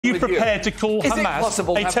Are you prepared to call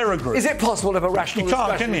Hamas a terror group? Is it possible to have a rational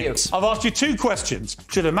discussion with you? I've asked you two questions.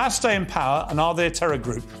 Should Hamas stay in power and are they a terror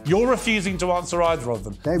group? You're refusing to answer either of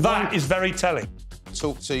them. That is very telling.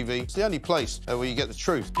 talkTV. It's the only place where you get the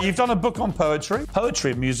truth. You've done a book on poetry.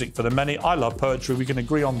 Poetry and music for the many. I love poetry. We can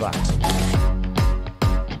agree on that.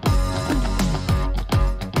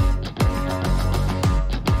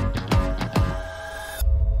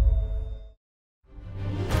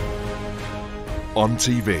 On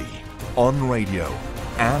TV, on radio,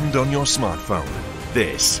 and on your smartphone.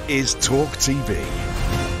 This is talkTV.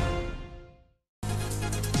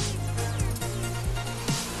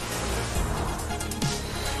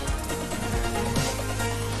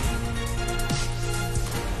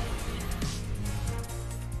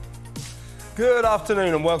 Good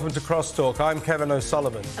afternoon and welcome to CrossTalk. I'm Kevin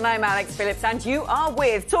O'Sullivan. And I'm Alex Phillips, and you are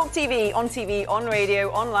with talkTV, on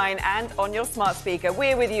radio, online and on your smart speaker.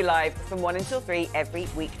 We're with you live from 1 until 3 every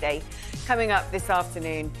weekday. Coming up this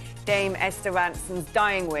afternoon, Dame Esther Rantzen's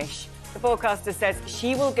dying wish. The forecaster says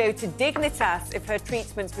she will go to Dignitas if her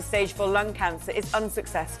treatment for stage 4 lung cancer is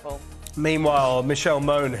unsuccessful. Meanwhile, Michelle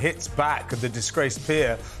Mone hits back at the disgraced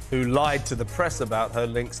peer who lied to the press about her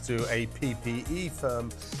links to a PPE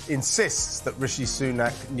firm, insists that Rishi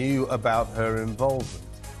Sunak knew about her involvement.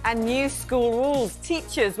 And new school rules.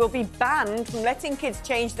 Teachers will be banned from letting kids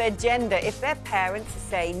change their gender if their parents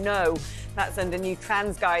say no. That's under new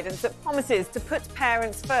trans guidance that promises to put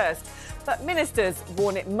parents first. But ministers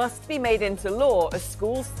warn it must be made into law as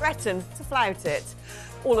schools threaten to flout it.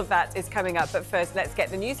 All of that is coming up, but first let's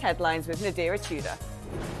get the news headlines with Nadira Tudor.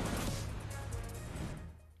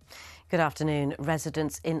 Good afternoon.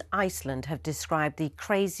 Residents in Iceland have described the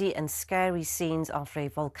crazy and scary scenes after a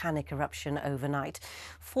volcanic eruption overnight.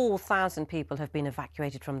 4,000 people have been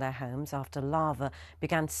evacuated from their homes after lava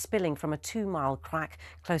began spilling from a 2-mile crack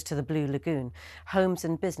close to the Blue Lagoon. Homes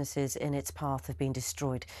and businesses in its path have been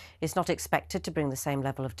destroyed. It's not expected to bring the same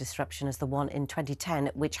level of disruption as the one in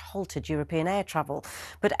 2010, which halted European air travel.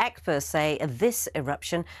 But experts say this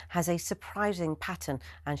eruption has a surprising pattern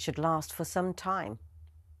and should last for some time.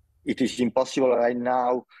 It is impossible right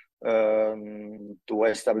now to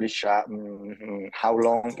establish how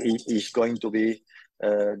long it is going to be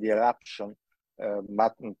the eruption.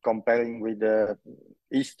 But comparing with the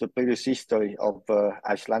previous history of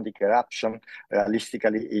Icelandic eruption,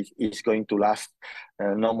 realistically, it is going to last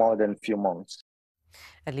no more than a few months.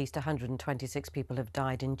 At least 126 people have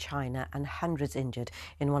died in China and hundreds injured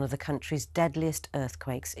in one of the country's deadliest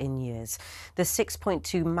earthquakes in years. The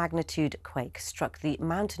 6.2 magnitude quake struck the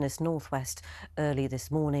mountainous northwest early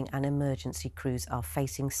this morning, and emergency crews are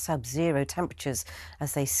facing sub-zero temperatures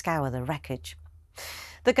as they scour the wreckage.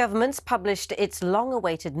 The government's published its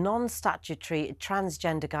long-awaited non-statutory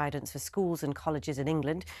transgender guidance for schools and colleges in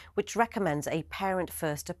England, which recommends a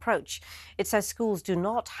parent-first approach. It says schools do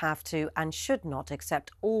not have to and should not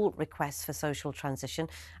accept all requests for social transition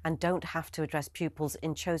and don't have to address pupils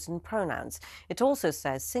in chosen pronouns. It also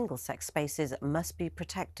says single-sex spaces must be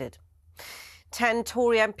protected. 10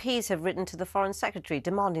 Tory MPs have written to the Foreign Secretary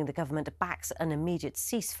demanding the government backs an immediate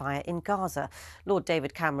ceasefire in Gaza. Lord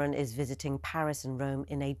David Cameron is visiting Paris and Rome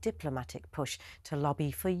in a diplomatic push to lobby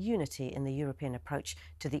for unity in the European approach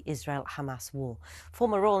to the Israel-Hamas war.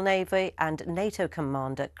 Former Royal Navy and NATO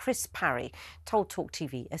commander Chris Parry told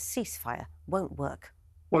talkTV a ceasefire won't work.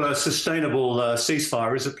 Well, a sustainable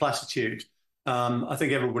ceasefire is a platitude. I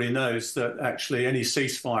think everybody knows that actually any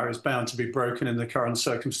ceasefire is bound to be broken in the current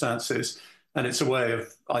circumstances. And it's a way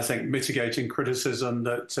of, I think, mitigating criticism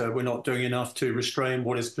that we're not doing enough to restrain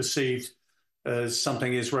what is perceived as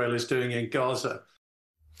something Israel is doing in Gaza.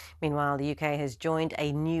 Meanwhile, the UK has joined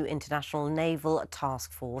a new international naval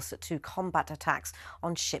task force to combat attacks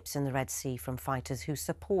on ships in the Red Sea from fighters who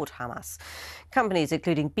support Hamas. Companies,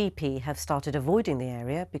 including BP, have started avoiding the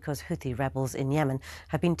area because Houthi rebels in Yemen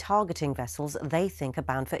have been targeting vessels they think are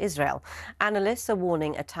bound for Israel. Analysts are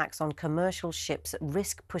warning attacks on commercial ships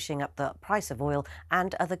risk pushing up the price of oil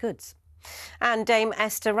and other goods. And Dame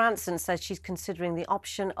Esther Rantzen says she's considering the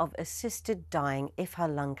option of assisted dying if her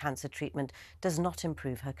lung cancer treatment does not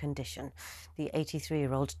improve her condition. The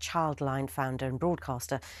 83-year-old Childline founder and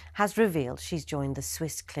broadcaster has revealed she's joined the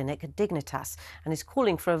Swiss clinic Dignitas and is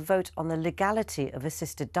calling for a vote on the legality of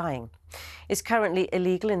assisted dying. It's currently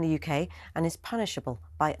illegal in the UK and is punishable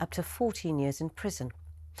by up to 14 years in prison.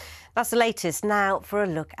 That's the latest. Now for a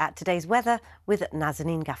look at today's weather with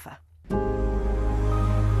Nazanin Gaffer.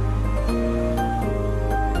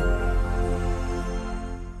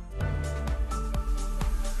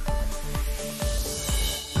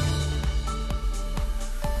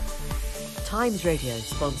 Times Radio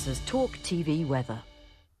sponsors talkTV weather.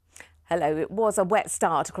 Hello. It was a wet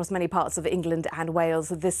start across many parts of England and Wales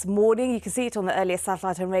this morning. You can see it on the earlier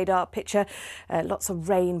satellite and radar picture. Lots of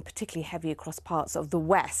rain, particularly heavy across parts of the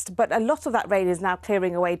west. But a lot of that rain is now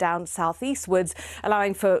clearing away down southeastwards,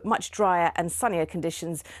 allowing for much drier and sunnier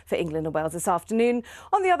conditions for England and Wales this afternoon.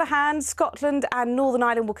 On the other hand, Scotland and Northern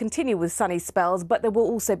Ireland will continue with sunny spells, but there will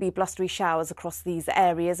also be blustery showers across these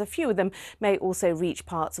areas. A few of them may also reach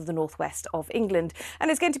parts of the northwest of England.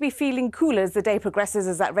 And it's going to be feeling cooler as the day progresses,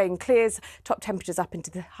 as that rain clears. Top temperatures up into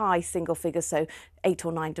the high single figures, so 8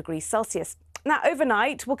 or 9 degrees Celsius. Now,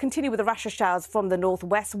 overnight, we'll continue with the rash of showers from the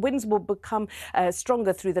northwest. Winds will become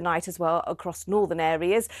stronger through the night as well across northern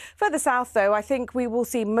areas. Further south, though, I think we will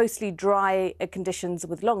see mostly dry conditions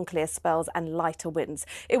with long clear spells and lighter winds.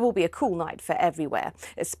 It will be a cool night for everywhere,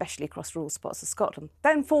 especially across rural spots of Scotland.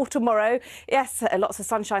 Then for tomorrow, yes, lots of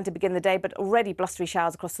sunshine to begin the day, but already blustery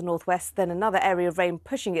showers across the northwest. Then another area of rain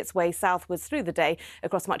pushing its way southwards through the day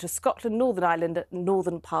across much of Scotland, Northern Ireland,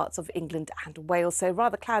 northern parts of England and Wales. So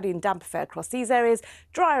rather cloudy and damp affair across these areas,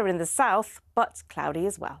 drier in the south, but cloudy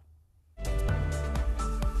as well.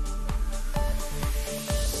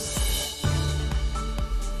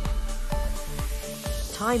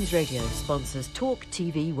 Times Radio sponsors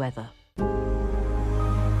talkTV weather.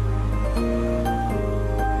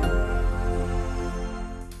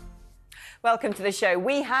 Welcome to the show.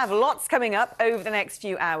 We have lots coming up over the next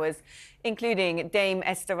few hours, including Dame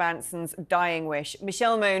Esther Ranson's dying wish,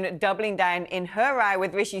 Michelle Mone doubling down in her row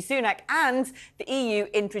with Rishi Sunak, and the EU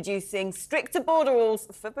introducing stricter border rules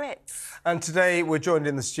for Brits. And today we're joined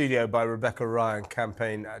in the studio by Rebecca Ryan,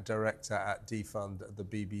 Campaign Director at Defund the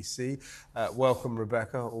BBC. Welcome,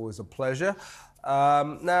 Rebecca. Always a pleasure.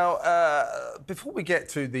 Now, before we get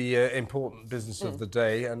to the important business of the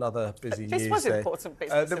day, another busy news day. This was important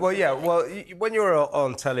business. Well, yeah. Well, when you're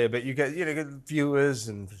on telly a bit, you get viewers,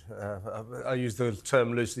 and I use the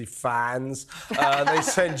term loosely, fans. They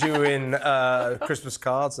send you in Christmas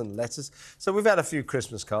cards and letters. So we've had a few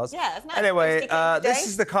Christmas cards. Yeah. Isn't that anyway, this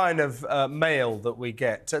is the kind of mail that we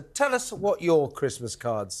get. Tell us what your Christmas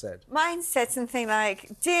card said. Mine said something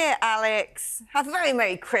like, "Dear Alex, have a very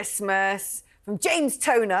Merry Christmas." From James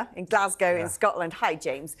Toner in Glasgow in Scotland. Hi,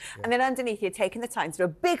 James. Yeah. And then underneath, you'd taken the time to do a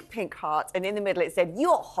big pink heart, and in the middle it said,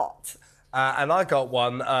 "You're hot." And I got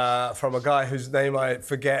one from a guy whose name I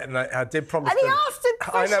forget, and I did promise. And he asked it.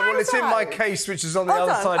 I know. Well, it's in my case, which is on the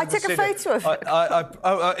other side of the studio. I took a photo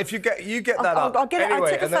of it. If you get that up. I'll get it. Anyway,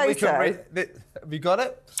 I took a photo. Have you got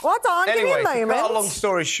it? Well done. Anyway, give me a moment. To cut a long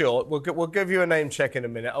story short, we'll give you a name check in a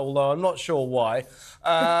minute, although I'm not sure why.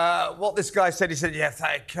 What this guy said, he said, "Yeah,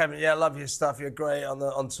 thank Kevin. Yeah, I love your stuff. You're great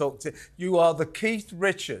on Talk TV. You are the Keith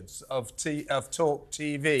Richards of Talk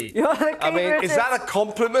TV." You're the Keith Richards. Is that a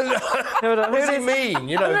compliment? What does it mean?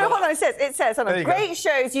 You know. No, hold on. It says, great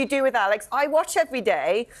shows you do with Alex. I watch every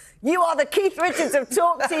day. You are the Keith Richards of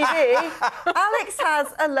Talk TV. Alex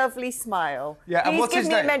has a lovely smile. Yeah, and what's his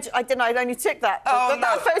name? I didn't know. I only took that. Oh,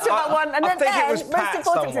 that photo of that one. And then, most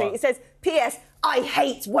importantly, it says, "P.S. I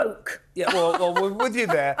hate woke." Yeah, well, we're with you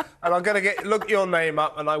there, and I'm going to look your name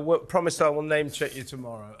up, and I promise I will name check you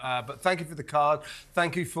tomorrow. But thank you for the card.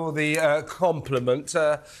 Thank you for the compliment.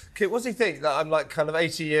 Kit, what does he think? That I'm like kind of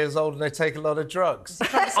 80 years old and I take a lot of drugs?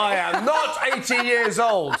 I am not 80 years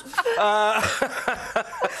old.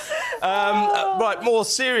 Right, more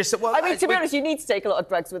serious. Well, I mean, to be honest, you need to take a lot of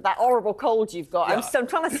drugs with that horrible cold you've got. Yeah. I'm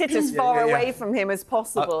trying to sit as far away from him as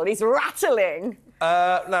possible. He's rattling.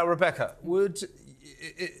 Now, Rebecca,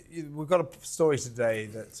 we've got a story today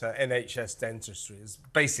that NHS dentistry has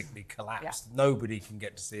basically collapsed. Yeah. Nobody can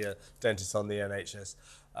get to see a dentist on the NHS.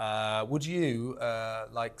 Would you,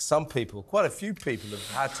 like some people, quite a few people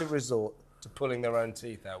have had to resort to pulling their own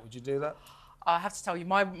teeth out? Would you do that? I have to tell you,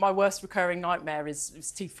 my worst recurring nightmare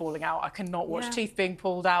is teeth falling out. I cannot watch teeth being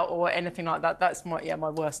pulled out or anything like that. That's my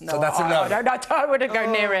worst. No, so that's I wouldn't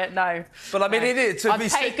go near it. No. But I mean, it is.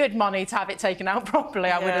 I'd pay good money to have it taken out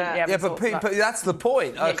properly. I wouldn't. Yeah, but that's the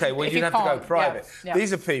point. Okay, well, you'd have to go private. Yeah.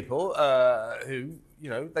 These are people who, you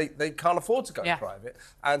know, they can't afford to go private,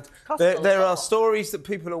 and there are stories that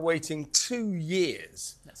people are waiting 2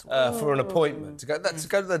 years for an appointment to go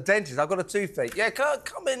to the dentist. I've got a toothache. Yeah,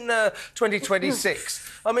 come in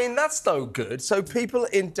 2026. I mean, that's no good. So people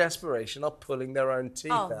in desperation are pulling their own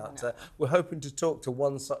teeth out. No. We're hoping to talk to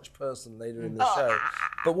one such person later in the show.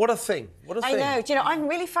 But what a thing! What a thing! I know. Do you know? I'm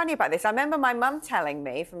really funny about this. I remember my mum telling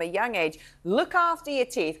me from a young age, look after your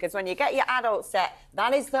teeth, because when you get your adult set,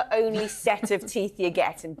 that is the only set of teeth you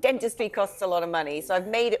get, and dentistry costs a lot of money. So I've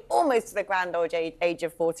made it almost to the grand old age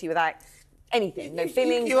of 40 without anything, no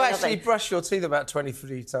feelings. You actually brush your teeth about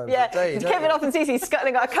 23 times a day. Kevin often sees me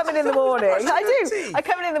scuttling. I come in the morning. I do. I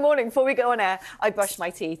come in the morning before we go on air. I brush my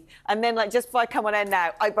teeth, and then just before I come on air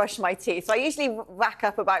now, I brush my teeth. So I usually rack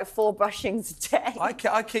up about 4 brushings a day.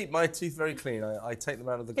 I keep my teeth very clean. I take them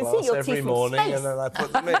out of the glass every morning, and then I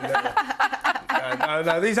put them in.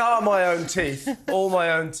 No, these are my own teeth, all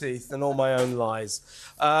my own teeth, and all my own lies.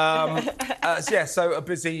 So a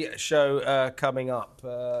busy show coming up,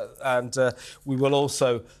 and we will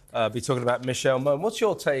also be talking about Michelle Mone. What's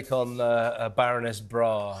your take on Baroness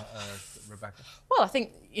Bra, Rebecca? Well, I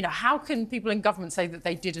think, how can people in government say that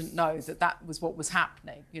they didn't know that was what was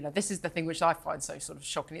happening? This is the thing which I find so sort of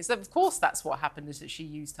shocking. It's that, of course, that's what happened, is that she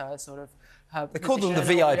used her sort of... They called them the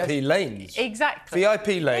VIP lanes. Exactly. VIP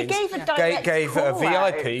lanes gave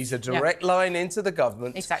VIPs a direct line into the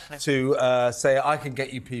government to say, I can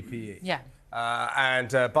get you PPE. Yeah. And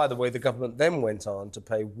by the way, the government then went on to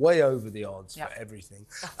pay way over the odds for everything.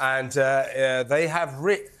 And they have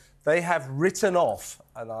written off,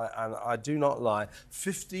 and I do not lie,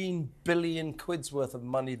 15 billion quid's worth of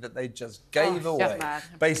money that they just gave away,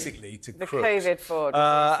 basically, to crooks. The COVID fraud.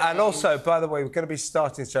 And also, by the way, we're going to be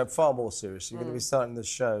starting the show far more seriously. We're going to be starting the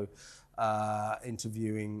show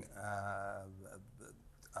interviewing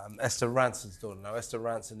Esther Ranson's daughter. Now, Esther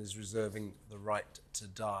Ranson is reserving the right to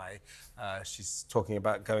die. She's talking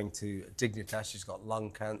about going to Dignitas. She's got lung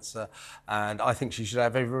cancer, and I think she should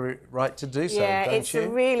have every right to do so, don't it's you? a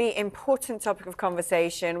really important topic of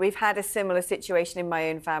conversation. We've had a similar situation in my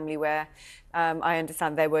own family where I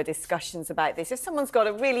understand there were discussions about this. If someone's got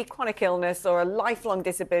a really chronic illness or a lifelong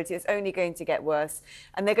disability, it's only going to get worse,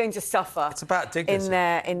 and they're going to suffer. It's about dignity.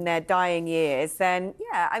 In their dying years. Then,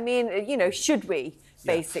 should we?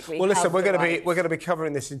 Basically. Well, listen, we're going to be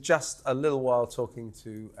covering this in just a little while, talking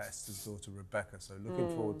to Esther's daughter Rebecca. So looking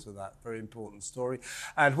forward to that very important story.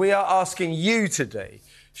 And we are asking you today: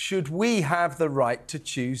 should we have the right to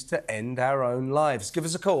choose to end our own lives? Give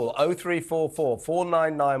us a call, 0344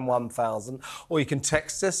 499 1000, or you can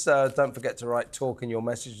text us. Don't forget to write "talk" in your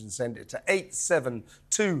message and send it to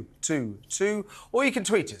 87222, or you can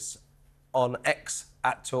tweet us on X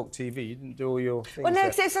at talkTV. You didn't do all your things. Well, no,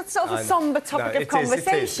 it's a sort of sombre topic of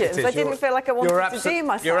conversations. I didn't feel like I wanted to do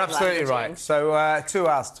myself. You're absolutely right. So, to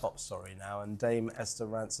our top story now, and Dame Esther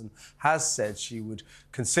Ranson has said she would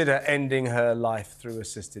consider ending her life through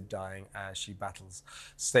assisted dying as she battles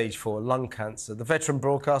stage 4 lung cancer. The veteran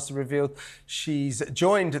broadcaster revealed she's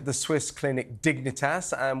joined the Swiss clinic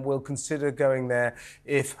Dignitas and will consider going there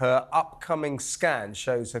if her upcoming scan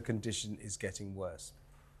shows her condition is getting worse.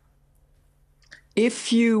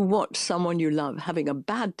 If you watch someone you love having a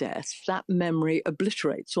bad death, that memory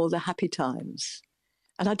obliterates all the happy times.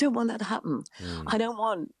 And I don't want that to happen. I don't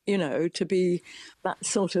want, to be that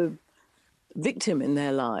sort of victim in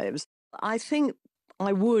their lives. I think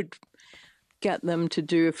I would get them to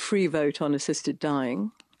do a free vote on assisted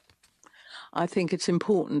dying. I think it's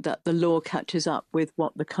important that the law catches up with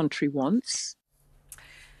what the country wants.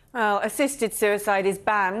 Well, assisted suicide is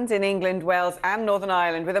banned in England, Wales and Northern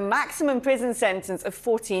Ireland with a maximum prison sentence of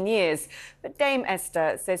 14 years. But Dame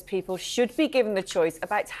Esther says people should be given the choice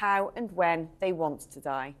about how and when they want to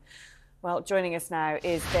die. Well, joining us now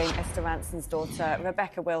is Dame Esther Ranson's daughter,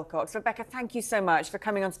 Rebecca Wilcox. Rebecca, thank you so much for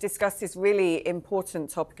coming on to discuss this really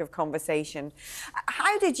important topic of conversation.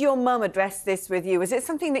 How did your mum address this with you? Is it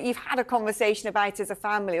something that you've had a conversation about as a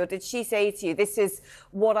family, or did she say to you, this is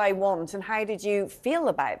what I want? And how did you feel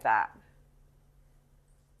about that?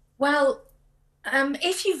 Well,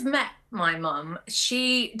 if you've met my mum,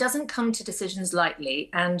 she doesn't come to decisions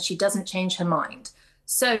lightly, and she doesn't change her mind.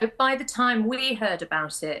 So by the time we heard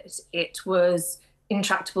about it, it was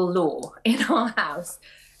intractable law in our house.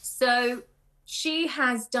 So she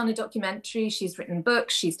has done a documentary, she's written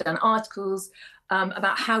books, she's done articles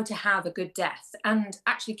about how to have a good death. And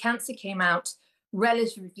actually cancer came out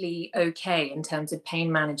relatively okay in terms of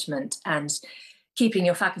pain management and keeping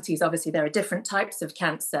your faculties. Obviously, there are different types of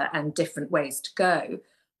cancer and different ways to go.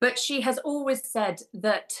 But she has always said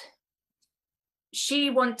that she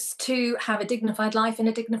wants to have a dignified life and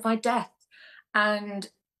a dignified death. And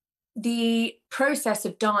the process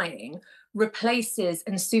of dying replaces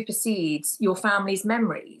and supersedes your family's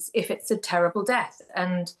memories if it's a terrible death.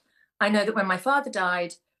 And I know that when my father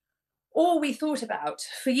died, all we thought about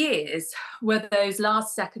for years were those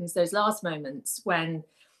last seconds, those last moments when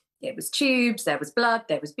it was tubes, there was blood,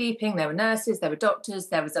 there was beeping, there were nurses, there were doctors,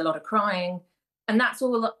 there was a lot of crying. And that's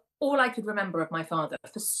all I could remember of my father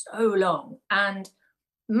for so long. And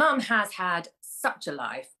Mum has had such a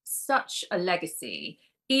life, such a legacy,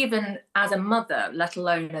 even as a mother, let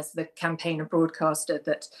alone as the campaigner broadcaster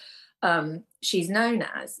that she's known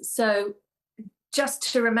as. So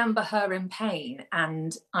just to remember her in pain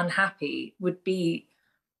and unhappy would be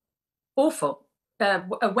awful.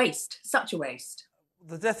 A waste, such a waste.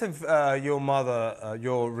 The death of your mother,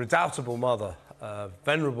 your redoubtable mother,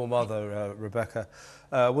 venerable mother, Rebecca,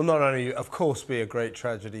 will not only, of course, be a great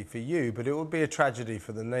tragedy for you, but it will be a tragedy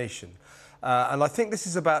for the nation. And I think this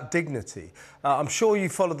is about dignity. I'm sure you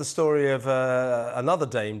followed the story of another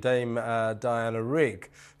Dame Diana Rigg,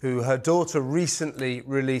 who her daughter recently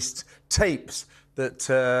released tapes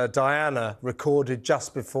that Diana recorded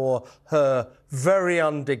just before her very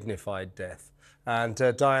undignified death. And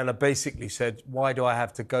Diana basically said, why do I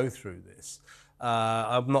have to go through this?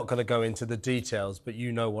 I'm not going to go into the details, but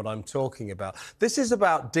you know what I'm talking about. This is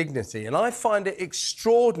about dignity, and I find it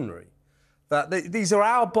extraordinary that these are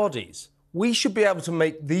our bodies. We should be able to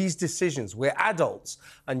make these decisions. We're adults,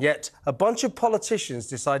 and yet a bunch of politicians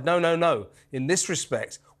decide, no, no, no, in this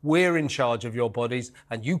respect, we're in charge of your bodies,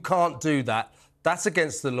 and you can't do that. That's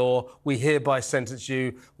against the law. We hereby sentence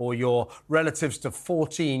you or your relatives to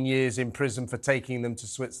 14 years in prison for taking them to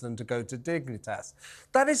Switzerland to go to Dignitas.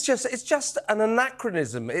 That is it's just an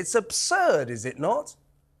anachronism. It's absurd, is it not?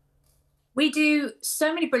 We do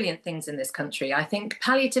so many brilliant things in this country. I think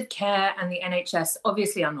palliative care and the NHS,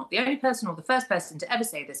 obviously I'm not the only person or the first person to ever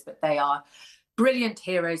say this, but they are brilliant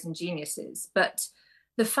heroes and geniuses. But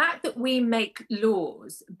the fact that we make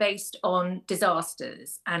laws based on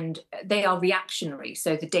disasters and they are reactionary,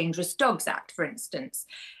 so the Dangerous Dogs Act, for instance,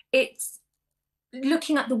 it's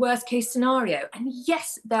looking at the worst case scenario. And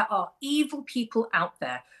yes, there are evil people out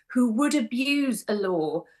there who would abuse a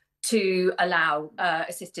law to allow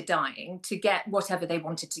assisted dying to get whatever they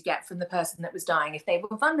wanted to get from the person that was dying if they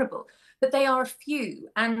were vulnerable. But they are a few.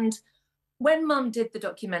 And when Mum did the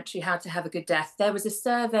documentary, How to Have a Good Death, there was a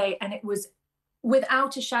survey and it was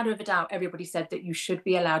without a shadow of a doubt, everybody said that you should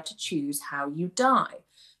be allowed to choose how you die.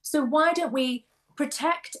 So why don't we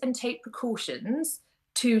protect and take precautions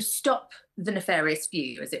to stop the nefarious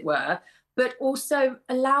view, as it were, but also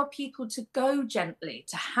allow people to go gently,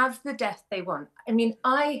 to have the death they want. I mean,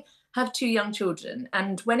 I have 2 young children,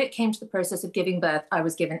 and when it came to the process of giving birth, I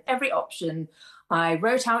was given every option. I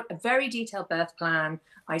wrote out a very detailed birth plan.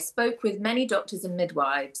 I spoke with many doctors and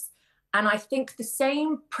midwives. And I think the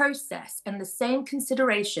same process and the same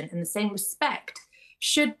consideration and the same respect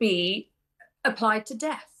should be applied to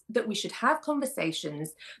death, that we should have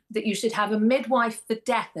conversations, that you should have a midwife for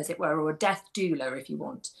death, as it were, or a death doula, if you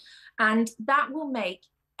want. And that will make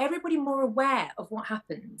everybody more aware of what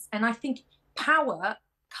happens. And I think power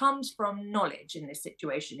comes from knowledge in this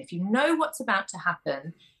situation. If you know what's about to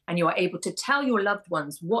happen and you are able to tell your loved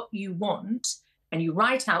ones what you want and you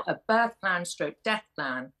write out a birth plan / death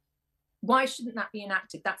plan, why shouldn't that be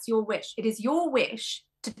enacted? That's your wish. It is your wish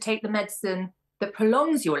to take the medicine that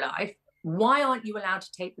prolongs your life. Why aren't you allowed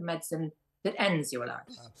to take the medicine that ends your life?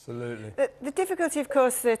 Absolutely. The difficulty, of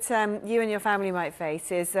course, that you and your family might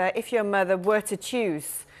face is if your mother were to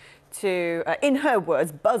choose to, in her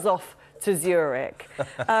words, buzz off to Zurich.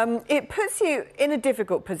 It puts you in a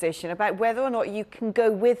difficult position about whether or not you can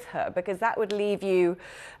go with her, because that would leave you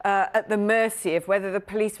at the mercy of whether the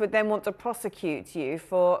police would then want to prosecute you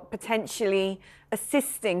for potentially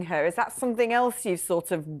assisting her. Is that something else you've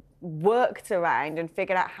sort of worked around and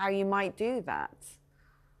figured out how you might do that?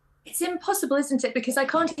 It's impossible, isn't it? Because I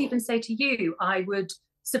can't even say to you, I would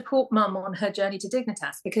support Mum on her journey to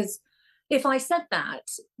Dignitas, because if I said that,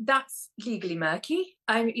 that's legally murky.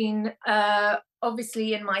 I mean,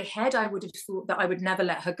 obviously in my head, I would have thought that I would never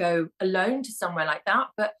let her go alone to somewhere like that.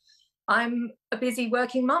 But I'm a busy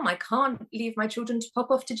working mum. I can't leave my children to pop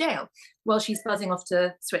off to jail while she's buzzing off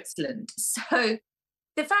to Switzerland. So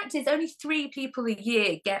the fact is only 3 people a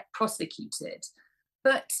year get prosecuted.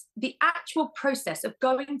 But the actual process of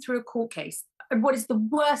going through a court case, and what is the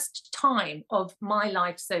worst time of my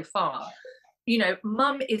life so far, you know,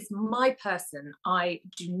 Mum is my person. I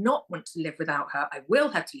do not want to live without her. I will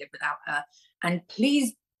have to live without her. And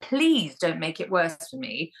please, please don't make it worse for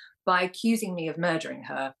me by accusing me of murdering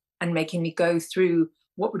her and making me go through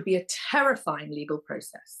what would be a terrifying legal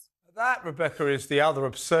process. That, Rebecca, is the other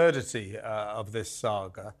absurdity of this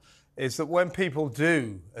saga, is that when people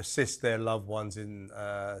do assist their loved ones in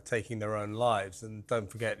taking their own lives, and don't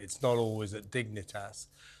forget, it's not always at Dignitas,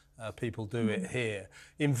 people do it here.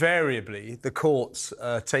 Invariably, the courts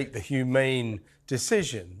take the humane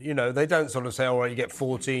decision. You know, they don't sort of say, all right, you get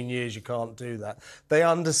 14 years, you can't do that. They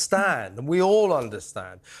understand, and we all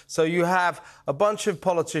understand. So you have a bunch of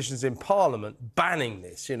politicians in Parliament banning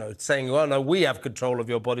this, you know, saying, well, no, we have control of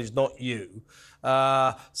your bodies, not you.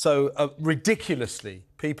 Ridiculously,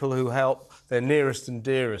 people who help their nearest and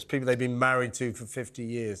dearest, people they've been married to for 50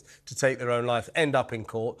 years, to take their own life, end up in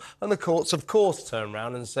court. And the courts, of course, turn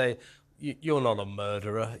around and say, you're not a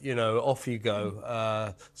murderer, you know, off you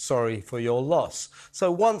go, sorry for your loss.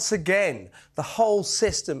 So once again, the whole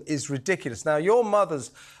system is ridiculous. Now, your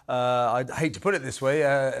mother's, I hate to put it this way,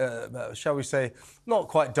 shall we say, not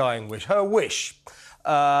quite dying wish, her wish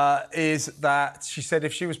is that she said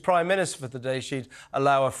if she was Prime Minister for the day, she'd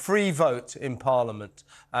allow a free vote in Parliament.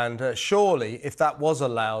 And surely, if that was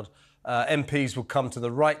allowed, MPs would come to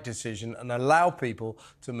the right decision and allow people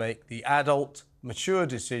to make the adult, mature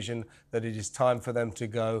decision that it is time for them to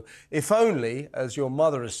go, if only, as your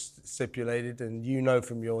mother has stipulated, and you know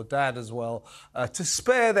from your dad as well, to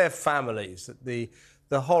spare their families the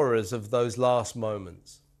horrors of those last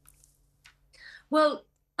moments. Well,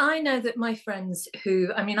 I know that my friends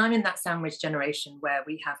who, I mean, I'm in that sandwich generation where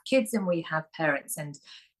we have kids and we have parents, and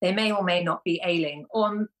they may or may not be ailing.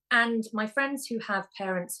 And my friends who have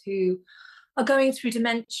parents who are going through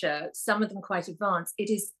dementia, some of them quite advanced, it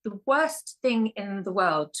is the worst thing in the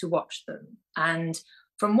world to watch them. And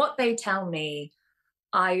from what they tell me,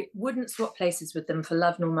 I wouldn't swap places with them for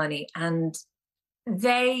love nor money. And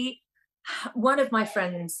one of my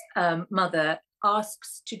friends' mother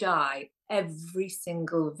asks to die every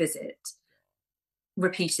single visit,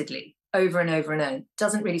 repeatedly, over and over and over,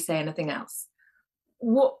 doesn't really say anything else.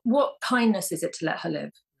 What kindness is it to let her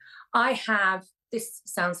live? I have, this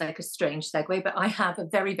sounds like a strange segue, but I have a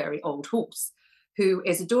very, very old horse who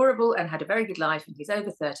is adorable and had a very good life, and he's over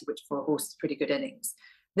 30, which for a horse is pretty good innings.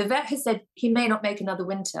 The vet has said he may not make another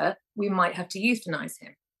winter, we might have to euthanize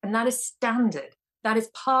him. And that is standard. That is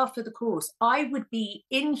par for the course. I would be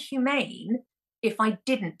inhumane if I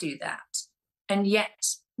didn't do that. And yet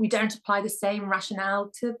we don't apply the same rationale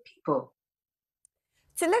to people.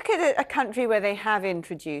 To look at a country where they have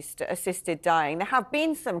introduced assisted dying, there have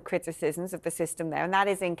been some criticisms of the system there, and that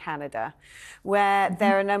is in Canada, where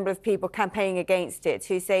there are a number of people campaigning against it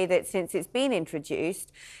who say that since it's been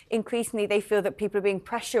introduced, increasingly they feel that people are being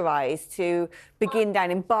pressurised to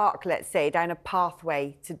embark, let's say, down a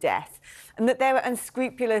pathway to death, and that there are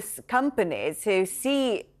unscrupulous companies who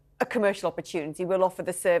see a commercial opportunity, will offer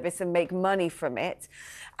the service and make money from it,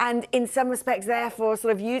 and in some respects therefore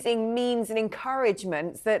sort of using means and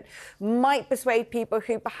encouragements that might persuade people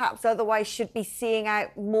who perhaps otherwise should be seeing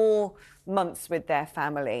out more months with their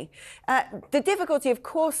family. The difficulty, of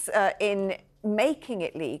course, in making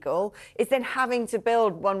it legal is then having to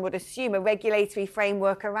build, one would assume, a regulatory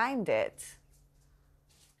framework around it.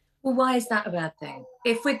 Well, why is that a bad thing?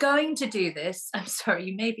 If we're going to do this, I'm sorry,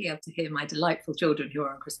 you may be able to hear my delightful children who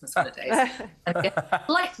are on Christmas holidays and get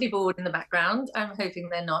slightly bored in the background. I'm hoping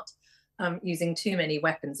they're not using too many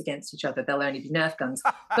weapons against each other. They'll only be Nerf guns.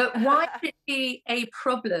 But why would it be a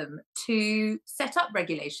problem to set up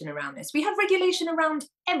regulation around this? We have regulation around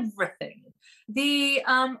everything.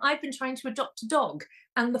 I've been trying to adopt a dog,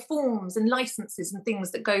 and the forms and licenses and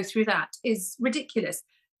things that go through that is ridiculous.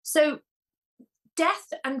 So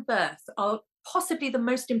death and birth are possibly the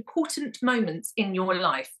most important moments in your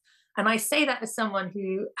life. And I say that as someone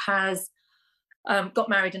who has got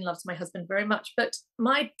married and loves my husband very much. But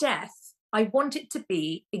my death, I want it to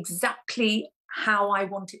be exactly how I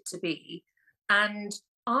want it to be. And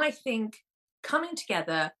I think coming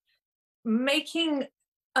together, making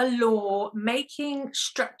a law, making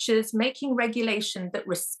structures, making regulation that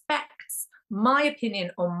respects my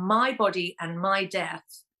opinion on my body and my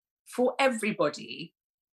death for everybody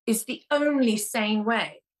is the only sane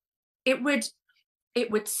way. It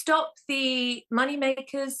would stop the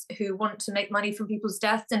moneymakers who want to make money from people's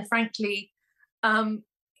deaths. And frankly,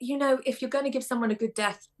 you know, if you're going to give someone a good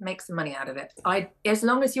death, make some money out of it. As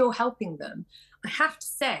long as you're helping them. I have to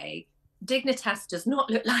say, Dignitas does not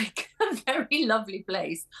look like a very lovely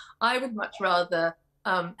place. I would much rather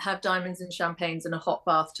have diamonds and champagnes and a hot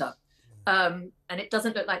bathtub. And it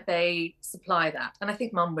doesn't look like they supply that. And I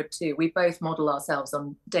think Mum would too. We both model ourselves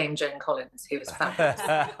on Dame Joan Collins, who was fabulous.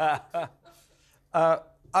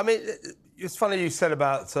 I mean, it's funny you said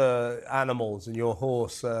about animals and your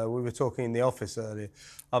horse. We were talking in the office earlier.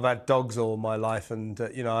 I've had dogs all my life, and,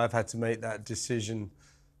 you know, I've had to make that decision,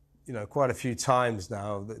 you know, quite a few times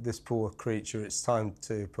now, that this poor creature, it's time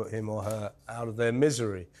to put him or her out of their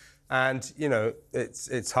misery. And, you know,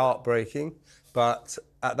 it's heartbreaking. But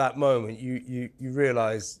at that moment, you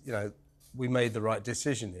realise, you know, we made the right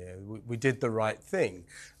decision here. We did the right thing.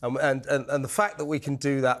 And the fact that we can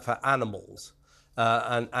do that for animals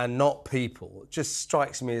and not people just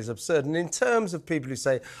strikes me as absurd. And in terms of people who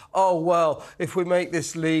say, oh, well, if we make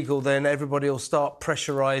this legal, then everybody will start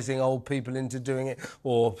pressurising old people into doing it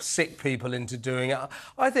or sick people into doing it,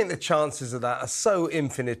 I think the chances of that are so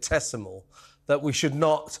infinitesimal that we should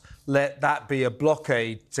not let that be a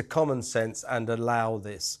blockade to common sense and allow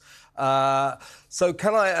this. So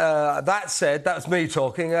can I... that said, that's me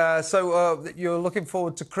talking. So you're looking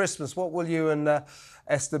forward to Christmas. What will you and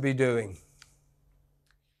Esther be doing?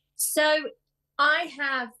 So I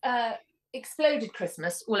have exploded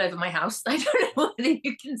Christmas all over my house. I don't know whether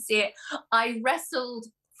you can see it. I wrestled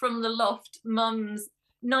from the loft Mum's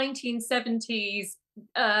 1970s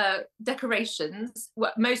decorations,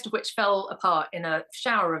 most of which fell apart in a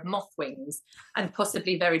shower of moth wings and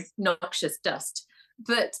possibly very noxious dust.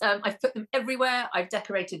 But I've put them everywhere. I've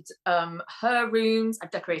decorated her rooms.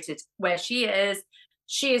 I've decorated where she is.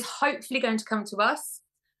 She is hopefully going to come to us.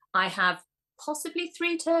 I have possibly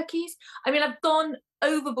 3 turkeys. I mean, I've gone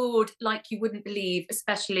overboard like you wouldn't believe,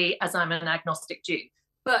 especially as I'm an agnostic Jew.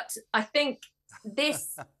 But I think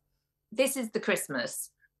this is the Christmas.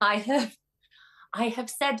 I have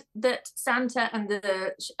said that Santa and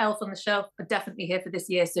the elf on the shelf are definitely here for this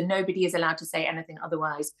year, so nobody is allowed to say anything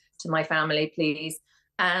otherwise to my family, please.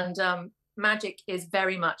 And magic is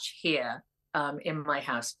very much here in my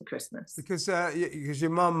house for Christmas. Because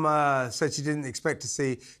your mum said she didn't expect to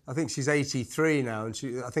see... I think she's 83 now, and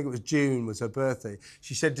I think it was June was her birthday.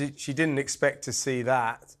 She said she didn't expect to see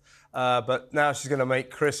that. But now she's going to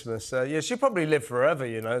make Christmas. Yeah, she'll probably live forever,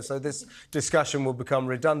 you know, so this discussion will become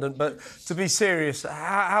redundant. But to be serious,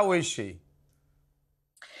 how is she?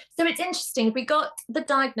 So it's interesting. We got the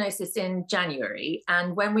diagnosis in January,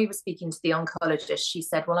 and when we were speaking to the oncologist, she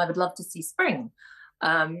said, well, I would love to see spring.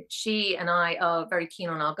 She and I are very keen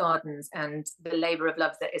on our gardens, and the labour of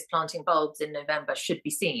love that is planting bulbs in November should be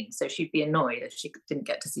seen. So she'd be annoyed if she didn't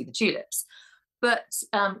get to see the tulips. But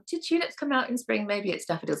do tulips come out in spring? Maybe it's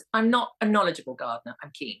daffodils. I'm not a knowledgeable gardener.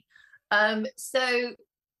 I'm keen. So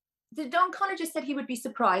the oncologist said he would be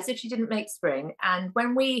surprised if she didn't make spring. And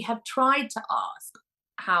when we have tried to ask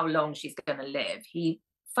how long she's going to live, he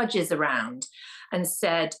fudges around and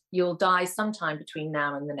said, you'll die sometime between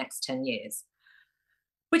now and the next 10 years.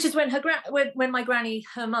 Which is when when my granny,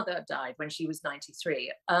 her mother, died when she was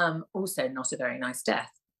 93. Also not a very nice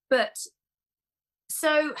death. But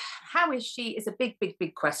so how is she is a big, big,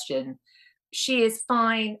 big question. She is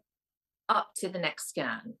fine up to the next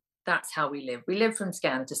scan. That's how we live. We live from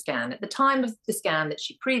scan to scan. At the time of the scan that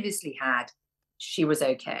she previously had, she was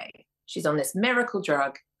okay. She's on this miracle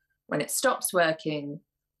drug. When it stops working,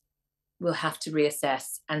 we'll have to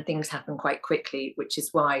reassess, and things happen quite quickly, which is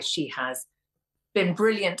why she has been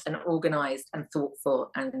brilliant and organised and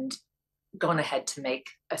thoughtful and gone ahead to make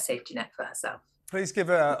a safety net for herself. Please give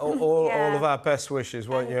her all of our best wishes,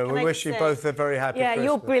 won't you? We wish you both a very happy Christmas.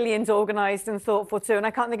 You're brilliant, organised and thoughtful too, and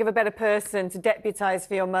I can't think of a better person to deputise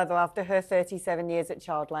for your mother after her 37 years at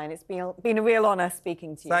Childline. It's been a real honour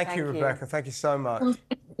speaking to you. Thank you, Rebecca. Thank you so much.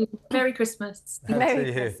 Merry Christmas.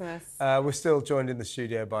 Merry Christmas. We're still joined in the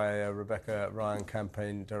studio by Rebecca Ryan,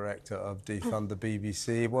 Campaign Director of Defund the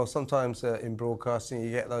BBC. Well, sometimes in broadcasting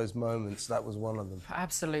you get those moments. That was one of them.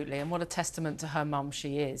 Absolutely, and what a testament to her mum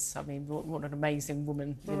she is. I mean, what an amazing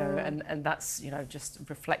woman, you know, and that's, you know, just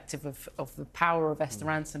reflective of the power of Esther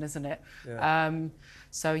Ranson, isn't it? Yeah.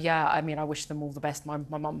 So, yeah, I mean, I wish them all the best. My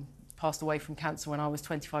mum passed away from cancer when I was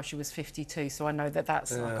 25, she was 52, so I know that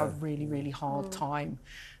that's like a really, really hard time.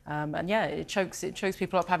 And yeah, it chokes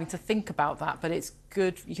people up having to think about that, but it's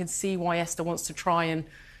good. You can see why Esther wants to try and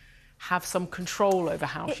have some control over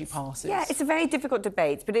how she passes. Yeah, it's a very difficult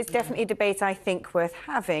debate, but it's definitely a debate I think worth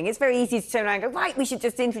having. It's very easy to turn around and go, right, we should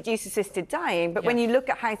just introduce assisted dying. But when you look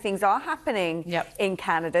at how things are happening in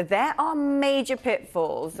Canada, there are major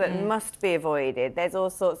pitfalls that must be avoided. There's all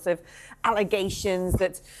sorts of allegations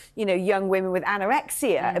that, you know, young women with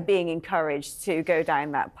anorexia are being encouraged to go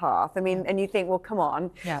down that path. I mean, and you think, well, come on,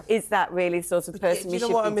 is that really the sort of person we should be dealing with? You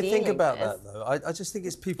know what I mean? Think about that, though. I just think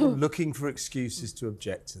it's people looking for excuses to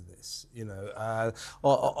object to this. You know,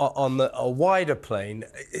 on a wider plane,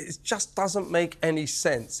 it just doesn't make any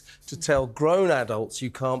sense to tell grown adults you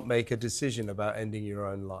can't make a decision about ending your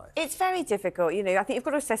own life. It's very difficult. You know, I think you've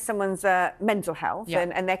got to assess someone's mental health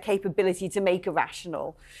and their capability to make a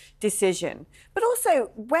rational decision. But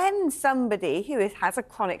also, when somebody who has a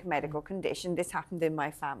chronic medical condition, this happened in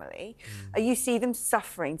my family, you see them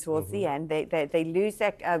suffering towards the end. They lose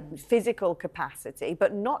their physical capacity,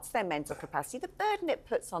 but not their mental capacity. The burden it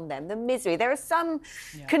puts on them again, the misery. There are some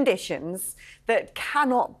conditions that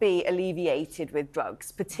cannot be alleviated with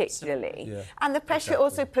drugs, particularly. Yeah. And the pressure it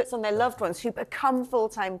also puts on their loved ones who become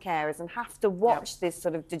full-time carers and have to watch this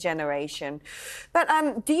sort of degeneration. But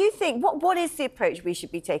do you think, what is the approach we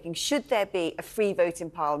should be taking? Should there be a free vote in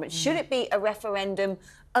Parliament? Should it be a referendum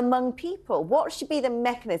among people? What should be the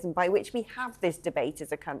mechanism by which we have this debate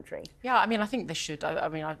as a country? Yeah, I mean, I think they should. I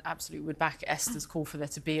mean, I absolutely would back Esther's call for there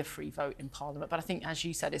to be a free vote in Parliament. But I think, as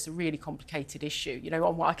you said, it's a really complicated issue. You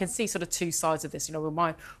know, I can see sort of two sides of this. You know, when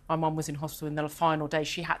my mum was in hospital in the final day,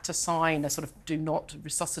 she had to sign a sort of do not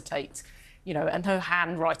resuscitate, you know, and her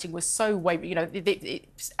handwriting was so wavy, you know,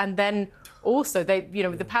 and then also they, you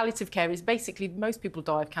know, the palliative care is basically most people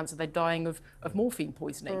die of cancer, they're dying of morphine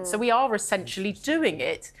poisoning. So we are essentially doing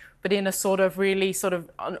it, but in a sort of really sort of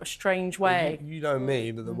strange way. Well, you know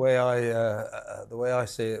me, but the way I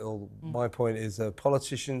see it, or my point is,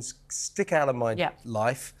 politicians stick out of my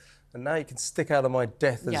life. And now you can stick out of my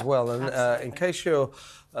death as well. And in case you're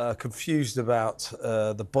confused about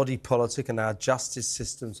the body politic and our justice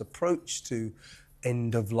system's approach to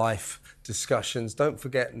end-of-life discussions, don't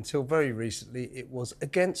forget, until very recently, it was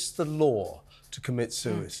against the law to commit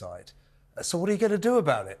suicide. So what are you going to do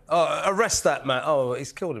about it? Oh, arrest that man. Oh,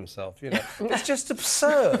 he's killed himself, you know. It's just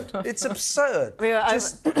absurd. It's absurd.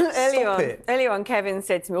 Earlier on, Kevin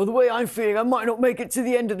said to me, the way I'm feeling, I might not make it to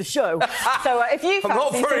the end of the show. So if you I'm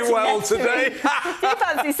not very well today. If you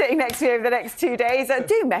fancy sitting next to me over the next 2 days,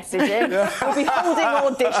 do message him. We'll be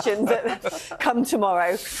holding auditions that come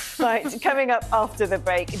tomorrow. Right, coming up after the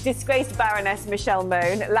break, disgraced Baroness Michelle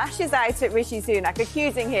Mone lashes out at Rishi Sunak,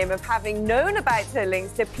 accusing him of having known about her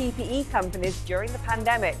links to PPE companies during the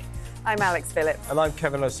pandemic. I'm Alex Phillips. And I'm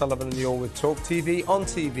Kevin O'Sullivan, and you're with talkTV,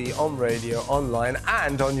 on radio, online,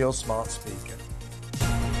 and on your smart speaker.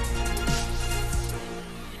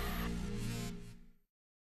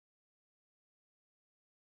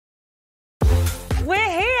 We're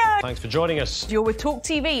here! Thanks for joining us. You're with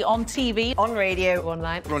talkTV, on radio,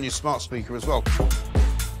 online. We're on your smart speaker as well.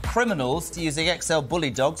 Criminals using XL bully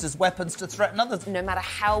dogs as weapons to threaten others. No matter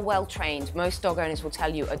how well trained, most dog owners will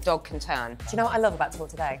tell you a dog can turn. Do you know what I love about Talk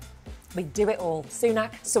Today? We do it all.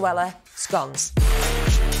 Sunak, Suella, scones.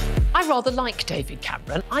 I rather like David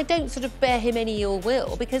Cameron. I don't sort of bear him any ill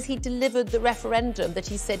will because he delivered the referendum that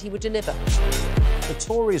he said he would deliver. The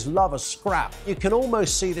Tories love a scrap. You can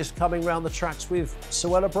almost see this coming round the tracks with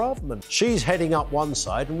Suella Braverman. She's heading up one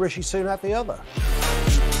side and Rishi Sunak the other.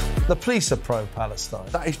 The police are pro-Palestine.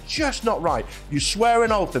 That is just not right. You swear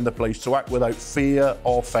an oath in the police to act without fear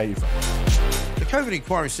or favour. The COVID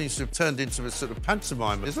inquiry seems to have turned into a sort of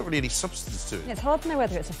pantomime. There's not really any substance to it. It's hard to know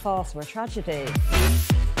whether it's a farce or a tragedy.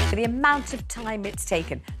 The amount of time it's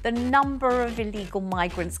taken, the number of illegal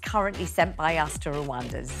migrants currently sent by us to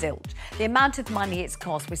Rwanda, zilch. The amount of money it's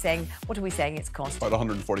cost, we're saying, what are we saying it's cost? About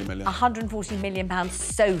 140 million. 140 million pounds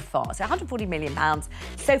so far. So 140 million pounds,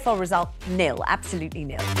 so far result nil, absolutely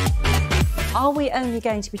nil. Are we only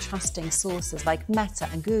going to be trusting sources like Meta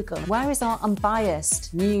and Google? Where is our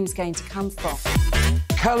unbiased news going to come from?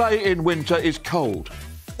 Calais in winter is cold.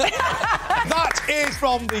 That is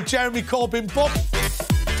from the Jeremy Corbyn book.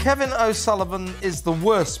 Kevin O'Sullivan is the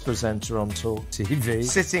worst presenter on talkTV,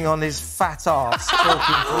 sitting on his fat arse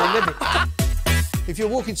talking for a living. If you're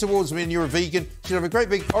walking towards me and you're a vegan, you should have a great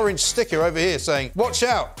big orange sticker over here saying, "Watch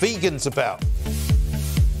out, vegan's about."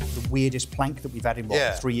 Weirdest plank that we've had in,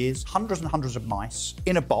 3 years? Hundreds and hundreds of mice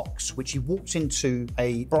in a box, which he walked into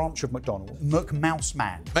a branch of McDonald's.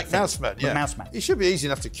 McMouseman. McMouseman, yeah. McMouseman. He should be easy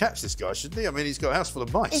enough to catch, this guy, shouldn't he? I mean, he's got a house full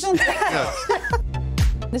of mice.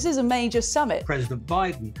 This is a major summit. President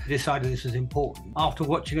Biden decided this was important after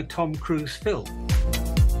watching a Tom Cruise film.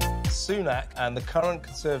 Sunak and the current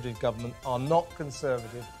Conservative government are not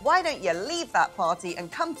conservative. Why don't you leave that party and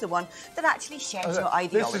come to one that actually shares your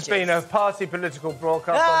ideology? This has been a party political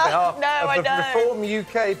broadcast on behalf of the Reform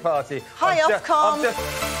UK Party. Hi,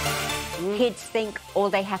 Ofcom. Kids think all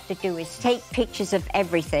they have to do is take pictures of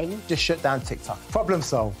everything. Just shut down TikTok. Problem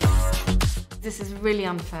solved. This is really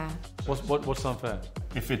unfair. What's unfair?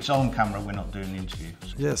 If it's on camera, we're not doing the interviews.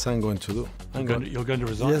 Yes, I'm going to do. You're going to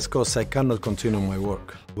resign? Yes, because I cannot continue my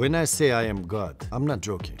work. When I say I am God, I'm not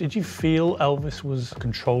joking. Did you feel Elvis was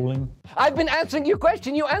controlling? I've been answering your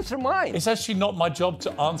question, you answer mine. It's actually not my job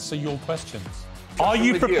to answer your questions. Are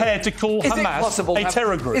you prepared to call Hamas a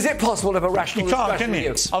terror group? Is it possible to have a rational discussion with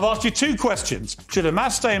you? I've asked you two questions. Should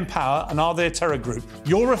Hamas stay in power and are they a terror group?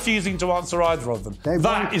 You're refusing to answer either of them.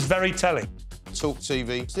 That is very telling.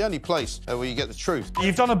 talkTV, it's the only place where you get the truth.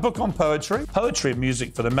 You've done a book on poetry. Poetry and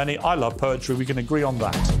music for the many. I love poetry. We can agree on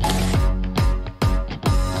that.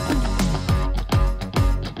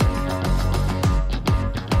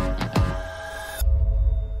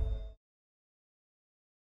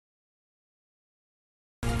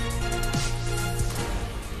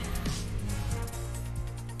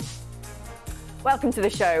 Welcome to the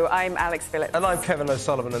show. I'm Alex Phillips. And I'm Kevin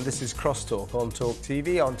O'Sullivan, and this is CrossTalk on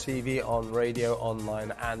talkTV, on radio,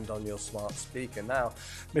 online, and on your smart speaker. Now,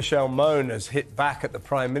 Michelle Mone has hit back at the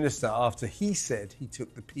Prime Minister after he said he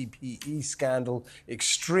took the PPE scandal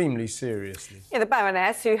extremely seriously. Yeah, the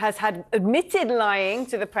Baroness, who has had admitted lying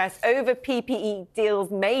to the press over PPE deals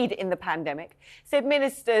made in the pandemic, said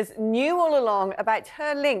ministers knew all along about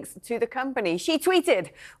her links to the company. She tweeted,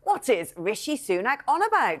 "What is Rishi Sunak on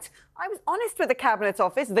about? I was honest with the Cabinet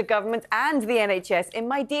Office, the government and the NHS in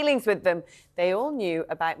my dealings with them. They all knew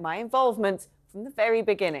about my involvement from the very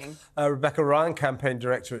beginning." Rebecca Ryan, campaign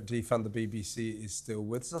director at Defund the BBC, is still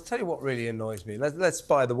with us. I'll tell you what really annoys me. Let's,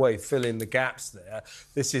 by the way, fill in the gaps there.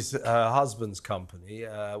 This is her husband's company.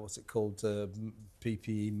 What's it called?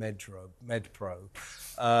 PPE MedPro.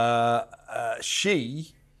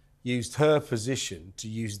 She used her position to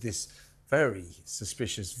use this very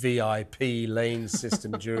suspicious VIP lane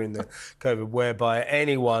system during the COVID, whereby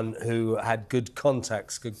anyone who had good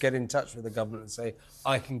contacts could get in touch with the government and say,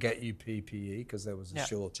 I can get you PPE, because there was a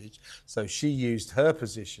shortage. So she used her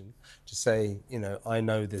position to say, you know, I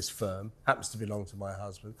know this firm, happens to belong to my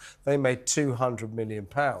husband. They made £200 million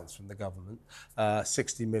from the government,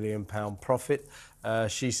 £60 million profit.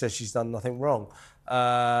 She says she's done nothing wrong.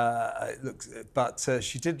 But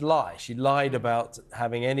she did lie. She lied about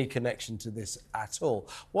having any connection to this at all.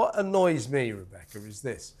 What annoys me, Rebecca, is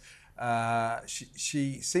this.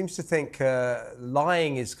 She seems to think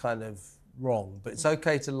lying is kind of wrong, but it's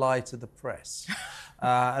OK to lie to the press.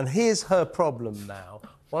 And here's her problem now.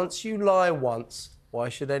 Once you lie once, why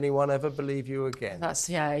should anyone ever believe you again?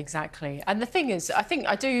 Yeah, exactly. And the thing is,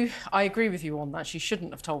 I agree with you on that. She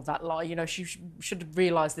shouldn't have told that lie. You know, she should have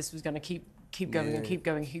realised this was going to keep going and keep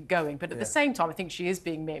going. But at the same time, I think she is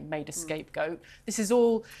being made a scapegoat. This is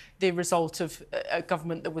all the result of a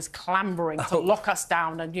government that was clambering to lock us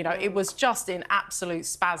down. And, you know, it was just in absolute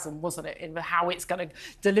spasm, wasn't it, in how it's going to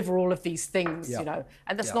deliver all of these things, you know.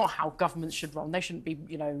 And that's not how governments should run. They shouldn't be,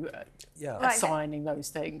 you know, assigning those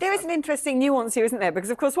things. There is an interesting nuance here, isn't there? Because,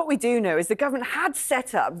 of course, what we do know is the government had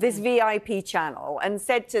set up this VIP channel and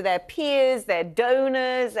said to their peers, their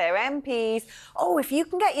donors, their MPs, oh, if you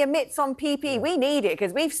can get your mitts on PPE, we need it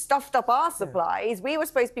because we've stuffed up our supplies. We were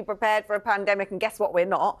supposed to be prepared for a pandemic, and guess what? We're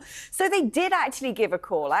not. So they did actually give a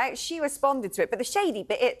call out. She responded to it. But the shady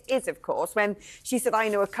bit is, of course, when she said, I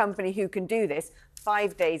know a company who can do this.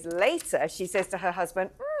 5 days later, she says to her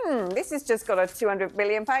husband, this has just got a £200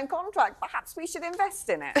 million contract. Perhaps we should invest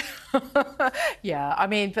in it. Yeah, I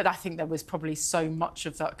mean, but I think there was probably so much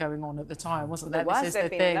of that going on at the time, wasn't there? This is the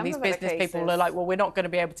thing. These business people are like, well, we're not going to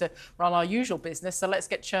be able to run our usual business, so let's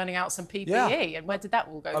get churning out some PPE. Yeah. And where did that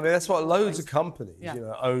all go? I mean, that's what loads of companies, you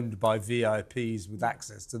know, owned by VIPs with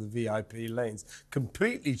access to the VIP lanes,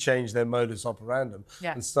 completely changed their modus operandum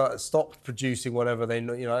and stopped producing whatever they,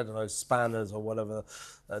 you know, I don't know, spanners or whatever,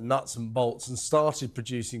 nuts and bolts, and started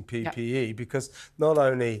producing PPE because not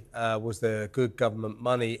only was there good government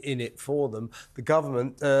money in it for them, the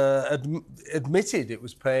government admitted it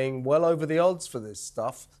was paying well over the odds for this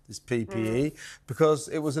stuff, this PPE, because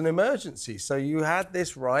it was an emergency. So you had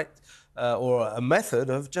this right or a method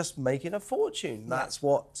of just making a fortune. That's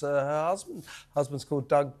what her husband's called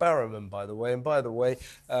Doug Barrowman, by the way. And by the way,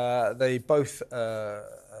 they both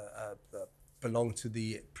belong to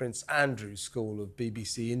the Prince Andrew School of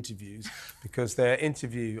BBC interviews, because their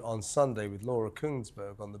interview on Sunday with Laura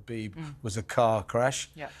Kuenssberg on the Beeb was a car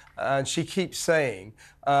crash. Yeah. And she keeps saying,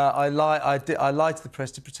 I lie to the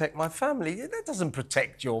press to protect my family. That doesn't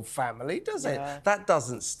protect your family, does it? That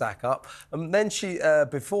doesn't stack up. And then she,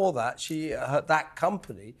 before that, that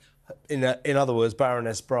company, in other words,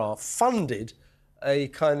 Baroness Bra, funded a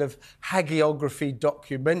kind of hagiography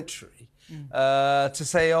documentary to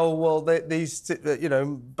say, oh, well, these, you know,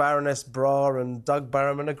 Baroness Bra and Doug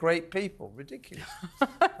Barrowman are great people. Ridiculous.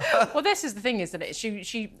 Well, this is the thing, isn't it?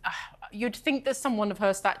 You'd think that someone of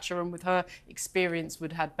her stature and with her experience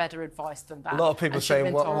would have better advice than that. A lot of people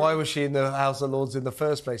saying, why was she in the House of Lords in the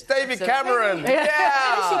first place? David Cameron!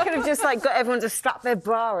 Yeah! She could have just, like, got everyone to strap their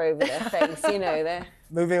bra over their face, you know, there.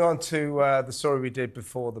 Moving on to the story we did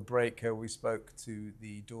before the break, we spoke to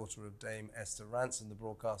the daughter of Dame Esther Rantzen, the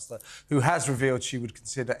broadcaster, who has revealed she would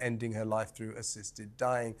consider ending her life through assisted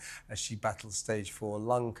dying as she battles stage 4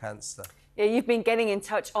 lung cancer. Yeah, you've been getting in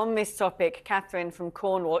touch on this topic. Catherine from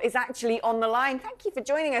Cornwall is actually on the line. Thank you for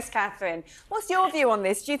joining us, Catherine. What's your view on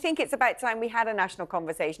this? Do you think it's about time we had a national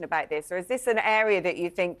conversation about this, or is this an area that you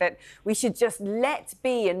think that we should just let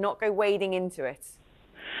be and not go wading into it?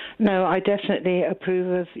 No, I definitely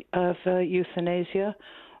approve of euthanasia.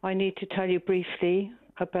 I need to tell you briefly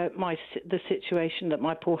about the situation that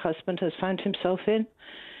my poor husband has found himself in.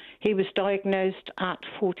 He was diagnosed at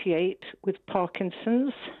 48 with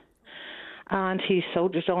Parkinson's, and he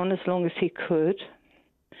soldiered on as long as he could.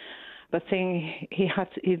 The thing, he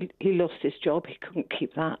lost his job. He couldn't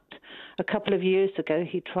keep that. A couple of years ago,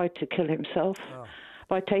 he tried to kill himself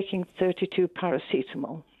by taking 32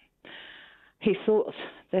 paracetamol. He thought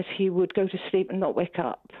that he would go to sleep and not wake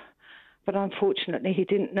up, but unfortunately, he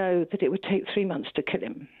didn't know that it would take 3 months to kill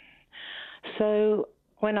him. So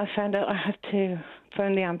when I found out, I had to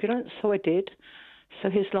phone the ambulance, so I did. So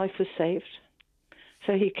his life was saved.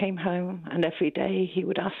 So he came home, and every day he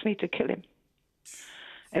would ask me to kill him.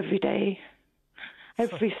 Every day,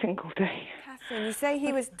 every single day. Catherine, you say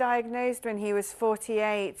he was diagnosed when he was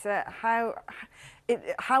 48. How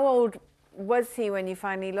old was he when you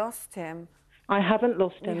finally lost him? I haven't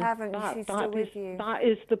lost him. You haven't. He's still with you. That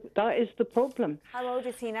is the problem. How old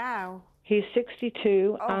is he now? He's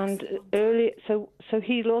 62, and so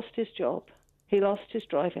he lost his job. He lost his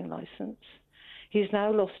driving license. He's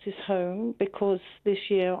now lost his home because this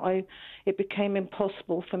year it became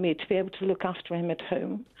impossible for me to be able to look after him at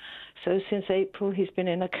home. So since April, he's been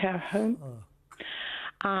in a care home.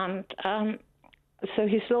 And so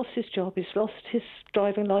he's lost his job, he's lost his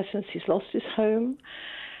driving license, he's lost his home,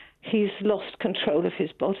 he's lost control of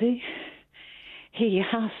his body. He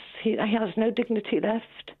has no dignity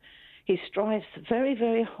left. He strives very,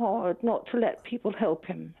 very hard not to let people help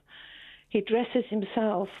him. He dresses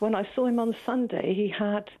himself. When I saw him on Sunday, he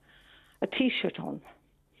had a T-shirt on,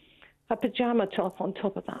 a pyjama top on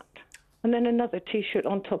top of that, and then another T-shirt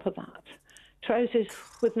on top of that, trousers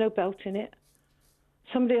with no belt in it,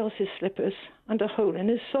 somebody else's slippers, and a hole in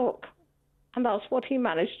his sock. And that's what he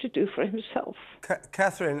managed to do for himself.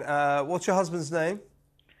 Catherine, what's your husband's name?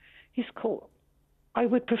 He's called... I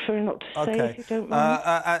would prefer not to say, if you don't mind.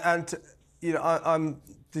 And, you know, I'm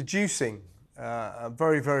deducing... I'm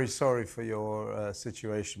very, very sorry for your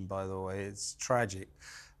situation, by the way. It's tragic.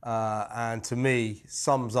 And to me,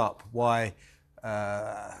 sums up why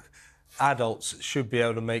adults should be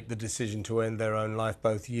able to make the decision to end their own life,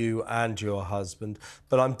 both you and your husband.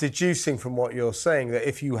 But I'm deducing from what you're saying that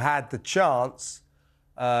if you had the chance,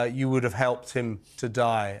 you would have helped him to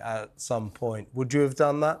die at some point. Would you have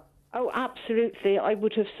done that? Oh, absolutely. I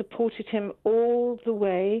would have supported him all the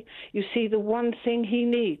way. You see, the one thing he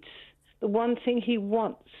needs, the one thing he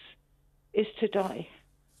wants is to die.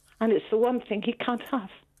 And it's the one thing he can't have.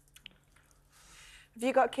 Have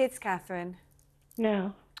you got kids, Catherine?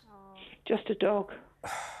 No, just a dog.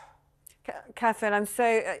 Catherine, I'm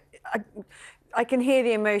so... I can hear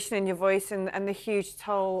the emotion in your voice and the huge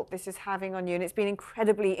toll this is having on you. And it's been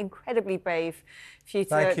incredibly, incredibly brave for you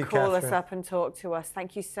to call us up and talk to us.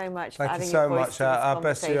 Thank you so much for adding your voice to this conversation. Our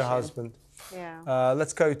best to your husband. Yeah.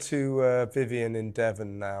 Let's go to Vivian in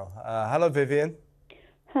Devon now. Hello, Vivian.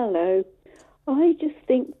 Hello. I just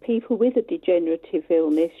think people with a degenerative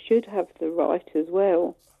illness should have the right as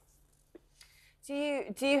well. Do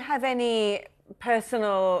you have any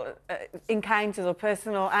personal encounters or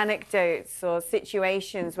personal anecdotes or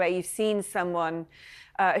situations where you've seen someone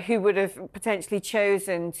who would have potentially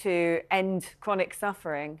chosen to end chronic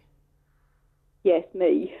suffering? Yes,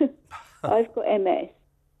 me. I've got MS.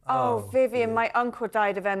 Oh, Vivian, my uncle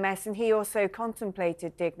died of MS and he also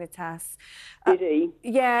contemplated Dignitas. Did he?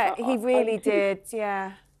 Yeah, he really did,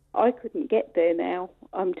 yeah. I couldn't get there now.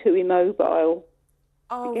 I'm too immobile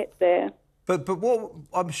to get there. But what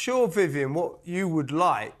I'm sure, Vivian, what you would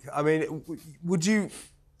like, I mean, would you,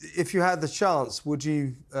 if you had the chance, would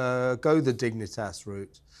you go the Dignitas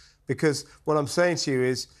route? Because what I'm saying to you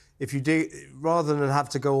is, if you do, rather than have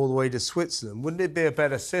to go all the way to Switzerland, wouldn't it be a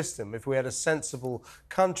better system if we had a sensible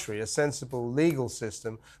country, a sensible legal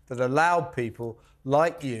system that allowed people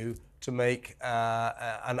like you to make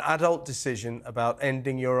an adult decision about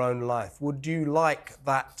ending your own life? Would you like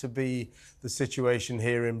that to be the situation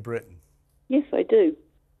here in Britain? Yes, I do.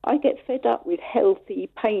 I get fed up with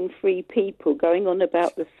healthy, pain-free people going on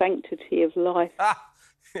about the sanctity of life.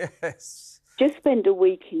 Yes. Just spend a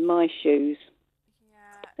week in my shoes.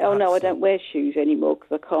 Yeah, oh, no, I don't wear shoes anymore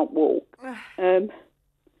because I can't walk.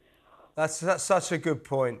 That's such a good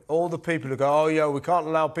point. All the people who go, oh, yeah, we can't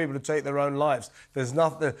allow people to take their own lives. There's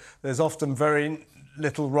often very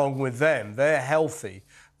little wrong with them. They're healthy.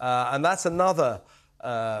 And that's another...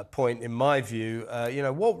 point in my view. You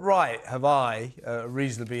know, what right have I, a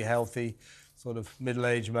reasonably healthy sort of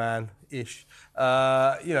middle-aged man-ish,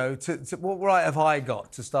 you know, what right have I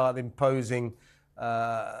got to start imposing,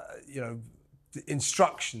 you know,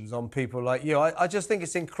 instructions on people like you. I just think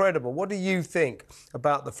it's incredible. What do you think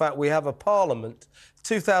about the fact we have a parliament?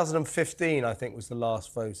 2015, I think, was the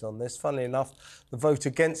last vote on this. Funnily enough, the vote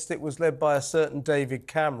against it was led by a certain David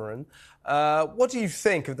Cameron. What do you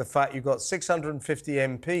think of the fact you've got 650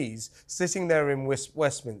 MPs sitting there in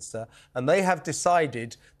Westminster and they have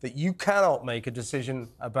decided that you cannot make a decision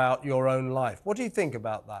about your own life? What do you think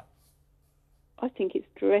about that? I think it's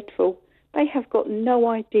dreadful. They have got no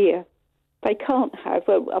idea. They can't have,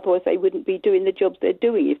 well, otherwise they wouldn't be doing the jobs they're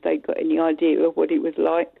doing if they'd got any idea of what it was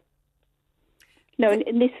like. No, and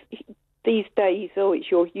these days, oh, it's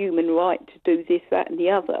your human right to do this, that and the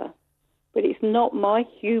other. But it's not my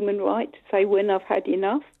human right to say when I've had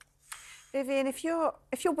enough. Vivian, if you're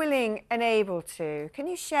willing and able to, can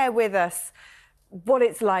you share with us what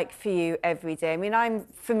it's like for you every day? I mean, I'm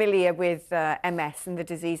familiar with MS and the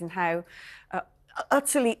disease and how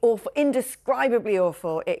utterly awful, indescribably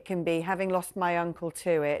awful it can be, having lost my uncle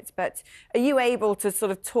to it. But are you able to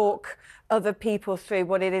sort of talk other people through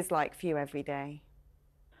what it is like for you every day?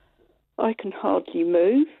 I can hardly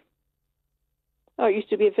move. I used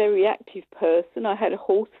to be a very active person. I had a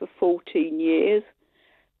horse for 14 years.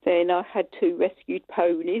 Then I had 2 rescued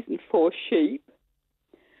ponies and 4 sheep.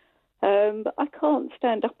 But I can't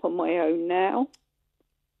stand up on my own now.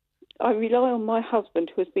 I rely on my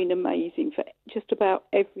husband, who has been amazing for just about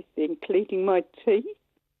everything, cleaning my teeth.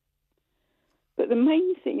 But the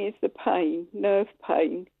main thing is the pain, nerve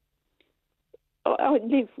pain. I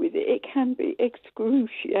live with it. It can be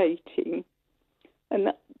excruciating. And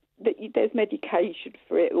there's medication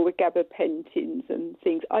for it, all the gabapentins and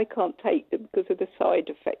things. I can't take them because of the side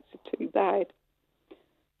effects are too bad.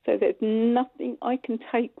 So there's nothing I can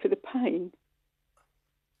take for the pain.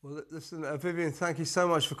 Well, listen, Vivian, thank you so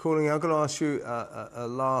much for calling. I'm going to ask you a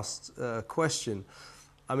last question.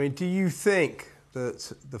 I mean, do you think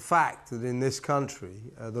that the fact that in this country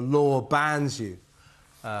the law bans you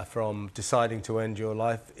from deciding to end your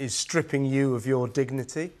life is stripping you of your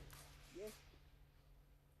dignity? Yes.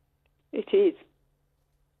 It is.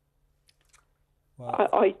 Wow.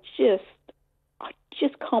 I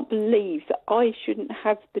just can't believe that I shouldn't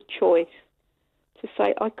have the choice to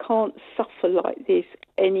say I can't suffer like this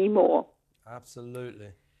anymore. Absolutely.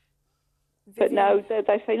 But no,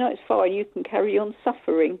 they say, no, it's fine, you can carry on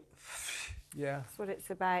suffering. Yeah. That's what it's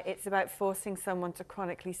about. It's about forcing someone to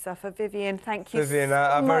chronically suffer. Vivian, thank you Vivian, so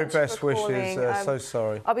our very much best for wishes. calling. So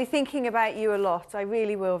sorry. I'll be thinking about you a lot. I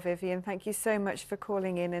really will, Vivian. Thank you so much for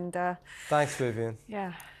calling in. And thanks, Vivian.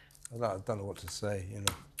 Yeah. I don't know what to say, you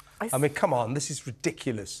know. I mean, come on, this is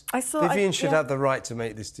ridiculous. Vivian should yeah. have the right to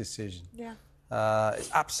make this decision. Yeah.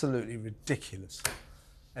 It's absolutely ridiculous.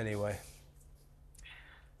 Anyway.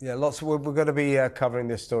 Yeah, we're going to be covering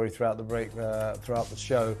this story throughout the break, throughout the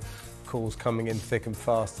show. Calls coming in thick and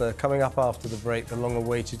fast. Coming up after the break, the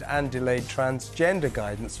long-awaited and delayed transgender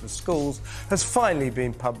guidance for schools has finally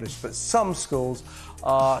been published, but some schools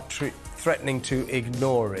are threatening to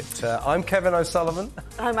ignore it. I'm Kevin O'Sullivan.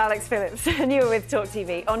 I'm Alex Phillips, and you're with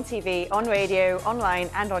talkTV, on radio, online,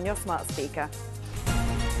 and on your smart speaker.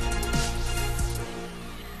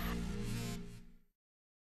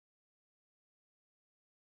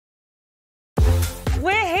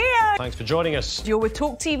 We're here! Thanks for joining us. You're with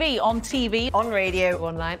talkTV, on radio,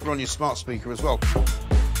 online. We're on your smart speaker as well.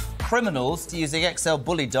 Criminals using XL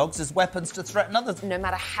bully dogs as weapons to threaten others. No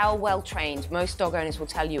matter how well trained, most dog owners will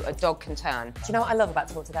tell you a dog can turn. Do you know what I love about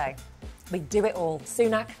Talk Today? We do it all.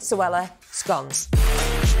 Sunak, Suella, scones.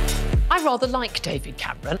 I rather like David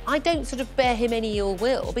Cameron. I don't sort of bear him any ill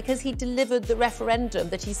will because he delivered the referendum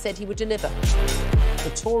that he said he would deliver. The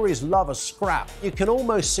Tories love a scrap. You can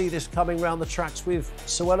almost see this coming round the tracks with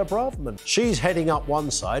Suella Braverman. She's heading up one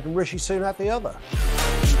side and Rishi Sunak the other.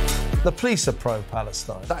 The police are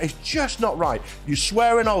pro-Palestine. That is just not right. You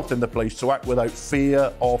swear an oath in the police to act without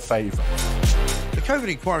fear or favour. The COVID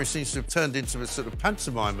inquiry seems to have turned into a sort of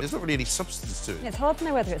pantomime. There's not really any substance to it. It's hard to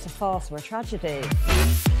know whether it's a farce or a tragedy.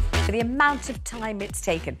 The amount of time it's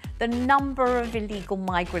taken, the number of illegal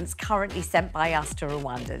migrants currently sent by us to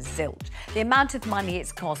Rwanda, zilch. The amount of money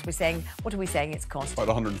it's cost, what are we saying it's cost? About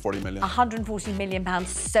 140 million. £140 million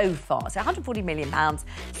so far. So £140 million,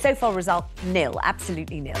 so far result nil,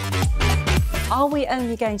 absolutely nil. Are we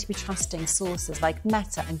only going to be trusting sources like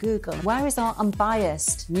Meta and Google? Where is our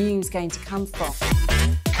unbiased news going to come from?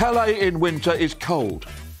 Calais in winter is cold.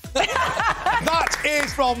 That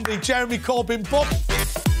is from the Jeremy Corbyn book.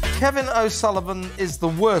 Kevin O'Sullivan is the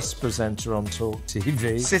worst presenter on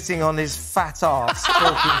talkTV, sitting on his fat arse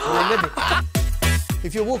talking for a living.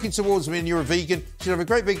 If you're walking towards me and you're a vegan, you should have a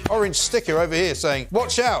great big orange sticker over here saying,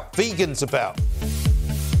 "Watch out, vegan's about."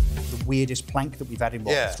 The weirdest plank that we've had in,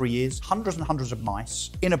 3 years? Hundreds and hundreds of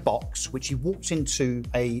mice in a box, which he walks into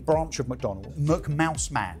a branch of McDonald's.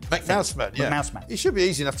 McMouseman. McMouseman, yeah. McMouseman. He should be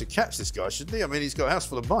easy enough to catch, this guy, shouldn't he? I mean, he's got a house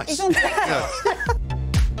full of mice. He's on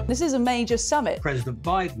This is a major summit. President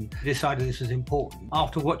Biden decided this was important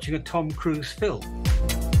after watching a Tom Cruise film.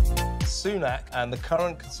 Sunak and the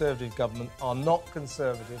current Conservative government are not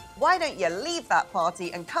conservative. Why don't you leave that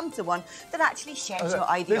party and come to one that actually shares your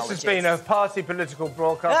ideologies? This has been a party political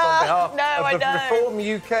broadcast on behalf of the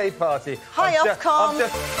Reform UK Party. Hi,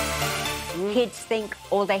 Ofcom. Kids think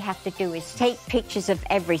all they have to do is take pictures of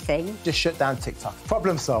everything. Just shut down TikTok.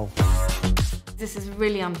 Problem solved. This is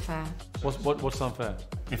really unfair. What's unfair?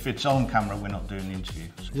 If it's on camera, we're not doing the interview.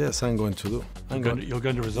 Yes, I'm going to do. You're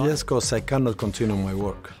going to resign? Yes, because I cannot continue my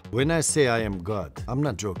work. When I say I am God, I'm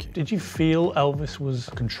not joking. Did you feel Elvis was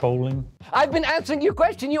controlling? I've been answering your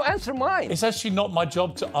question, you answer mine. It's actually not my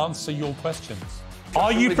job to answer your questions.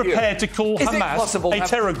 Are you prepared to call Hamas a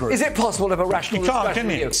terror group? Is it possible to have a rational discussion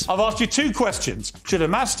can you? I've asked you 2 questions. Should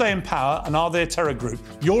Hamas stay in power and are they a terror group?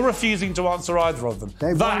 You're refusing to answer either of them.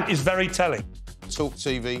 That is very telling.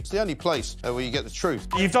 talkTV. It's the only place where you get the truth.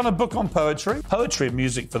 You've done a book on poetry. Poetry and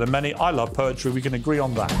music for the many. I love poetry. We can agree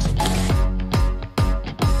on that.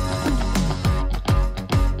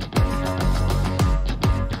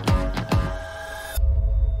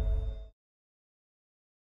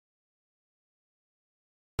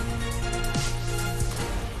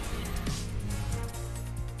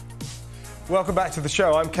 Welcome back to the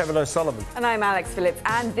show. I'm Kevin O'Sullivan. And I'm Alex Phillips.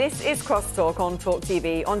 And this is CrossTalk on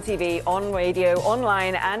talkTV, on radio,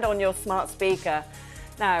 online and on your smart speaker.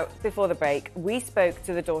 Now, before the break, we spoke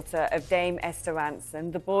to the daughter of Dame Esther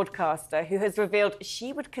Rantzen, the broadcaster, who has revealed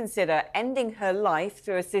she would consider ending her life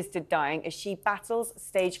through assisted dying as she battles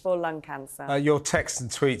stage 4 lung cancer. Your texts and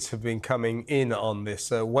tweets have been coming in on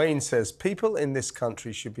this. Wayne says, people in this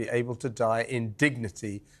country should be able to die in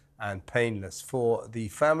dignity and painless. For the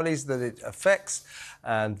families that it affects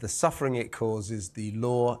and the suffering it causes, the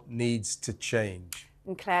law needs to change.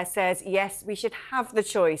 And Claire says, yes, we should have the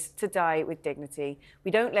choice to die with dignity.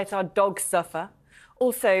 We don't let our dogs suffer.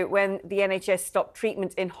 Also, when the NHS stop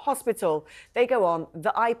treatment in hospital, they go on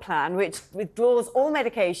the I plan, which withdraws all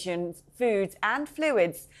medications, foods and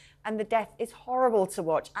fluids. And the death is horrible to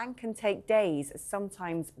watch and can take days,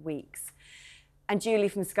 sometimes weeks. And Julie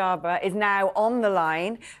from Scarborough is now on the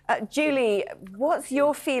line. Julie, what's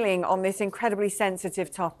your feeling on this incredibly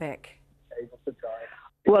sensitive topic?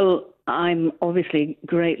 Well, I'm obviously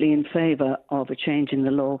greatly in favour of a change in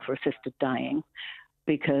the law for assisted dying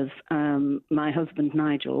because my husband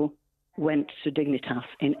Nigel went to Dignitas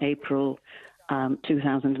in April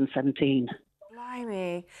 2017.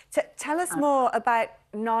 Blimey. Tell us more about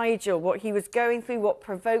Nigel, what he was going through, what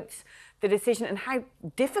provoked the decision and how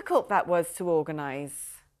difficult that was to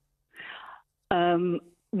organise.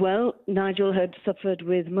 Well, Nigel had suffered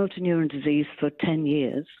with motor neuron disease for 10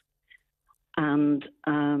 years. And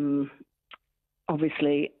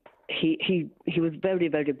obviously, he was very,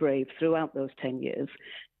 very brave throughout those 10 years.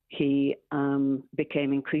 He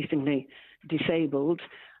became increasingly disabled,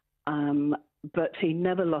 but he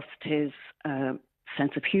never lost his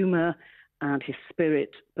sense of humour and his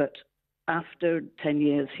spirit. But after 10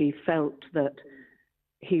 years, he felt that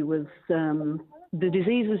he was the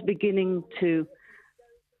disease was beginning to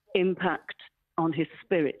impact on his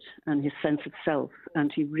spirit and his sense of self,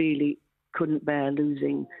 and he really couldn't bear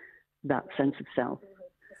losing that sense of self.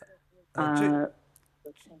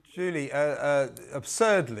 Julie,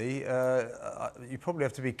 absurdly, you probably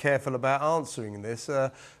have to be careful about answering this,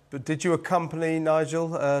 but did you accompany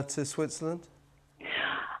Nigel to Switzerland?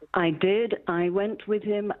 I did. I went with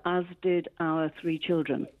him, as did our 3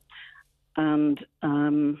 children. And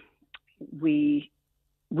we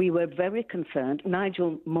were very concerned.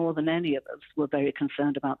 Nigel, more than any of us, were very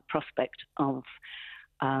concerned about the prospect of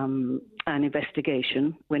an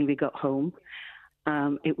investigation when we got home.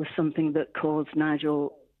 It was something that caused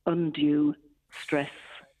Nigel undue stress,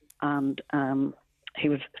 and he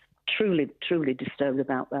was truly, truly disturbed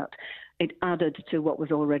about that. It added to what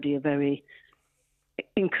was already a very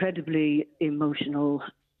incredibly emotional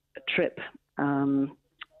trip.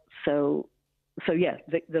 So yeah,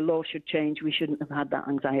 the law should change. We shouldn't have had that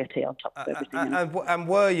anxiety on top of everything. And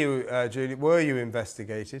were you, Julie, were you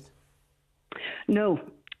investigated? No.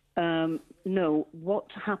 No. What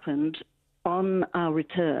happened on our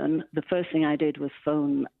return, the first thing I did was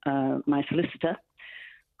phone my solicitor,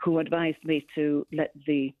 who advised me to let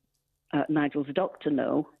Nigel's doctor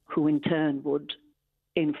know, who in turn would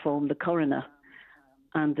inform the coroner.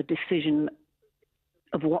 And the decision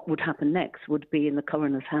of what would happen next would be in the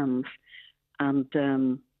coroner's hands. And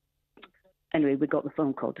anyway, we got the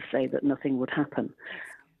phone call to say that nothing would happen.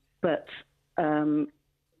 But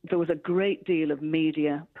there was a great deal of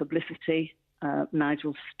media publicity.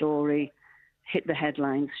 Nigel's story hit the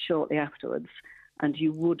headlines shortly afterwards, and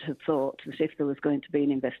you would have thought that if there was going to be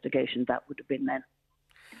an investigation, that would have been then.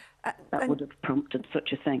 That would have prompted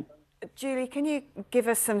such a thing. Julie, can you give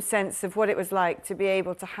us some sense of what it was like to be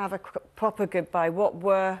able to have a proper goodbye? What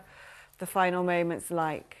were the final moments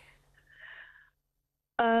like?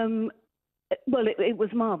 Well, it was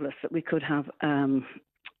marvellous that we could have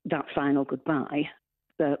that final goodbye.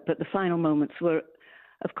 But the final moments were,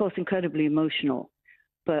 of course, incredibly emotional.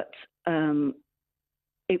 But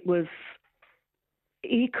it was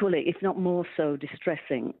equally, if not more so,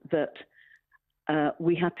 distressing that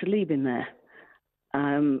we had to leave him there.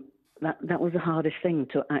 That was the hardest thing,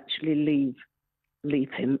 to actually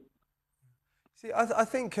leave him. See, I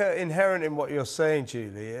think inherent in what you're saying,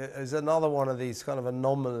 Julie, is another one of these kind of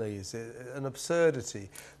anomalies, an absurdity.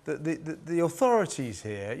 The authorities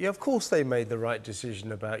here, of course they made the right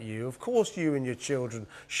decision about you. Of course you and your children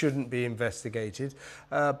shouldn't be investigated.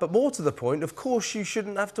 But more to the point, of course you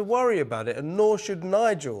shouldn't have to worry about it, and nor should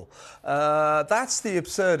Nigel. That's the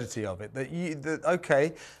absurdity of it,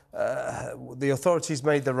 okay, the authorities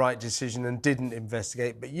made the right decision and didn't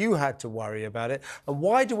investigate, but you had to worry about it. And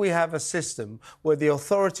why do we have a system where the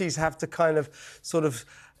authorities have to kind of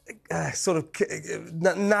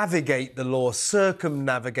navigate the law,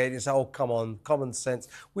 circumnavigate and say, oh, come on, common sense?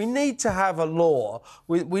 We need to have a law.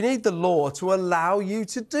 We need the law to allow you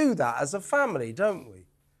to do that as a family, don't we?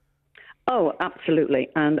 Oh, absolutely.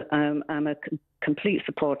 And I'm a complete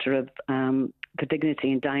supporter of the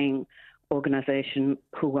Dignity in Dying organisation,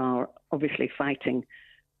 who are obviously fighting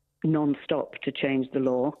non-stop to change the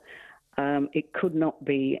law. It could not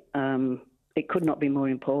be more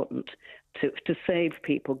important to save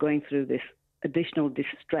people going through this additional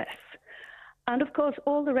distress. And of course,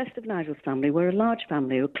 all the rest of Nigel's family, we're a large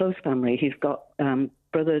family, a close family. He's got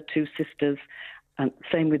brother, 2 sisters, and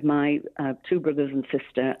same with my 2 brothers and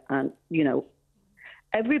sister. And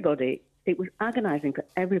everybody. It was agonising for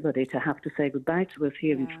everybody to have to say goodbye to us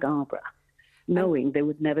here in Scarborough, knowing they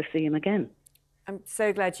would never see him again. I'm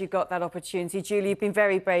so glad you got that opportunity. Julie, you've been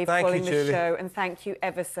very brave calling the show, and thank you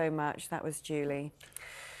ever so much. That was Julie.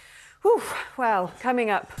 Whew. Well, coming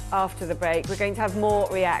up after the break, we're going to have more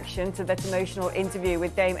reaction to that emotional interview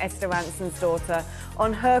with Dame Esther Ranson's daughter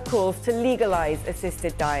on her calls to legalise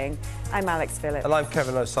assisted dying. I'm Alex Phillips. And I'm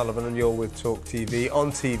Kevin O'Sullivan, and you're with talkTV,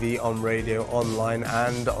 on radio, online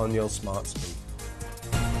and on your smart speaker.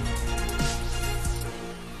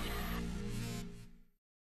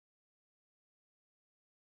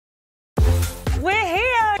 We're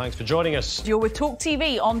here! Thanks for joining us. You're with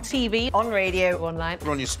talkTV, on radio, online. We're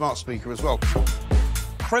on your smart speaker as well.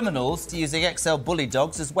 Criminals using XL bully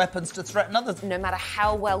dogs as weapons to threaten others. No matter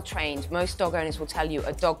how well trained, most dog owners will tell you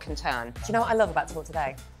a dog can turn. Do you know what I love about Talk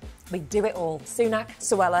Today? We do it all. Sunak,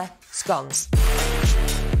 Suella, scones.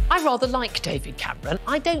 I rather like David Cameron.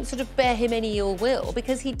 I don't sort of bear him any ill will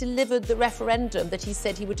because he delivered the referendum that he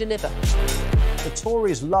said he would deliver. The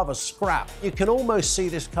Tories love a scrap. You can almost see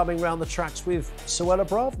this coming round the tracks with Suella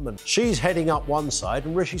Braverman. She's heading up one side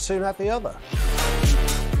and Rishi Sunak the other.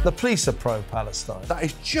 The police are pro-Palestine. That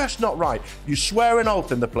is just not right. You swear an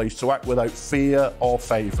oath in the police to act without fear or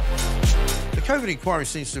favour. The COVID inquiry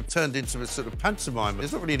seems to have turned into a sort of pantomime.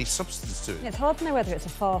 There's not really any substance to it. It's hard to know whether it's a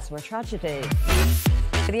farce or a tragedy.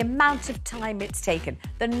 The amount of time it's taken,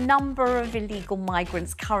 the number of illegal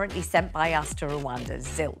migrants currently sent by us to Rwanda,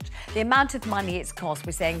 zilch. The amount of money it's cost,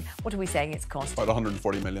 what are we saying it's cost? About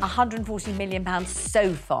 140 million. £140 million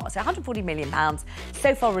so far. So £140 million,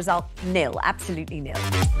 so far result nil, absolutely nil.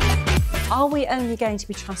 Are we only going to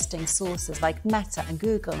be trusting sources like Meta and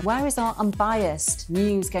Google? Where is our unbiased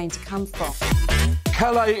news going to come from?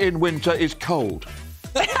 Calais in winter is cold.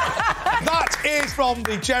 That is from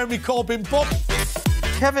the Jeremy Corbyn book.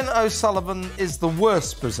 Kevin O'Sullivan is the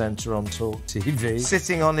worst presenter on talkTV,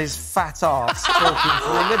 sitting on his fat arse talking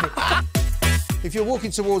for a living. If you're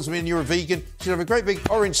walking towards me and you're a vegan, you should have a great big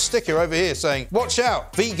orange sticker over here saying, watch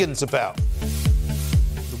out, vegans about.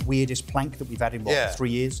 The weirdest plank that we've had in, 3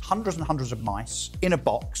 years? Hundreds and hundreds of mice in a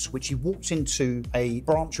box, which he walked into a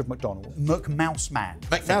branch of McDonald's. McMouseman.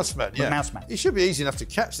 McMouseman, yeah. McMouseman. He should be easy enough to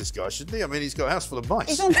catch, this guy, shouldn't he? I mean, he's got a house full of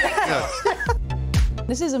mice.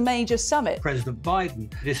 This is a major summit. President Biden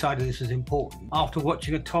decided this was important after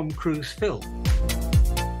watching a Tom Cruise film.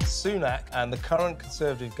 Sunak and the current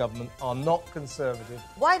Conservative government are not conservative.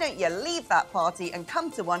 Why don't you leave that party and come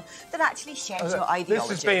to one that actually shares your ideologies?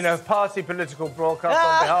 This has been a party political broadcast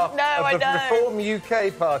on behalf of the Reform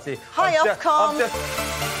UK Party. Hi, Ofcom.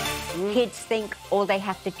 Kids think all they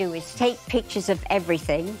have to do is take pictures of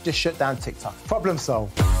everything. Just shut down TikTok. Problem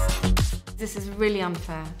solved. This is really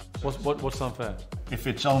unfair. What's unfair? If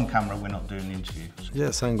it's on camera, we're not doing the interview.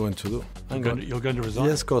 Yes, I'm going to do. You're going to resign?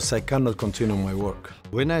 Yes, because I cannot continue my work.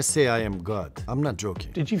 When I say I am God, I'm not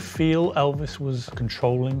joking. Did you feel Elvis was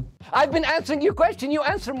controlling? I've been answering your question, you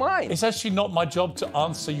answer mine. It's actually not my job to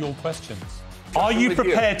answer your questions. Are you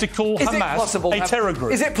prepared to call Hamas a terror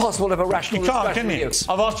group? Is it possible to have a rational discussion can you?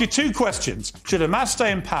 I've asked you two questions. Should Hamas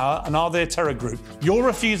stay in power and are they a terror group? You're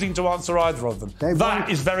refusing to answer either of them. That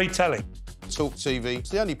is very telling. talkTV. It's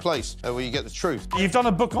the only place where you get the truth. You've done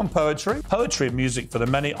a book on poetry. Poetry and music for the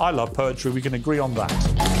many. I love poetry. We can agree on that.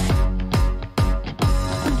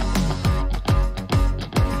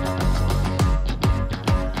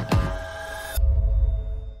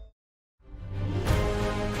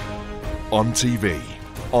 On TV,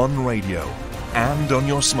 on radio, and on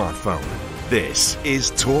your smartphone. This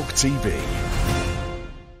is talkTV.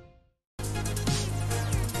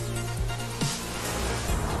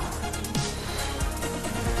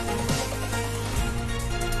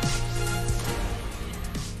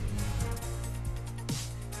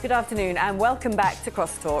 Good afternoon and welcome back to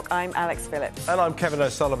CrossTalk. I'm Alex Phillips. And I'm Kevin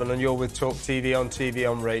O'Sullivan, and you're with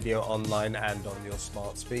talkTV, on radio, online and on your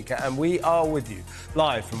smart speaker. And we are with you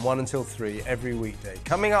live from 1 until 3 every weekday.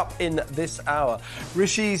 Coming up in this hour,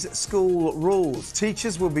 Rishi's school rules.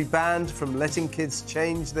 Teachers will be banned from letting kids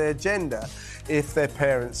change their gender if their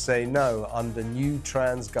parents say no under new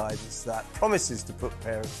trans guidance that promises to put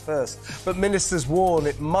parents first. But ministers warn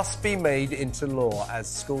it must be made into law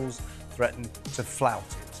as schools threaten to flout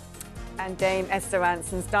it. And Dame Esther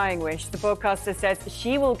Ranson's dying wish. The broadcaster says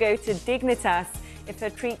she will go to Dignitas if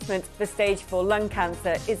her treatment for stage 4 lung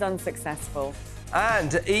cancer is unsuccessful.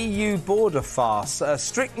 And EU border farce.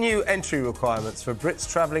 Strict new entry requirements for Brits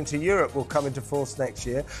travelling to Europe will come into force next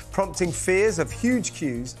year, prompting fears of huge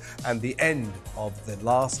queues and the end of the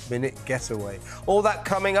last-minute getaway. All that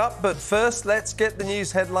coming up, but first, let's get the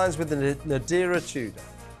news headlines with Nadira Tudor.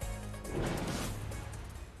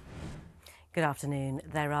 Good afternoon.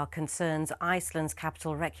 There are concerns Iceland's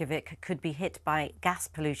capital Reykjavik could be hit by gas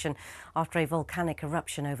pollution after a volcanic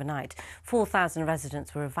eruption overnight. 4,000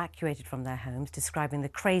 residents were evacuated from their homes, describing the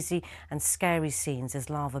crazy and scary scenes as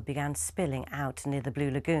lava began spilling out near the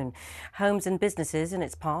Blue Lagoon. Homes and businesses in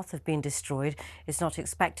its path have been destroyed. It's not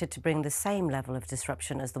expected to bring the same level of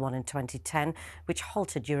disruption as the one in 2010, which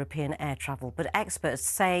halted European air travel. But experts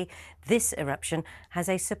say this eruption has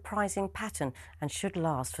a surprising pattern and should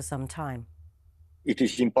last for some time. It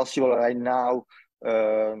is impossible right now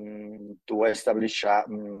to establish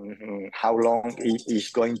how long it is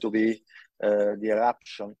going to be the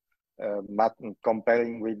eruption. But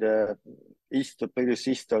comparing with the previous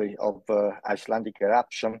history of Icelandic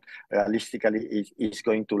eruption, realistically, it is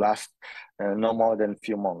going to last no more than a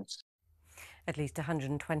few months. At least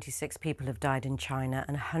 126 people have died in China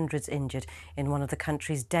and hundreds injured in one of the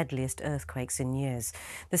country's deadliest earthquakes in years.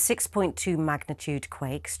 The 6.2 magnitude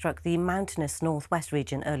quake struck the mountainous northwest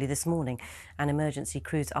region early this morning, and emergency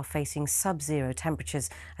crews are facing sub-zero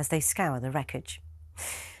temperatures as they scour the wreckage.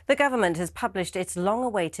 The government has published its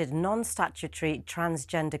long-awaited non-statutory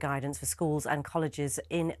transgender guidance for schools and colleges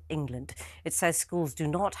in England. It says schools do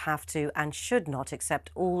not have to and should not accept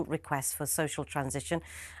all requests for social transition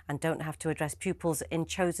and don't have to address pupils in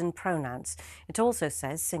chosen pronouns. It also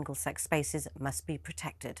says single-sex spaces must be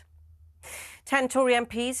protected. 10 Tory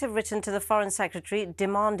MPs have written to the Foreign Secretary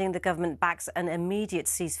demanding the government backs an immediate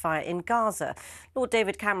ceasefire in Gaza. Lord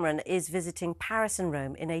David Cameron is visiting Paris and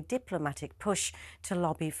Rome in a diplomatic push to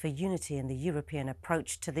lobby for unity in the European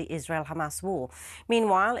approach to the Israel-Hamas war.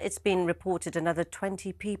 Meanwhile, it's been reported another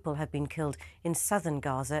 20 people have been killed in southern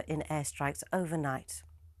Gaza in airstrikes overnight.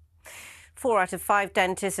 4 out of 5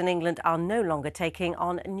 dentists in England are no longer taking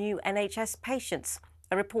on new NHS patients.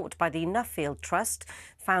 A report by the Nuffield Trust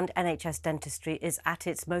found NHS dentistry is at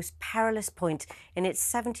its most perilous point in its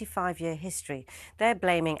 75-year history. They're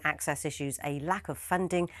blaming access issues, a lack of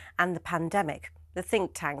funding and the pandemic. The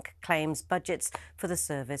think tank claims budgets for the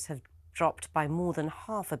service have dropped by more than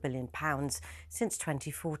 £500 million since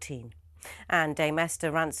 2014. And Dame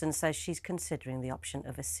Esther Ranson says she's considering the option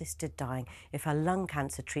of assisted dying if her lung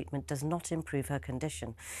cancer treatment does not improve her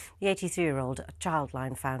condition. The 83-year-old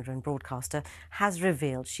Childline founder and broadcaster has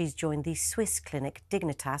revealed she's joined the Swiss clinic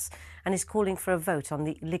Dignitas and is calling for a vote on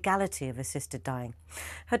the legality of assisted dying.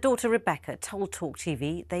 Her daughter Rebecca told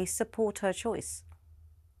talkTV they support her choice.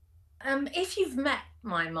 If you've met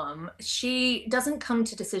my mum, she doesn't come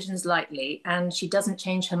to decisions lightly and she doesn't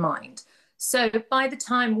change her mind. So by the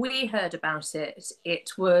time we heard about it, it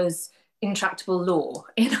was intractable law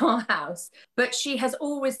in our house. But she has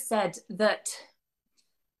always said that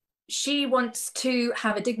she wants to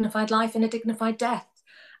have a dignified life and a dignified death.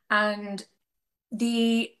 And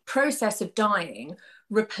the process of dying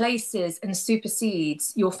replaces and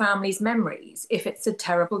supersedes your family's memories if it's a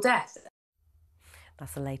terrible death.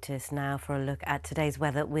 That's the latest. Now for a look at today's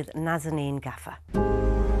weather with Nazanin Gaffer.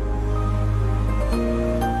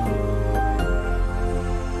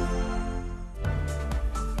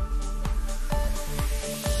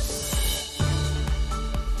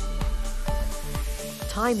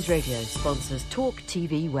 Times Radio sponsors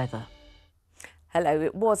talkTV weather. Hello.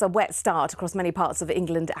 It was a wet start across many parts of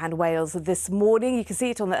England and Wales this morning. You can see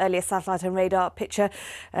it on the earlier satellite and radar picture.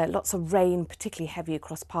 Lots of rain, particularly heavy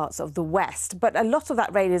across parts of the west. But a lot of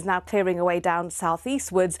that rain is now clearing away down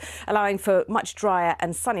southeastwards, allowing for much drier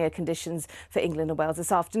and sunnier conditions for England and Wales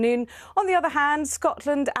this afternoon. On the other hand,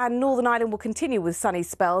 Scotland and Northern Ireland will continue with sunny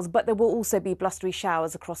spells, but there will also be blustery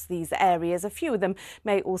showers across these areas. A few of them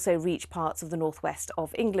may also reach parts of the northwest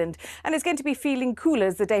of England. And it's going to be feeling cooler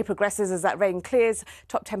as the day progresses as that rain clears.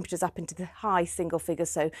 Top temperatures up into the high single figures,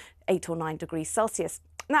 so 8 or 9 degrees Celsius.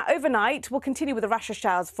 Now, overnight, we'll continue with a rash of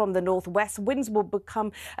showers from the northwest. Winds will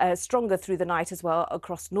become stronger through the night as well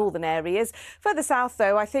across northern areas. Further south,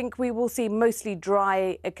 though, I think we will see mostly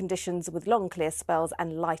dry conditions with long clear spells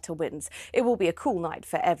and lighter winds. It will be a cool night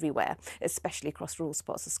for everywhere, especially across rural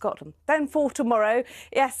spots of Scotland. Then for tomorrow,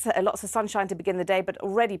 yes, lots of sunshine to begin the day, but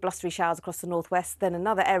already blustery showers across the northwest. Then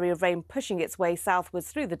another area of rain pushing its way southwards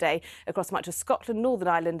through the day across much of Scotland, Northern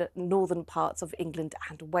Ireland, northern parts of England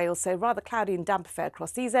and Wales. So rather cloudy and damp affair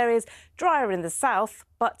across these areas, drier in the south,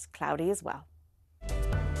 but cloudy as well.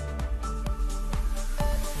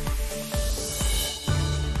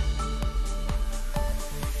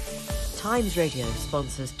 Times Radio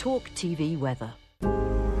sponsors talkTV weather.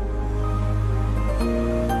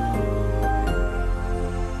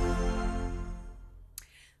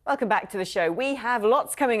 Welcome back to the show. We have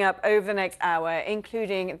lots coming up over the next hour,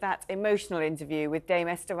 including that emotional interview with Dame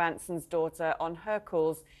Esther Ranson's daughter on her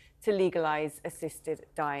calls to legalise assisted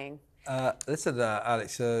dying. Listen,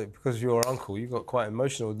 Alex, because of your uncle, you got quite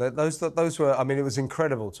emotional. Those were, I mean, it was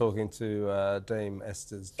incredible talking to Dame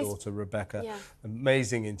Esther's daughter, Rebecca. Yeah.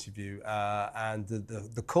 Amazing interview. And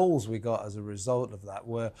the calls we got as a result of that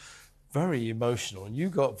were very emotional. And you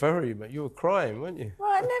were crying, weren't you?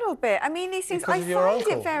 Well, a little bit. I mean, these things, I Because of your find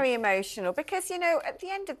uncle. it very emotional because, you know, at the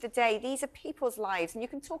end of the day, these are people's lives and you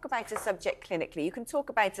can talk about a subject clinically, you can talk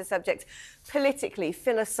about a subject politically,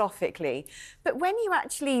 philosophically, but when you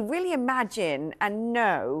actually really imagine and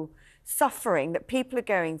know suffering that people are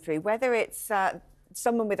going through, whether it's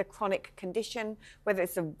someone with a chronic condition, whether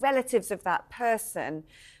it's the relatives of that person,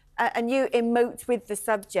 and you emote with the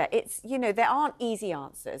subject, it's, you know, there aren't easy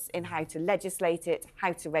answers in how to legislate it,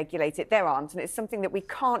 how to regulate it. There aren't, and it's something that we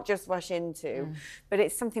can't just rush into, but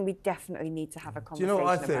it's something we definitely need to have a conversation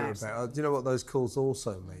about. Do you know what I think about? Do you know what those calls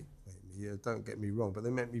also made me? Don't get me wrong, but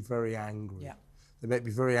they make me very angry. Yeah. They make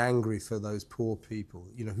me very angry for those poor people,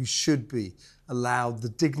 you know, who should be allowed the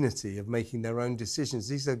dignity of making their own decisions.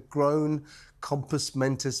 These are grown, compos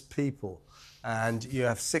mentis people. And you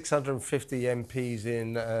have 650 MPs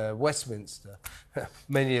in Westminster,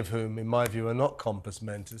 many of whom, in my view, are not compos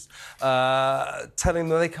mentis, telling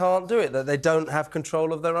them they can't do it, that they don't have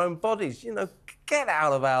control of their own bodies. You know, get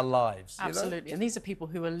out of our lives. Absolutely. You know? And these are people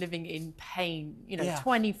who are living in pain, you know, Yeah.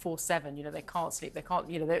 24/7. You know, they can't sleep, they can't,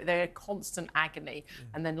 you know, they're in constant agony.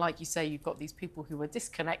 And then, like you say, you've got these people who are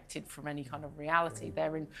disconnected from any kind of reality.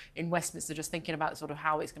 They're in Westminster just thinking about sort of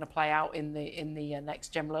how it's going to play out in the next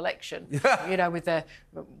general election. You know, with their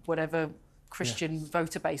whatever Christian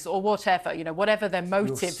voter base or whatever, you know, whatever their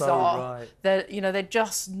motives are, they're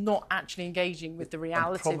just not actually engaging with the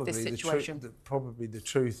reality of this situation. Probably the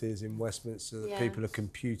truth is in Westminster that people are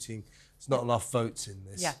computing. There's not enough votes in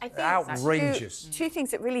this. I think outrageous. Two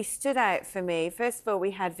things that really stood out for me. First of all,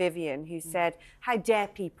 we had Vivian who said, how dare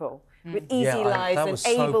people with easy lives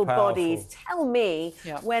and able bodies tell me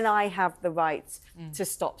when I have the right to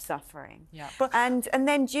stop suffering. And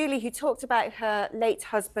then Julie, who talked about her late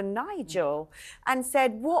husband Nigel and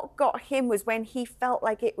said what got him was when he felt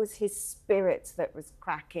like it was his spirit that was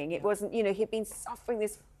cracking. It wasn't, you know, he'd been suffering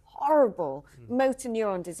this horrible motor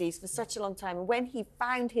neuron disease for such a long time, and when he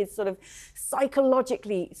found his sort of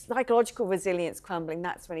psychological resilience crumbling,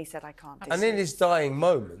 that's when he said, I can't do And in his dying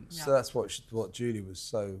moments, so that's what Julie was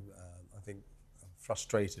so I think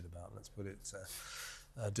frustrated about, let's put it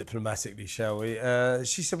diplomatically, shall we?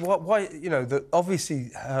 She said, why, you know, that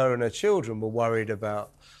obviously her and her children were worried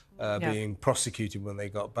about being prosecuted when they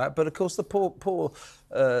got back, but of course the poor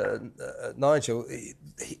Nigel,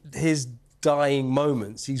 his dying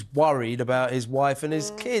moments, he's worried about his wife and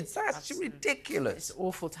his kids. That's ridiculous. It's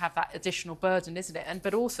awful to have that additional burden, isn't it?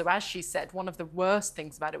 But also, as she said, one of the worst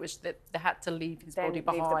things about it was that they had to leave his body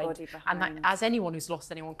behind. And that, as anyone who's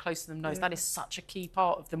lost anyone close to them knows, that is such a key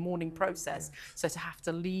part of the mourning process. So to have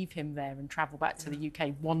to leave him there and travel back to the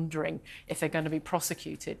UK wondering if they're going to be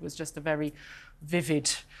prosecuted was just a very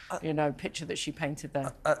vivid, picture that she painted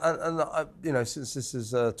there. Since this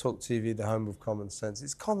is talkTV, the home of common sense,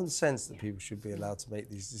 it's common sense that people should be allowed to make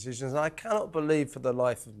these decisions. And I cannot believe for the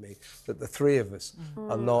life of me that the three of us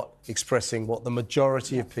are not expressing what the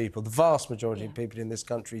majority of people, the vast majority of people in this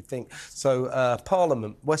country think. So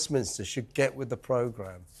Parliament, Westminster, should get with the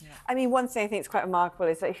programme. I mean, one thing I think is quite remarkable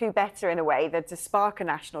is that who better, in a way, than to spark a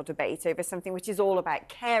national debate over something which is all about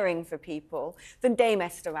caring for people than Dame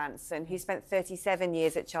Esther Ranson, who spent 37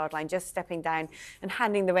 years at Childline, just stepping down and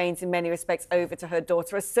handing the reins in many respects over to her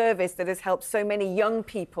daughter, a service that has helped so many young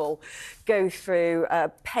people go through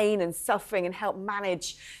pain and suffering and help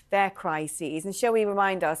manage their crises. And shall we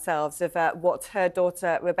remind ourselves of what her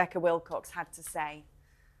daughter, Rebecca Wilcox, had to say?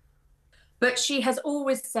 But she has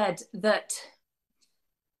always said that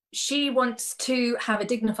she wants to have a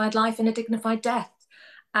dignified life and a dignified death.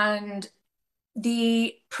 And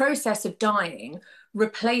the process of dying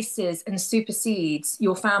replaces and supersedes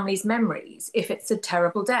your family's memories if it's a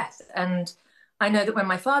terrible death. And I know that when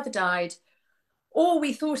my father died, all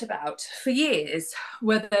we thought about for years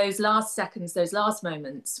were those last seconds, those last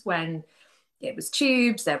moments when it was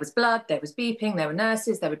tubes, there was blood, there was beeping, there were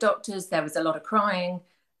nurses, there were doctors, there was a lot of crying.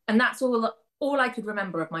 And that's all I could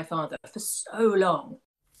remember of my father for so long.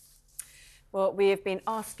 Well, we have been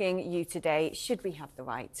asking you today, should we have the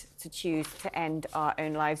right to choose to end our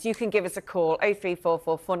own lives? You can give us a call,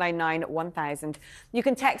 0344 499 1000. You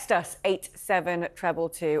can text us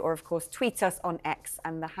 87222, or of course tweet us on X,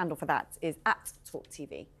 and the handle for that is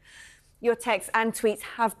 @talktv. Your texts and tweets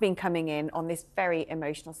have been coming in on this very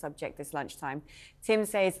emotional subject this lunchtime. Tim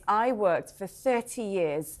says, I worked for 30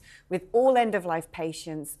 years with all end-of-life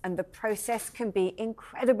patients, and the process can be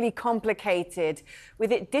incredibly complicated,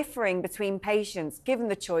 with it differing between patients. Given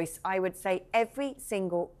the choice, I would say every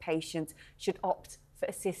single patient should opt for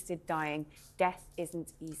assisted dying. Death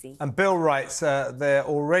isn't easy. And Bill writes, there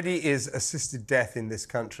already is assisted death in this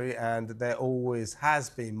country, and there always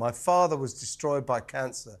has been. My father was destroyed by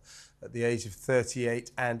cancer at the age of 38,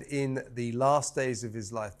 and in the last days of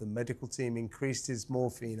his life, the medical team increased his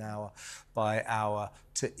morphine hour by hour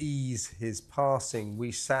to ease his passing.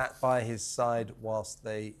 We sat by his side whilst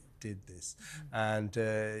they did this. And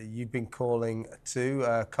you've been calling too.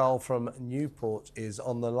 Carl from Newport is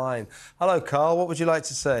on the line. Hello, Carl. What would you like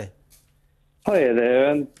to say? Hiya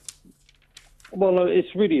there. Well,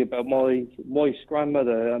 it's really about my wife's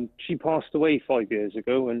grandmother. She passed away 5 years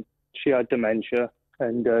ago, and she had dementia.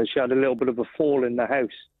 And she had a little bit of a fall in the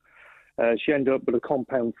house. She ended up with a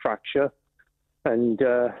compound fracture, and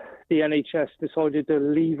the NHS decided to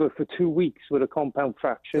leave her for 2 weeks with a compound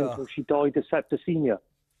fracture until she died of septicemia.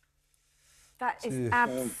 That is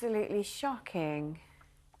absolutely shocking.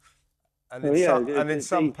 And in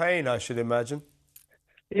some pain, I should imagine.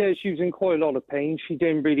 Yeah, she was in quite a lot of pain. She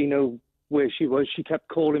didn't really know where she was. She kept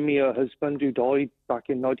calling me her husband, who died back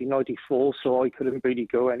in 1994, so I couldn't really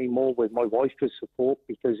go anymore with my wife for support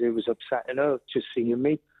because it was upsetting her just seeing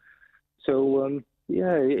me. So,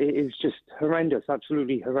 yeah, it was just horrendous,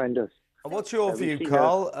 absolutely horrendous. What's your view,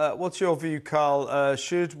 Carl? What's your view, Carl?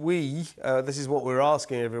 Should we, this is what we're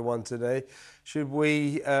asking everyone today, should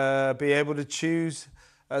we be able to choose,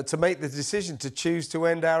 to make the decision to choose to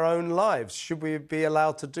end our own lives? Should we be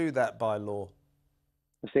allowed to do that by law?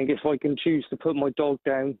 I think if I can choose to put my dog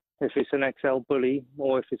down, if it's an XL bully,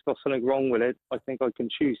 or if it's got something wrong with it, I think I can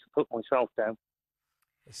choose to put myself down.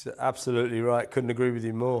 It's absolutely right. Couldn't agree with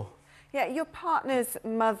you more. Yeah, your partner's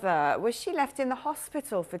mother, was she left in the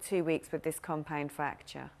hospital for 2 weeks with this compound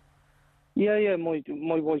fracture? Yeah, my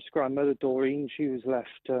wife's grandmother, Doreen, she was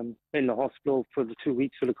left in the hospital for the 2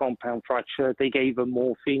 weeks with a compound fracture. They gave her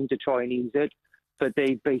morphine to try and ease it, but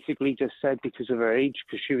they basically just said because of her age,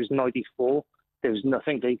 because she was 94, there was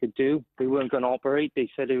nothing they could do. They weren't going to operate. They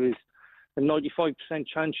said it was a 95%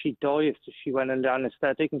 chance she'd die if she went under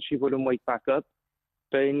anaesthetic and she wouldn't wake back up.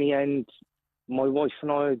 But in the end, my wife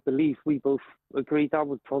and I believe we both agreed that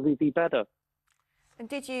would probably be better. And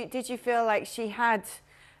did you feel like she had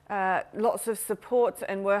lots of support,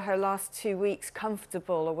 and were her last 2 weeks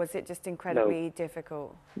comfortable, or was it just incredibly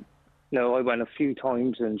difficult? No, I went a few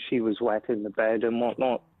times and she was wet in the bed and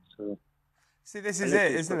whatnot. So. See, this is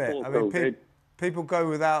it, isn't it? I mean, people go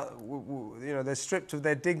without, they're stripped of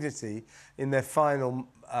their dignity in their final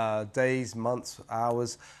days, months,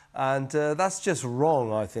 hours, And that's just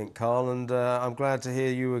wrong, I think, Carl, and I'm glad to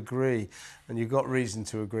hear you agree, and you've got reason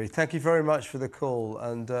to agree. Thank you very much for the call,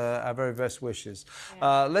 and our very best wishes.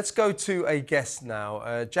 Yeah. Let's go to a guest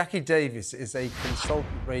now. Jackie Davis is a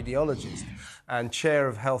consultant radiologist and chair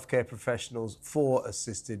of healthcare professionals for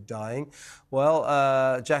assisted dying.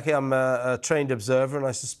 Well, Jackie, I'm a trained observer, and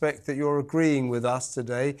I suspect that you're agreeing with us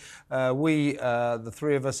today. The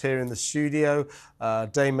three of us here in the studio,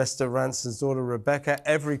 Dame Esther Ranson's daughter Rebecca,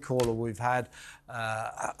 every caller we've had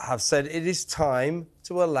have said it is time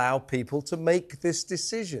to allow people to make this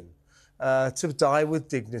decision, to die with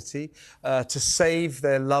dignity, to save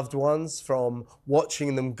their loved ones from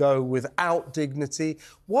watching them go without dignity.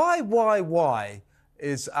 Why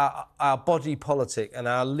is our body politic and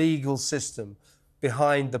our legal system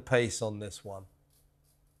behind the pace on this one?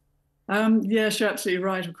 Yes, you're absolutely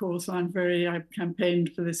right, of course. I've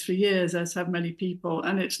campaigned for this for years, as have many people,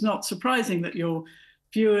 and it's not surprising that your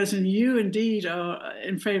viewers and you indeed are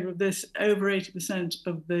in favour of this. Over 80%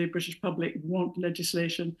 of the British public want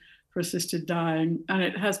legislation for assisted dying, and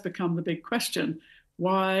it has become the big question.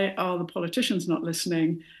 Why are the politicians not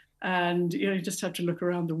listening? And you just have to look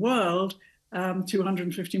around the world.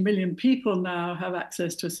 250 million people now have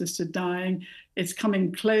access to assisted dying. It's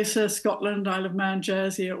coming closer. Scotland, Isle of Man,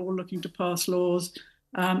 Jersey are all looking to pass laws.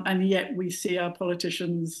 And yet we see our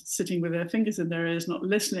politicians sitting with their fingers in their ears, not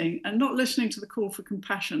listening, and not listening to the call for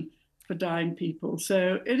compassion for dying people.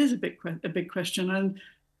 So it is a big question. And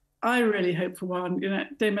I really hope, for one,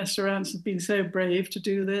 Dame Esther Ranson has been so brave to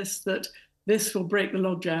do this, that this will break the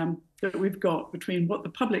logjam that we've got between what the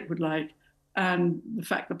public would like and the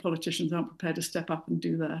fact that politicians aren't prepared to step up and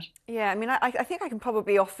do that. Yeah, I mean, I think I can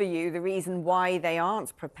probably offer you the reason why they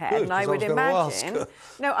aren't prepared. Good, and I would imagine,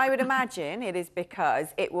 I would imagine it is because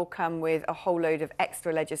it will come with a whole load of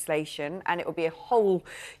extra legislation, and it will be a whole,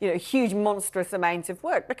 huge, monstrous amount of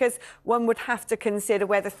work, because one would have to consider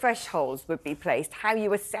where the thresholds would be placed, how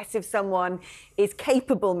you assess if someone is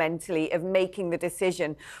capable mentally of making the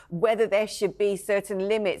decision, whether there should be certain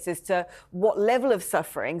limits as to what level of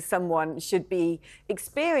suffering someone should be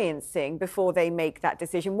experiencing before they make that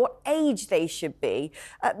decision, what age they should be.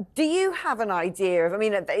 Do you have an idea of,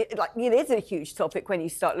 it is a huge topic when you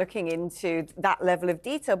start looking into that level of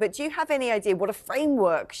detail, but do you have any idea what a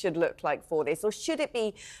framework should look like for this? Or should it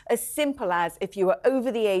be as simple as, if you are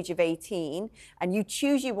over the age of 18 and you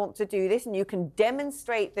choose you want to do this and you can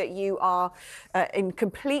demonstrate that you are in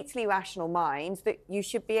completely rational mind, that you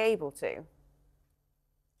should be able to?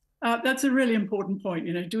 That's a really important point.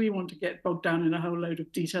 Do we want to get bogged down in a whole load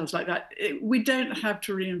of details like that? We don't have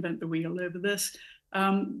to reinvent the wheel over this.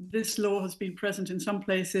 This law has been present in some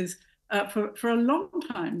places for a long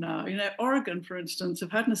time now. Oregon, for instance,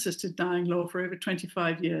 have had an assisted dying law for over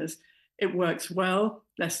 25 years. It works well.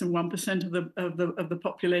 Less than 1% of the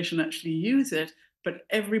population actually use it, but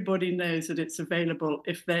everybody knows that it's available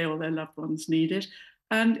if they or their loved ones need it.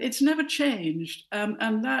 And it's never changed.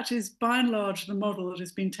 And that is, by and large, the model that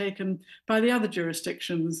has been taken by the other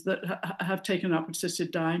jurisdictions that have taken up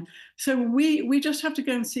assisted dying. So we just have to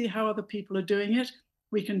go and see how other people are doing it.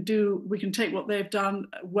 We can take what they've done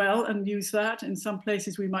well and use that. In some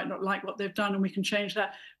places, we might not like what they've done, and we can change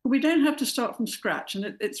that. But we don't have to start from scratch.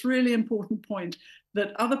 And it's really important point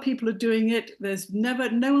that other people are doing it.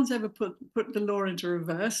 No one's ever put the law into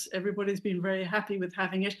reverse. Everybody's been very happy with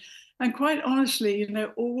having it. And quite honestly,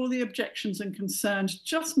 all the objections and concerns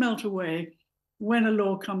just melt away when a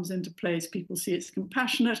law comes into place. People see it's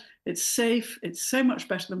compassionate, it's safe, it's so much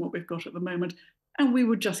better than what we've got at the moment, and we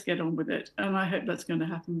would just get on with it. And I hope that's going to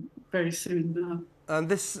happen very soon now. And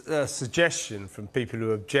this suggestion from people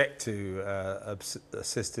who object to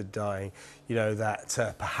assisted dying,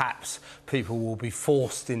 that perhaps people will be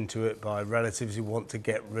forced into it by relatives who want to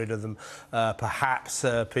get rid of them. Perhaps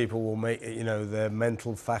people will make, their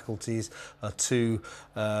mental faculties are too,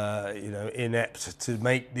 inept to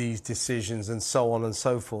make these decisions, and so on and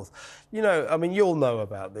so forth. You'll know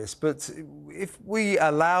about this, but if we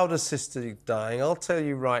allowed assisted dying, I'll tell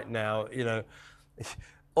you right now,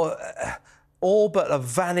 all but a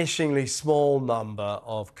vanishingly small number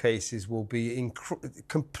of cases will be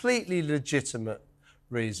completely legitimate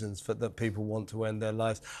reasons that people want to end their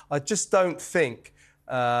lives. I just don't think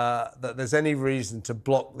that there's any reason to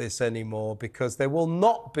block this anymore, because there will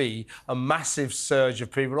not be a massive surge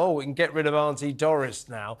of people, we can get rid of Auntie Doris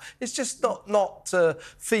now. It's just not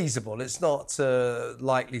feasible. It's not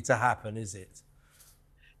likely to happen, is it?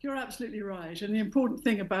 You're absolutely right. And the important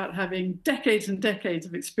thing about having decades and decades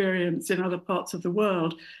of experience in other parts of the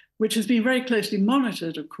world, which has been very closely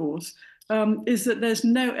monitored, of course, is that there's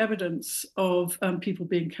no evidence of people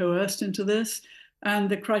being coerced into this. And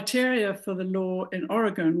the criteria for the law in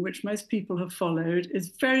Oregon, which most people have followed, is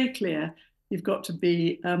very clear. You've got to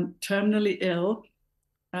be terminally ill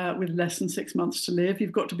with less than 6 months to live.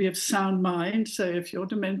 You've got to be of sound mind. So if you're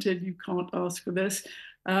demented, you can't ask for this.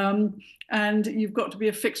 And you've got to be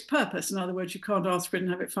a fixed purpose. In other words, you can't ask for it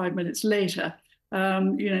and have it 5 minutes later.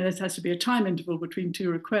 There has to be a time interval between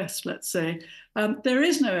two requests, let's say. There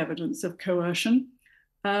is no evidence of coercion.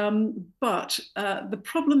 But the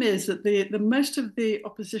problem is that the most of the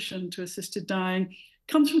opposition to assisted dying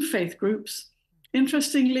comes from faith groups.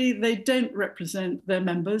 Interestingly, they don't represent their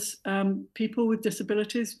members. People with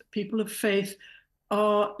disabilities, people of faith,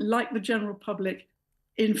 are, like the general public,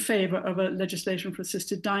 in favour of a legislation for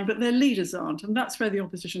assisted dying, but their leaders aren't, and that's where the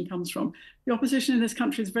opposition comes from. The opposition in this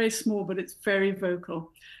country is very small, but it's very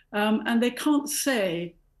vocal. And they can't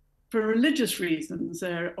say, for religious reasons,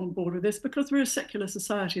 they're on board with this, because we're a secular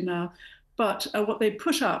society now. But what they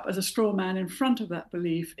put up as a straw man in front of that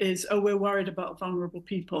belief is, oh, we're worried about vulnerable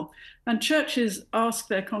people. And churches ask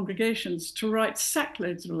their congregations to write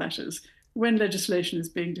sackloads of letters when legislation is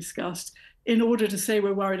being discussed in order to say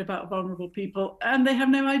we're worried about vulnerable people. And they have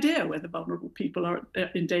no idea whether vulnerable people are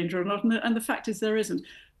in danger or not. And the fact is there isn't.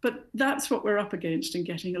 But that's what we're up against in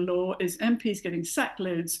getting a law, is MPs getting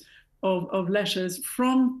sackloads of letters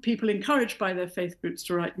from people encouraged by their faith groups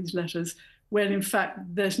to write these letters, when in fact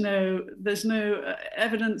there's no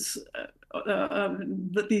evidence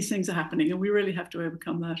that these things are happening, and we really have to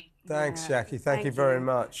overcome that. Thanks, Jackie. Thank you very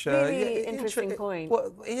much. Really interesting point.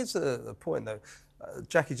 Well, here's a point, though.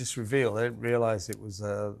 Jackie just revealed, I didn't realise it was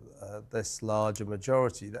this large a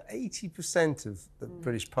majority, that 80% of the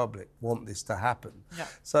British public want this to happen. Yeah.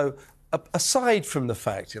 So, aside from the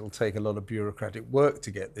fact it'll take a lot of bureaucratic work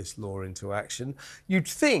to get this law into action, you'd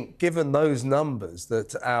think, given those numbers,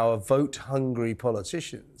 that our vote-hungry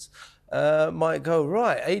politicians might go,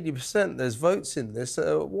 right, 80%, there's votes in this,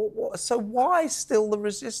 so why still the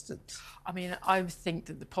resistance? I mean, I think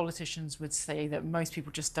that the politicians would say that most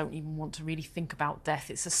people just don't even want to really think about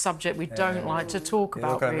death. It's a subject we don't like to talk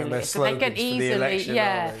about, really. So they can easily,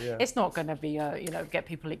 it's not going to be, get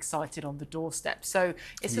people excited on the doorstep. So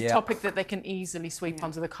it's a topic that they can easily sweep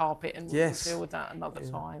under the carpet, and we'll deal with that another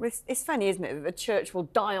time. Well, it's funny, isn't it, that the church will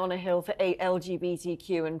die on a hill for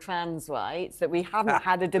LGBTQ and trans rights, that we haven't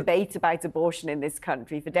had a debate about abortion in this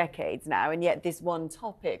country for decades now, and yet this one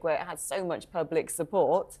topic where it has so much public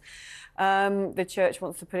support, the church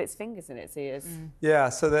wants to put its fingers in its ears. Yeah,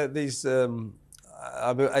 so that these, I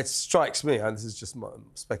mean, it strikes me, and this is just my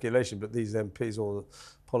speculation, but these MPs or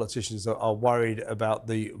politicians are worried about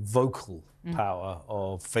the vocal power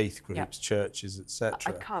of faith groups, churches, etc.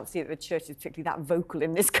 I can't see that the church is particularly that vocal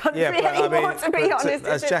in this country anymore, to be honest.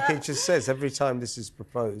 As Jackie just says, every time this is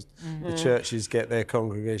proposed, the churches get their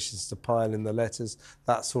congregations to pile in the letters.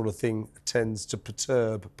 That sort of thing tends to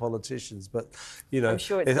perturb politicians. But, you know,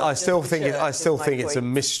 I still think it's a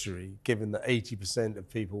mystery, given that 80% of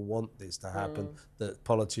people want this to happen, that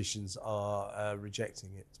politicians are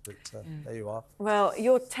rejecting it. But there you are. Well,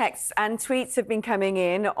 your texts and tweets have been coming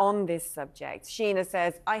in on this subject. Sheena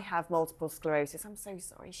says, I have multiple sclerosis. I'm so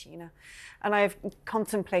sorry, Sheena. And I have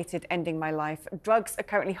contemplated ending my life. Drugs are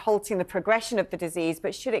currently halting the progression of the disease,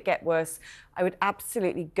 but should it get worse, I would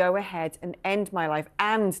absolutely go ahead and end my life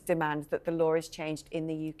and demand that the law is changed in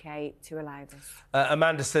the UK to allow this.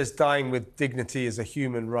 Amanda says, dying with dignity is a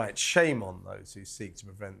human right. Shame on those who seek to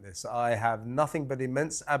prevent this. I have nothing but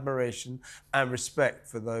immense admiration and respect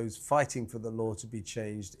for those fighting for the law to be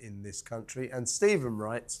changed in this country. And Stephen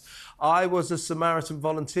writes, I was a Samaritan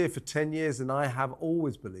volunteer for 10 years, and I have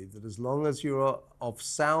always believed that as long as you are of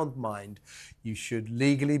sound mind, you should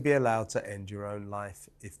legally be allowed to end your own life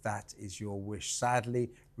if that is your wish.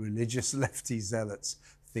 Sadly, religious lefty zealots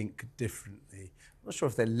think differently. I'm not sure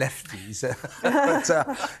if they're lefties, but,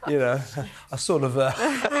 you know, a sort of,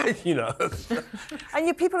 you know.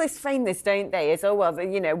 And people frame this, don't they, as, oh, well,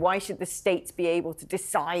 you know, why should the state be able to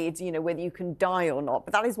decide, you know, whether you can die or not?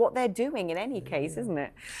 But that is what they're doing in any case, isn't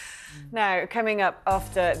it? Now, coming up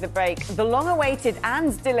after the break, the long-awaited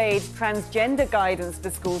and delayed transgender guidance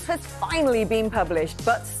for schools has finally been published,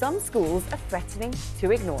 but some schools are threatening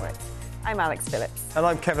to ignore it. I'm Alex Phillips. And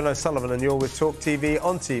I'm Kevin O'Sullivan, and you're with talkTV,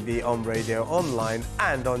 on radio, online,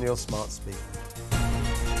 and on your smart speaker.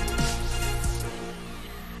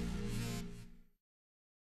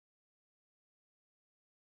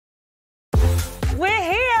 We're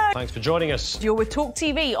here! Thanks for joining us. You're with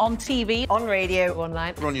talkTV, on radio,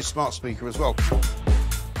 online. We're on your smart speaker as well.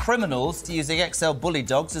 Criminals using XL bully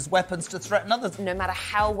dogs as weapons to threaten others. No matter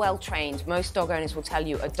how well trained, most dog owners will tell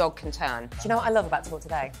you a dog can turn. Do you know what I love about Talk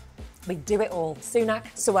Today? We do it all. Sunak,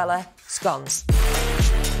 Suella, scones.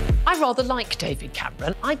 I rather like David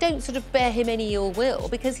Cameron. I don't sort of bear him any ill will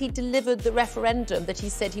because he delivered the referendum that he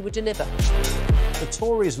said he would deliver. The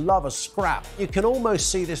Tories love a scrap. You can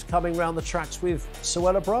almost see this coming round the tracks with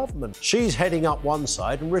Suella Braverman. She's heading up one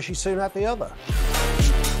side and Rishi Sunak the other.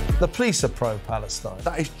 The police are pro-Palestine.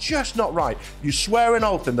 That is just not right. You swear an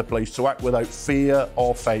oath in the police to act without fear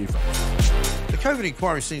or favour. The COVID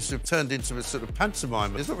inquiry seems to have turned into a sort of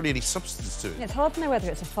pantomime. There's not really any substance to it. It's hard to know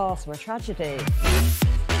whether it's a farce or a tragedy.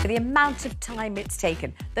 The amount of time it's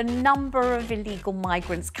taken, the number of illegal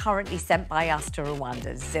migrants currently sent by us to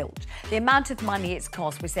Rwanda, zilch. The amount of money it's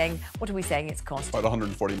cost, we're saying, what are we saying it's cost? About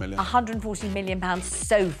 140 million. 140 million pounds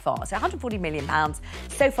so far. So 140 million pounds,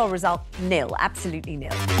 so far result nil, absolutely nil.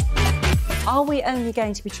 Are we only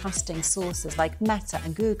going to be trusting sources like Meta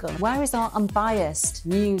and Google? Where is our unbiased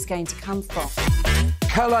news going to come from?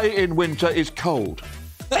 Calais in winter is cold.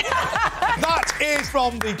 That is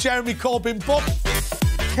from the Jeremy Corbyn book.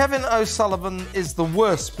 Kevin O'Sullivan is the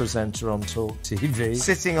worst presenter on talkTV,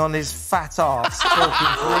 sitting on his fat arse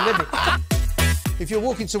talking for a living. If you're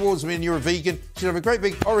walking towards me and you're a vegan, you should have a great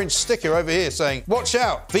big orange sticker over here saying, "Watch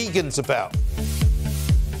out, vegans about."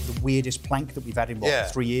 Weirdest plank that we've had in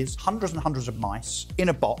 3 years. Hundreds and hundreds of mice in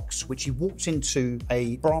a box, which he walked into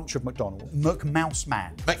a branch of McDonald's.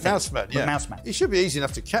 McMouseman. McMouseman, yeah. McMouseman. It should be easy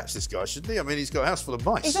enough to catch this guy, shouldn't he? I mean, he's got a house full of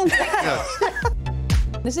mice. He's on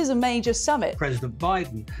This is a major summit. President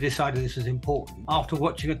Biden decided this was important after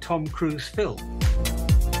watching a Tom Cruise film.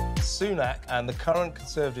 Sunak and the current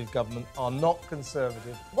Conservative government are not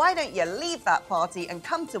Conservative. Why don't you leave that party and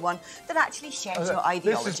come to one that actually shares your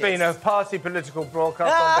ideology? This has been a party political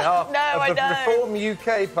broadcast on behalf of the Reform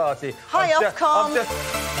UK Party. Hi,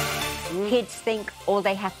 Ofcom. Kids think all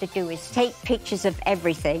they have to do is take pictures of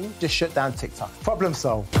everything. Just shut down TikTok. Problem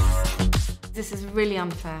solved. This is really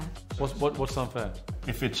unfair. What's unfair?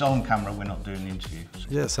 If it's on camera, we're not doing the interview.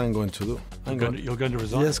 Yes, I'm going to do. You're going to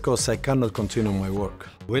resign? Yes, because I cannot continue my work.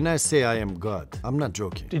 When I say I am God, I'm not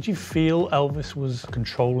joking. Did you feel Elvis was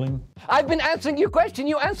controlling? I've been answering your question,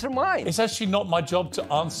 you answer mine. It's actually not my job to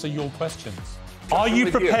answer your questions. Are you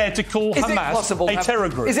prepared to call Hamas a terror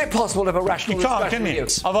group? Is it possible to have a rational discussion? You can't,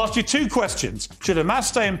 can you? I've asked you two questions. Should Hamas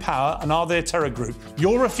stay in power and are they a terror group?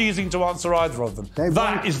 You're refusing to answer either of them.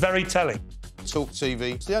 That is very telling.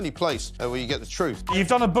 talkTV. It's the only place where you get the truth. You've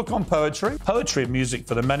done a book on poetry. Poetry and music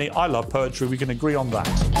for the many. I love poetry. We can agree on that.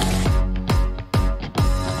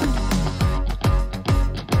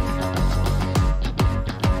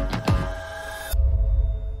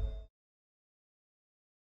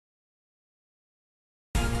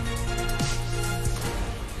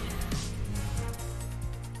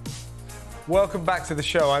 Welcome back to the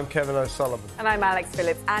show. I'm Kevin O'Sullivan. And I'm Alex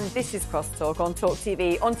Phillips, and this is CrossTalk on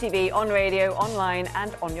talkTV, on radio, online,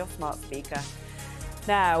 and on your smart speaker.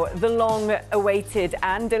 Now, the long-awaited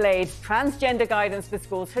and delayed transgender guidance for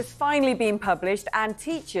schools has finally been published, and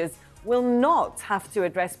teachers will not have to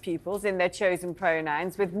address pupils in their chosen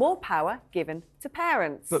pronouns, with more power given to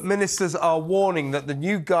parents. But ministers are warning that the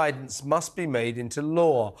new guidance must be made into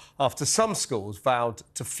law after some schools vowed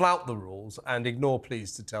to flout the rules and ignore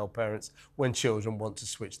pleas to tell parents when children want to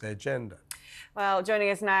switch their gender. Well, joining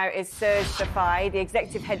us now is Serge Safai, the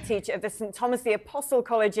Executive Head Teacher of the St Thomas the Apostle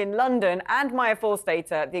College in London, and Maya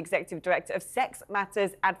Forstater, the Executive Director of Sex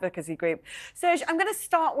Matters Advocacy Group. Serge, I'm going to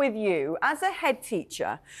start with you. As a head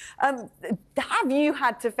teacher, have you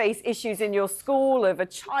had to face issues in your school of a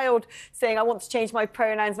child saying, I want to change my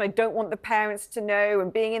pronouns and I don't want the parents to know,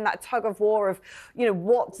 and being in that tug of war of, you know,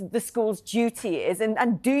 what the school's duty is?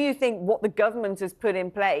 And do you think what the government has put in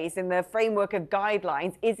place in the framework of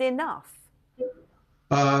guidelines is enough?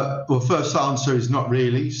 Well, first answer is not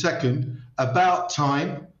really. Second, about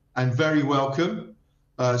time and very welcome.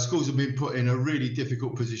 Schools have been put in a really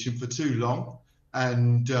difficult position for too long,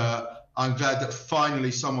 and I'm glad that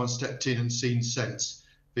finally someone stepped in and seen sense,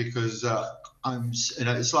 because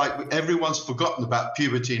it's like everyone's forgotten about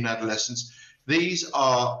puberty and adolescence. These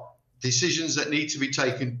are decisions that need to be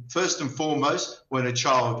taken first and foremost when a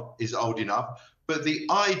child is old enough. But the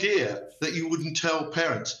idea that you wouldn't tell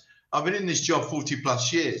parents. I've been in this job 40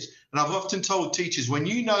 plus years, and I've often told teachers, when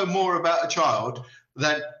you know more about a child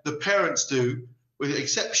than the parents do, with the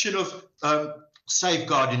exception of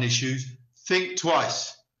safeguarding issues, think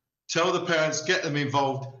twice. Tell the parents, get them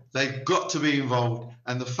involved. They've got to be involved.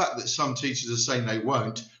 And the fact that some teachers are saying they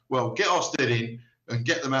won't, well, get Ofsted in and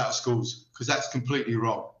get them out of schools, because that's completely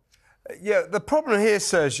wrong. Yeah, the problem here,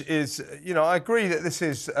 Serge, is, you know, I agree that this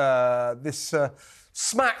is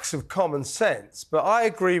smacks of common sense, but I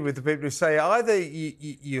agree with the people who say either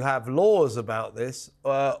you have laws about this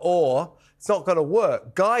or it's not going to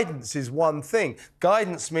work. Guidance is one thing.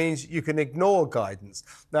 Guidance means you can ignore guidance.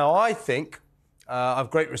 Now, I think, I have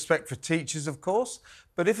great respect for teachers, of course,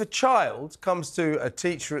 but if a child comes to a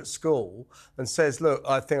teacher at school and says, look,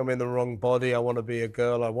 I think I'm in the wrong body, I want to be a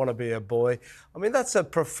girl, I want to be a boy, I mean, that's a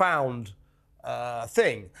profound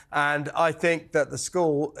thing. And I think that the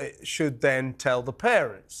school should then tell the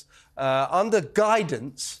parents. Under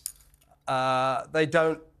guidance, they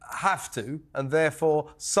don't have to, and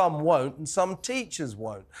therefore some won't and some teachers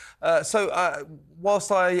won't.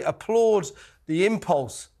 Whilst I applaud the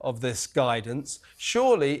impulse of this guidance,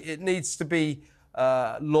 surely it needs to be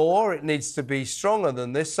law, it needs to be stronger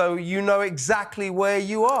than this, so you know exactly where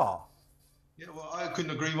you are. Yeah, well, I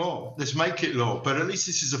couldn't agree more. Let's make it law. But at least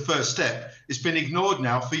this is a first step. It's been ignored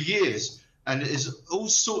now for years. And all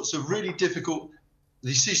sorts of really difficult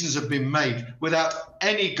decisions have been made without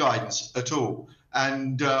any guidance at all.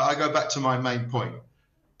 And I go back to my main point.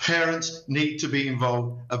 Parents need to be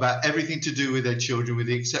involved about everything to do with their children, with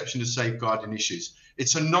the exception of safeguarding issues.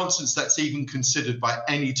 It's a nonsense that's even considered by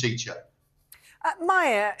any teacher.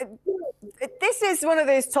 Maya, this is one of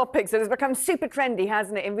those topics that has become super trendy,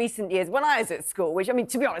 hasn't it, in recent years? When I was at school, which, I mean,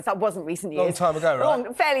 to be honest, that wasn't recent years. Long time ago,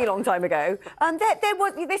 right? Fairly long time ago.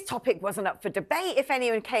 This topic wasn't up for debate. If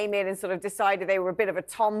anyone came in and sort of decided they were a bit of a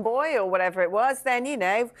tomboy or whatever it was, then, you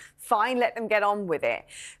know, fine, let them get on with it.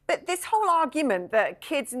 But this whole argument that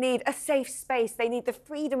kids need a safe space, they need the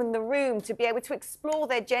freedom in the room to be able to explore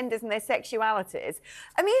their genders and their sexualities,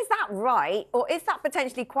 I mean, is that right? Or is that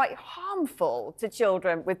potentially quite harmful to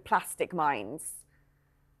children with plastic minds?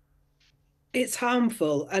 It's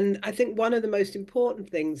harmful. And I think one of the most important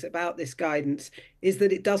things about this guidance is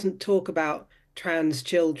that it doesn't talk about trans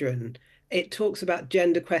children. It talks about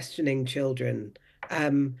gender questioning children.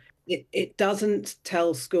 It doesn't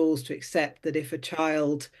tell schools to accept that if a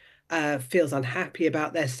child feels unhappy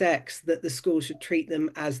about their sex, that the school should treat them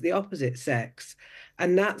as the opposite sex.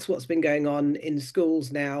 And that's what's been going on in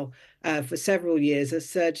schools now for several years, as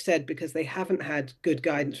Serge said, because they haven't had good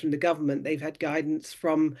guidance from the government. They've had guidance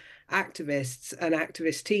from activists and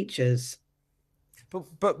activist teachers.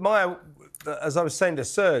 But Maya, as I was saying to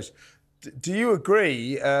Serge, do you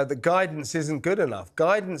agree that guidance isn't good enough?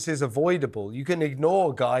 Guidance is avoidable. You can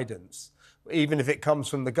ignore guidance, even if it comes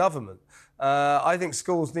from the government. I think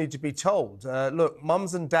schools need to be told, look,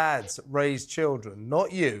 mums and dads raise children,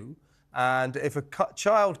 not you. And if a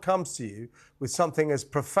child comes to you with something as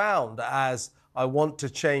profound as, I want to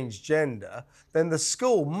change gender, then the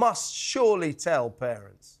school must surely tell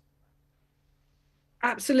parents.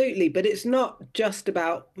 Absolutely, but it's not just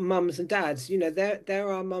about mums and dads. You know,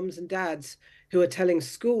 there are mums and dads who are telling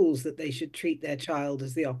schools that they should treat their child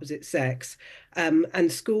as the opposite sex,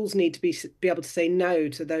 and schools need to be able to say no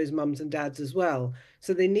to those mums and dads as well.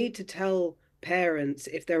 So they need to tell parents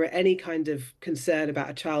if there are any kind of concern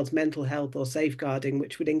about a child's mental health or safeguarding,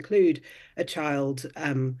 which would include a child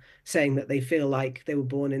saying that they feel like they were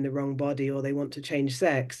born in the wrong body or they want to change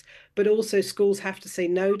sex. But also schools have to say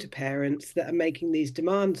no to parents that are making these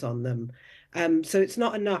demands on them. So it's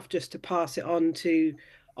not enough just to pass it on to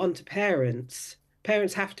parents.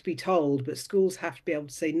 Parents have to be told, but schools have to be able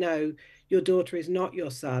to say, no, your daughter is not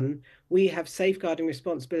your son. We have safeguarding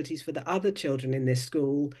responsibilities for the other children in this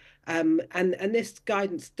school. And this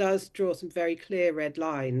guidance does draw some very clear red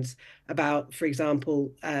lines about, for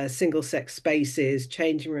example, single-sex spaces,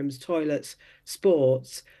 changing rooms, toilets,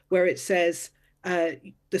 sports, where it says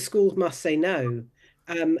the schools must say no.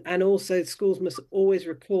 And also schools must always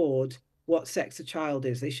record what sex a child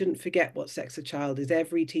is. They shouldn't forget what sex a child is.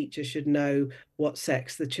 Every teacher should know what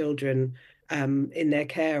sex the children in their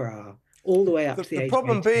care are, all the way up to the age. The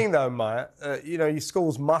problem being, though, Maya, you know, your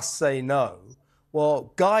schools must say no.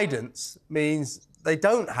 Well, guidance means they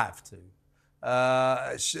don't have to.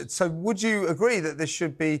 So would you agree that this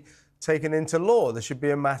should be taken into law? This should be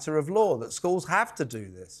a matter of law, that schools have to do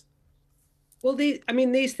this? Well,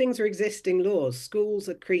 these things are existing laws. Schools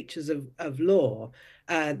are creatures of law.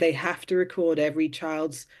 They have to record every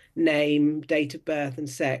child's name, date of birth and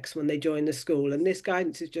sex when they join the school. And this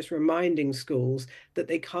guidance is just reminding schools that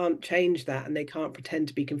they can't change that and they can't pretend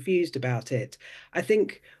to be confused about it. I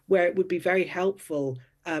think where it would be very helpful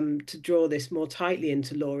to draw this more tightly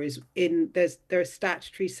into law is there are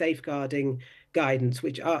statutory safeguarding guidance,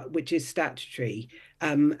 which is statutory.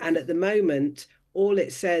 And at the moment, all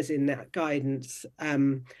it says in that guidance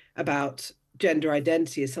about gender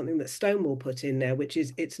identity is something that Stonewall put in there, which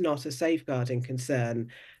is it's not a safeguarding concern.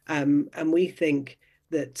 And we think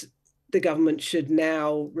that the government should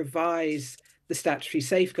now revise the statutory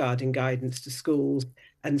safeguarding guidance to schools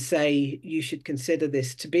and say you should consider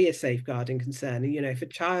this to be a safeguarding concern. And, you know, if a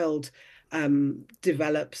child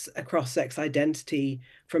develops a cross-sex identity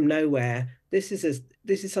from nowhere, this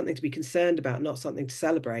is something to be concerned about, not something to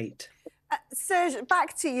celebrate. Serge,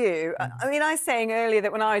 back to you. I mean, I was saying earlier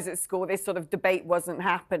that when I was at school, this sort of debate wasn't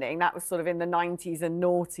happening. That was sort of in the 90s and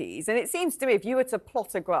noughties. And it seems to me, if you were to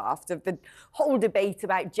plot a graph of the whole debate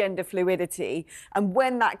about gender fluidity and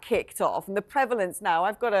when that kicked off and the prevalence now,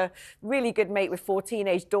 I've got a really good mate with 4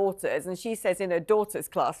 teenage daughters, and she says in her daughter's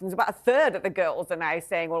class, and about a third of the girls are now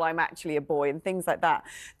saying, well, I'm actually a boy, and things like that.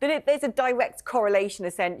 There's a direct correlation,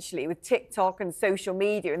 essentially, with TikTok and social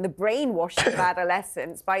media and the brainwashing of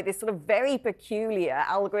adolescents by this sort of very peculiar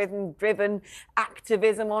algorithm-driven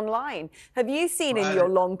activism online. Have you seen in your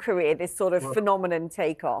long career this sort of phenomenon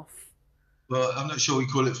take off? Well, I'm not sure we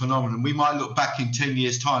call it phenomenon. We might look back in 10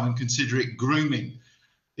 years' time and consider it grooming.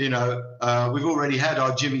 You know, we've already had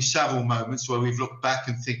our Jimmy Savile moments where we've looked back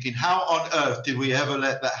and thinking, how on earth did we ever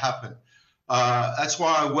let that happen? That's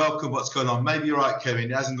why I welcome what's going on. Maybe you're right,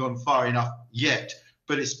 Kevin, it hasn't gone far enough yet,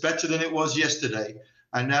 but it's better than it was yesterday.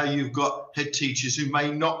 And now you've got head teachers who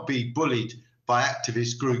may not be bullied by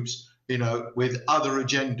activist groups, you know, with other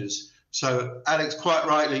agendas. So, Alex, quite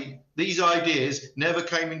rightly, these ideas never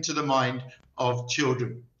came into the mind of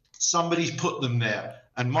children. Somebody's put them there.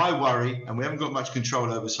 And my worry, and we haven't got much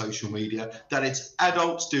control over social media, that it's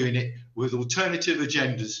adults doing it with alternative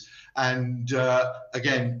agendas. And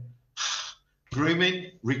again,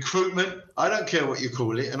 grooming, recruitment, I don't care what you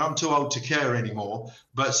call it, and I'm too old to care anymore,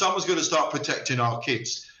 but someone's got to start protecting our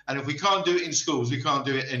kids. And if we can't do it in schools, we can't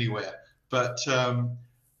do it anywhere. But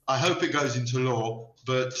I hope it goes into law,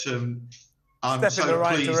 but I'm Step in the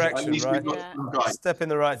right direction, right? Yeah. Step in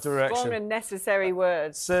the right direction. Strong and necessary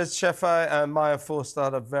words. Serge Shefai and Maya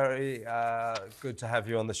Forstad are very good to have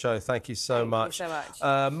you on the show. Thank you so much. Thank you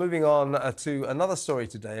so much. Moving on to another story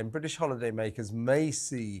today, and British holidaymakers may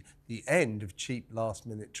see the end of cheap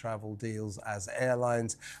last-minute travel deals as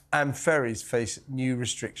airlines and ferries face new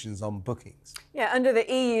restrictions on bookings. Yeah, under the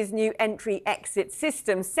EU's new entry-exit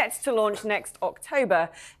system set to launch next October,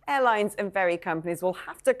 airlines and ferry companies will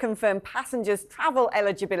have to confirm passengers' travel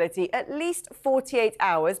eligibility at least 48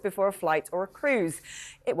 hours before a flight or a cruise.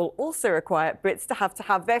 It will also require Brits to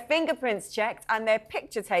have their fingerprints checked and their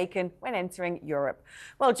picture taken when entering Europe.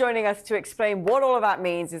 Well, joining us to explain what all of that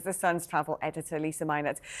means is The Sun's travel editor, Lisa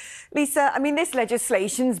Meinert. Lisa, I mean, this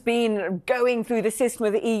legislation's been going through the system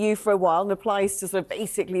of the EU for a while and applies to sort of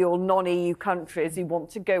basically all non-EU countries who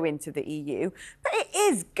want to go into the EU. But it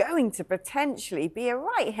is going to potentially be a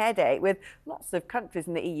right headache with lots of countries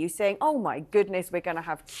in the EU saying, oh my goodness, we're going to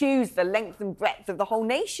have queues the length and breadth of the whole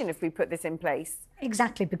nation if we put this in place.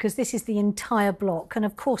 Exactly, because this is the entire bloc. And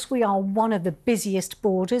of course, we are one of the busiest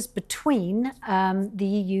borders between the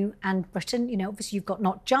EU and Britain. You know, obviously, you've got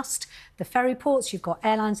not just the ferry ports, you've got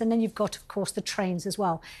airlines, and then you've got, of course, the trains as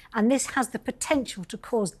well. And this has the potential to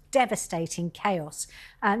cause devastating chaos.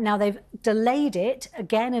 Now, they've delayed it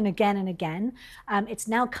again and again and again. It's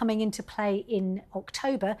now coming into play in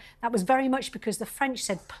October. That was very much because the French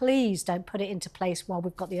said, please don't put it into place while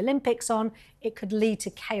we've got the Olympics on. It could lead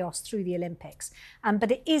to chaos through the Olympics.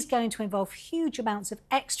 But it is going to involve huge amounts of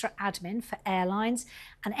extra admin for airlines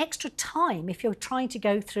and extra time if you're trying to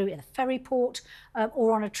go through in a ferry port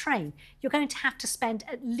or on a train. You're going to have to spend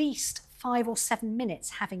at least 5 or 7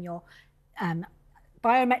 minutes having your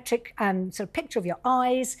biometric sort of picture of your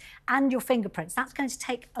eyes and your fingerprints. That's going to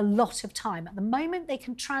take a lot of time. At the moment, they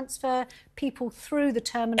can transfer people through the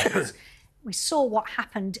terminals. We saw what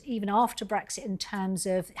happened even after Brexit in terms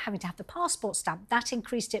of having to have the passport stamp. That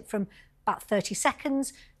increased it from about 30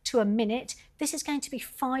 seconds to a minute. This is going to be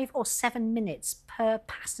 5 or 7 minutes per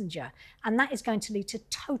passenger. And that is going to lead to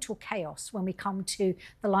total chaos when we come to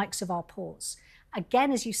the likes of our ports.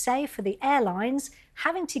 Again, as you say, for the airlines,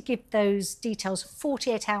 having to give those details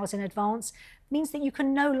 48 hours in advance means that you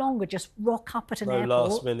can no longer just rock up at an airport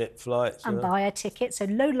last-minute flights and buy a ticket. So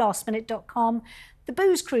lowlastminute.com. The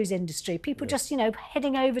booze cruise industry, people just, you know,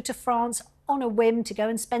 heading over to France on a whim to go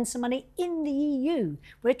and spend some money in the EU.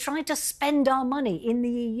 We're trying to spend our money in the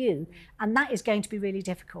EU, and that is going to be really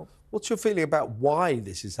difficult. What's your feeling about why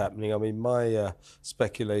this is happening? I mean, my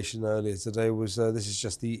speculation earlier today was this is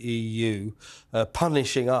just the EU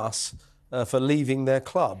punishing us for leaving their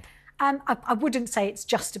club. I wouldn't say it's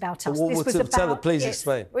just about us. Well, this was about, please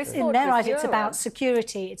explain. In their eyes, it's about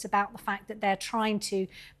security. It's about the fact that they're trying to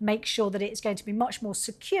make sure that it's going to be much more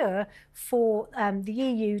secure for the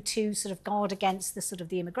EU to sort of guard against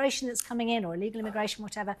the immigration that's coming in, or illegal immigration,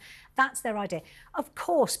 whatever. That's their idea. Of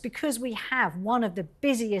course, because we have one of the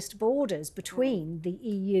busiest borders between the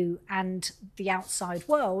EU and the outside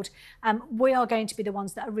world, we are going to be the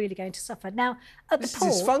ones that are really going to suffer. Now, at the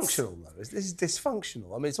ports... This is dysfunctional, though. This is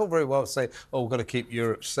dysfunctional. I mean, it's all very well saying, oh, we've got to keep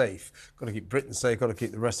Europe safe, got to keep Britain safe, got to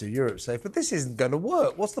keep the rest of Europe safe, but this isn't going to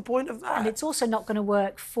work. What's the point of that? And it's also not going to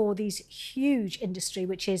work for these huge industry,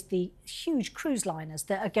 which is the huge cruise liners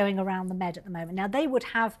that are going around the Med at the moment. Now, they would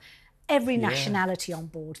have every nationality on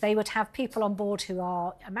board. They would have people on board who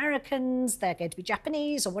are Americans, they're going to be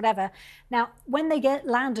Japanese or whatever. Now, when they get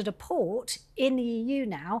land at a port in the EU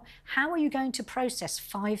now, how are you going to process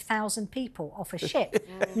 5,000 people off a ship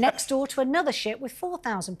next door to another ship with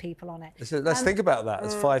 4,000 people on it? Let's think about that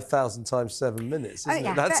as 5,000 times 7 minutes, isn't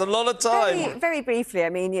it? That's a lot of time. Very, very briefly, I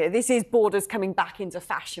mean, this is borders coming back into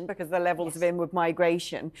fashion because of the levels of inward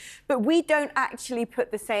migration. But we don't actually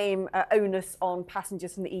put the same onus on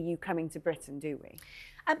passengers from the EU coming to Britain, do we?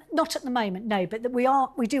 Not at the moment, no, but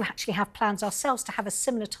we do actually have plans ourselves to have a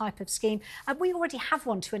similar type of scheme. We already have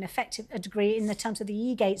one to an effective degree in the terms of the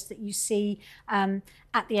e-gates that you see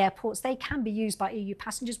at the airports. They can be used by EU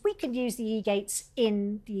passengers. We can use the e-gates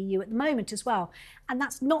in the EU at the moment as well. And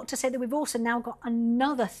that's not to say that we've also now got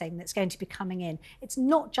another thing that's going to be coming in. It's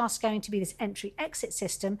not just going to be this entry-exit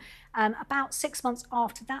system. About 6 months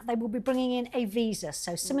after that, they will be bringing in a visa.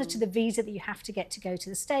 So similar to the visa that you have to get to go to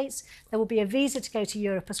the States, there will be a visa to go to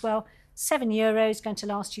Europe as well. €7, going to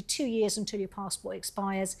last you 2 years until your passport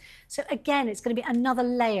expires. So again, it's going to be another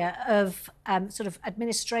layer of sort of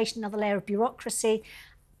administration, another layer of bureaucracy.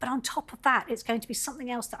 But on top of that, it's going to be something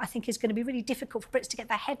else that I think is going to be really difficult for Brits to get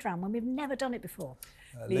their head around when we've never done it before.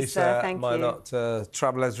 Lisa, thank you.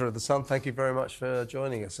 Travel editor of The Sun, thank you very much for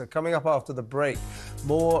joining us. So coming up after the break,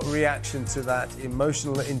 more reaction to that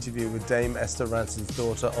emotional interview with Dame Esther Ranson's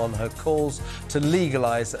daughter on her calls to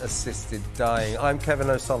legalise assisted dying. I'm Kevin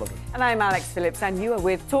O'Sullivan. And I'm Alex Phillips, and you are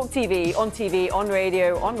with talkTV, on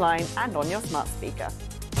radio, online and on your smart speaker.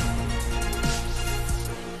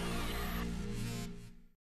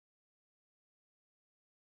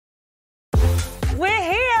 We're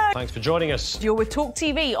here! Thanks for joining us. You're with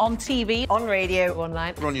talkTV, on radio,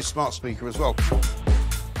 online. We're on your smart speaker as well.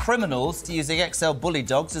 Criminals using XL bully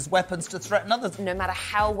dogs as weapons to threaten others. No matter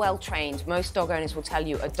how well trained, most dog owners will tell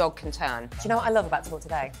you a dog can turn. Do you know what I love about Talk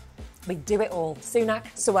Today? We do it all. Sunak,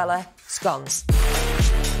 Suella, scones.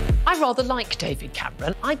 I rather like David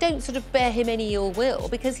Cameron. I don't sort of bear him any ill will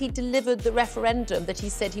because he delivered the referendum that he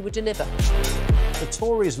said he would deliver. The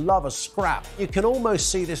Tories love a scrap. You can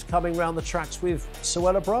almost see this coming round the tracks with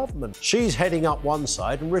Suella Braverman. She's heading up one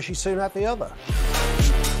side and Rishi Sunak the other.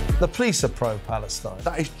 The police are pro-Palestine.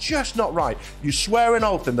 That is just not right. You swear an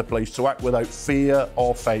oath in the police to act without fear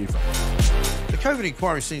or favour. The COVID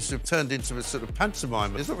inquiry seems to have turned into a sort of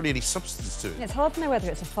pantomime. There's not really any substance to it. It's hard to know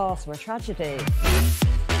whether it's a farce or a tragedy.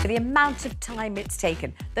 For the amount of time it's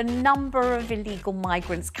taken, the number of illegal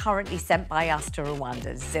migrants currently sent by us to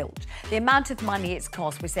Rwanda, zilch. The amount of money it's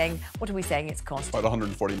cost, what are we saying it's cost? About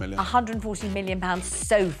 140 million. £140 million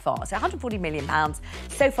so far. So £140 million,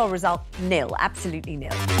 so far result nil, absolutely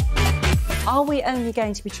nil. Are we only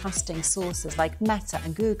going to be trusting sources like Meta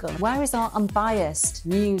and Google? Where is our unbiased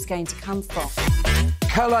news going to come from?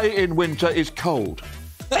 Calais in winter is cold.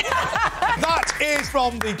 That is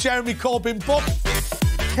from the Jeremy Corbyn book.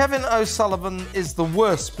 Kevin O'Sullivan is the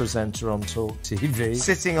worst presenter on talkTV,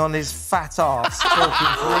 sitting on his fat arse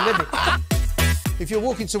talking for a living. If you're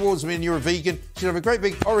walking towards me and you're a vegan, you should have a great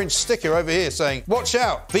big orange sticker over here saying, "Watch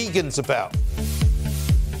out, vegan's about."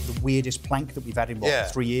 The weirdest plank that we've had in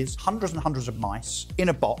 3 years. Hundreds and hundreds of mice in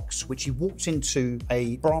a box, which he walked into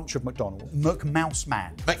a branch of McDonald's.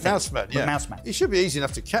 McMouseman. McMouseman, yeah. McMouseman. It should be easy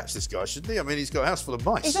enough to catch this guy, shouldn't he? I mean, he's got a house full of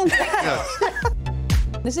mice.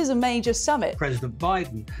 This is a major summit. President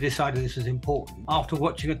Biden decided this was important after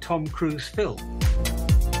watching a Tom Cruise film.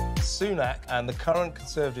 Sunak and the current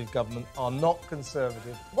Conservative government are not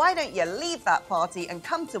conservative. Why don't you leave that party and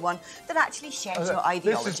come to one that actually shares your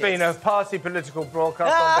ideology? This has been a party political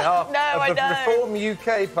broadcast on behalf of the Reform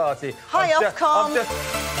UK Party. Hi,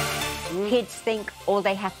 Ofcom. Kids think all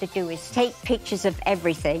they have to do is take pictures of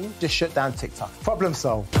everything. Just shut down TikTok. Problem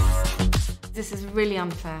solved. This is really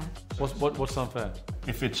unfair. What's unfair?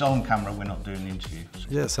 If it's on camera, we're not doing the interview.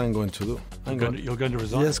 Yes, I'm going to do. You're going to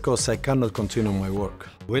resign? Yes, because I cannot continue my work.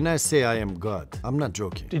 When I say I am God, I'm not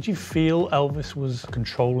joking. Did you feel Elvis was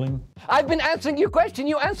controlling? I've been answering your question,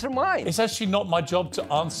 you answer mine. It's actually not my job to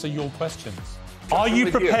answer your questions. Are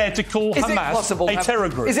you prepared to call Hamas a terror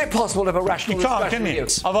group? Is it possible to have a rational discussion? discussion You can't,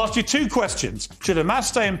 can you? I've asked you two questions. Should Hamas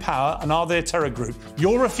stay in power and are they a terror group?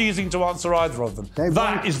 You're refusing to answer either of them.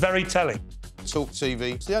 That is very telling.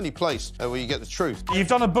 talkTV, it's the only place where you get the truth. You've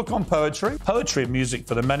done a book on poetry. Poetry and music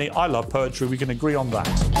for the many. I love poetry. We can agree on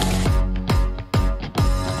that.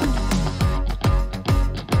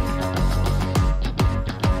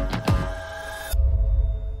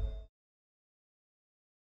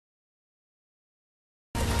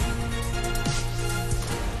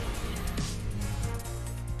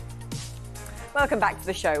 Welcome back to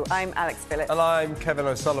the show. I'm Alex Phillips. And I'm Kevin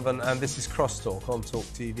O'Sullivan, and this is CrossTalk on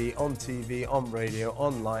talkTV, on radio,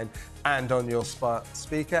 online, and on your smart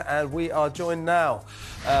speaker. And we are joined now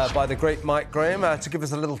by the great Mike Graham to give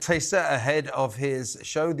us a little taster ahead of his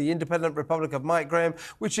show, The Independent Republic of Mike Graham,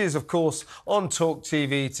 which is, of course, on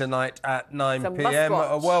talkTV tonight at 9 p.m.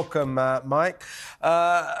 Welcome, Mike.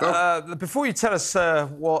 Before you tell us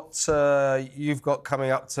what you've got coming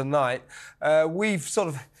up tonight, we've sort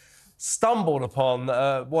of stumbled upon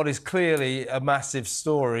what is clearly a massive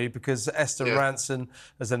story because Esther Rantzen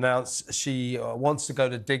has announced she wants to go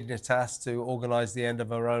to Dignitas to organise the end of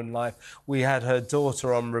her own life. We had her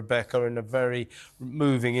daughter on, Rebecca, in a very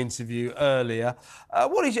moving interview earlier.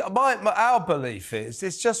 What is our belief is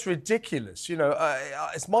it's just ridiculous. You know,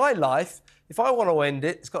 it's my life. If I want to end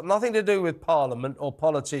it, it's got nothing to do with Parliament or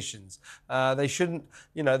politicians. They shouldn't,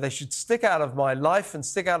 you know, they should stick out of my life and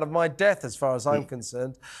stick out of my death as far as I'm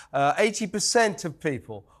concerned. 80% of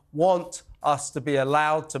people want us to be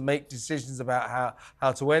allowed to make decisions about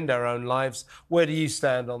how to end our own lives. Where do you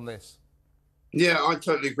stand on this? Yeah, I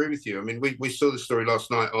totally agree with you. I mean, we saw the story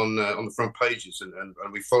last night on the front pages and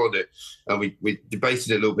we followed it and we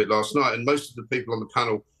debated it a little bit last night. And most of the people on the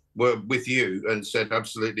panel were with you and said,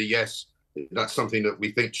 absolutely, yes, that's something that we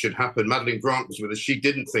think should happen. Madeline Grant was with us. She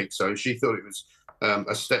didn't think so. She thought it was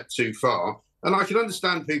a step too far. And I can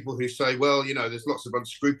understand people who say, well, you know, there's lots of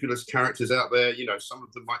unscrupulous characters out there. You know, some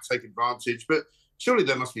of them might take advantage, but surely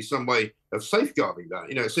there must be some way of safeguarding that.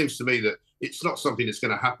 You know, it seems to me that it's not something that's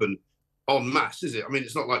going to happen en masse, is it? I mean,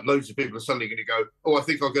 it's not like loads of people are suddenly going to go, oh, I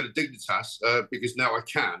think I'll go to Dignitas because now I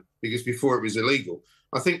can, because before it was illegal.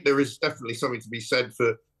 I think there is definitely something to be said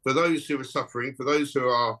for those who are suffering, for those who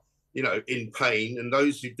are, you know, in pain, and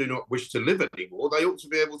those who do not wish to live anymore. They ought to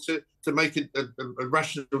be able to make a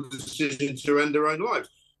rational decision to end their own lives.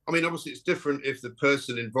 I mean, obviously, it's different if the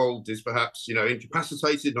person involved is perhaps, you know,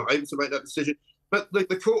 incapacitated, not able to make that decision. But the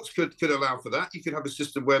courts could allow for that. You could have a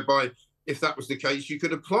system whereby, if that was the case, you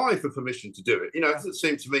could apply for permission to do it. You know, it doesn't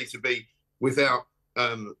seem to me to be without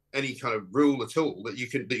any kind of rule at all that you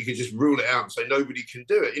can just rule it out and say nobody can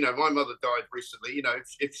do it. You know, my mother died recently. You know,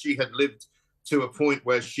 if she had lived to a point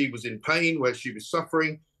where she was in pain, where she was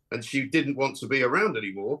suffering, and she didn't want to be around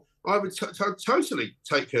anymore, I would totally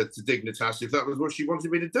take her to Dignitas if that was what she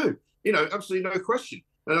wanted me to do. You know, absolutely no question.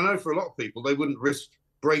 And I know for a lot of people, they wouldn't risk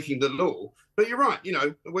breaking the law. But you're right, you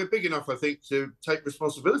know, we're big enough, I think, to take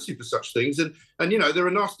responsibility for such things. And you know, there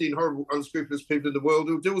are nasty and horrible, unscrupulous people in the world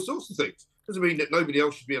who do all sorts of things. Doesn't mean that nobody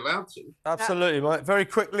else should be allowed to. Absolutely, Mike. Very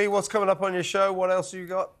quickly, what's coming up on your show? What else have you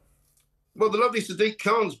got? Well, the lovely Sadiq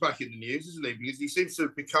Khan's back in the news, isn't he? Because he seems to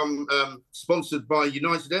have become sponsored by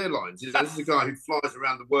United Airlines. This is a guy who flies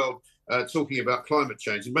around the world talking about climate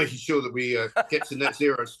change and making sure that we get to net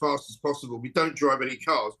zero as fast as possible. We don't drive any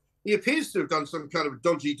cars. He appears to have done some kind of a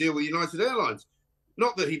dodgy deal with United Airlines.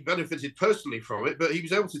 Not that he benefited personally from it, but he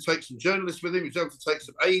was able to take some journalists with him. He was able to take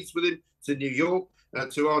some aides with him to New York,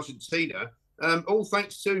 to Argentina, all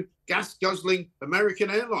thanks to gas-guzzling American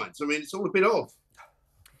Airlines. I mean, it's all a bit odd.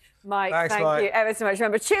 Mike, Thanks, thank Mike. you ever so much.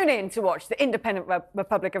 Remember, tune in to watch The Independent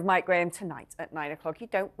Republic of Mike Graham tonight at 9 o'clock. You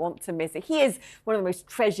don't want to miss it. He is one of the most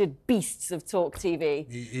treasured beasts of Talk TV.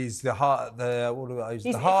 He's the heart, he's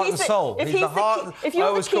the heart and soul. If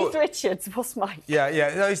you're the Keith Richards, what's Mike?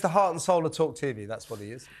 Yeah. No, he's the heart and soul of Talk TV. That's what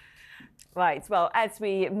he is. Right. Well, as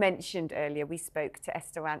we mentioned earlier, we spoke to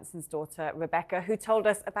Esther Rantzen's daughter, Rebecca, who told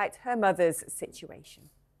us about her mother's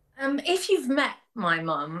situation. If you've met my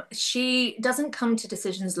mum, she doesn't come to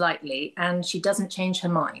decisions lightly and she doesn't change her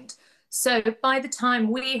mind. So by the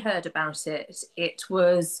time we heard about it, it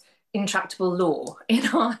was intractable law in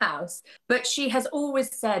our house. But she has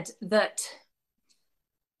always said that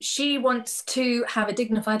she wants to have a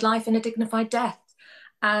dignified life and a dignified death.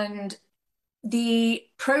 And the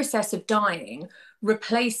process of dying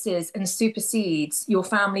replaces and supersedes your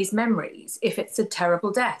family's memories if it's a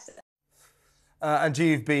terrible death. And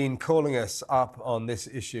you've been calling us up on this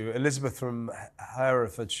issue. Elizabeth from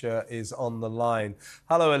Herefordshire is on the line.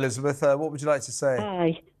 Hello, Elizabeth. What would you like to say?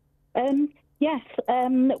 Hi. Yes,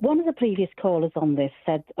 one of the previous callers on this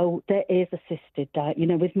said, oh, there is assisted diet,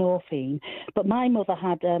 with morphine. But my mother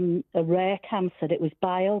had a rare cancer. It was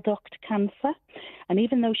bile duct cancer. And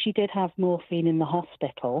even though she did have morphine in the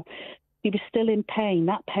hospital, she was still in pain.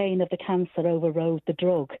 That pain of the cancer overrode the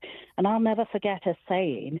drug. And I'll never forget her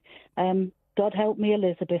saying, God help me,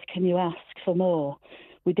 Elizabeth, can you ask for more?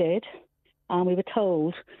 We did. And we were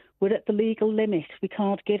told, we're at the legal limit. We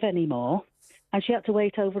can't give any more. And she had to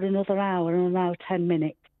wait over another hour and now 10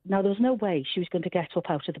 minutes. Now, there was no way she was going to get up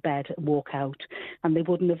out of the bed and walk out. And they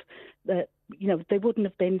wouldn't have, they wouldn't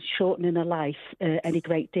have been shortening her life any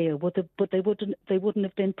great deal. But they wouldn't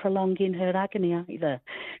have been prolonging her agony either.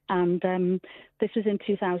 And this was in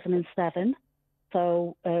 2007.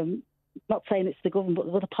 So, not saying it's the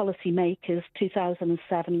government, but the policy makers,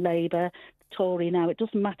 2007, Labour, Tory now, it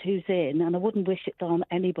doesn't matter who's in, and I wouldn't wish it on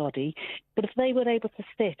anybody, but if they were able to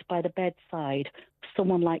sit by the bedside of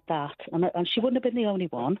someone like that, and she wouldn't have been the only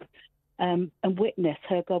one, and witness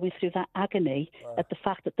her going through that agony at the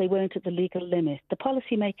fact that they weren't at the legal limit, the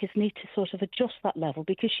policymakers need to sort of adjust that level,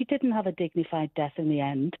 because she didn't have a dignified death in the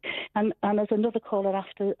end. And as another caller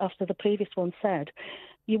after the previous one said,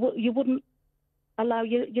 you wouldn't allow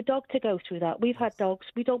your dog to go through that. We've had dogs.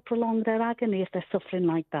 We don't prolong their agony if they're suffering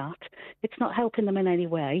like that. It's not helping them in any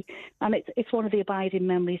way. And it's one of the abiding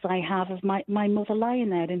memories I have of my mother lying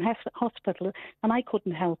there in hospital, and I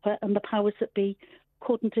couldn't help her, and the powers that be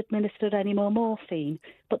couldn't administer any more morphine.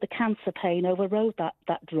 But the cancer pain overrode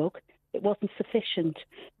that drug. It wasn't sufficient.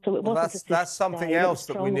 So it wasn't. That's something else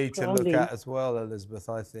that we need to look at as well, Elizabeth,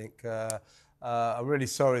 I think. I'm really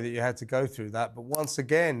sorry that you had to go through that. But once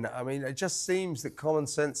again, I mean, it just seems that common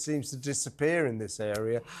sense seems to disappear in this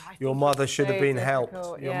area. Your mother should have been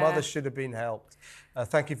helped. Your mother should have been helped.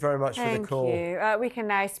 Thank you very much for the call. Thank you. We can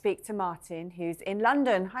now speak to Martin, who's in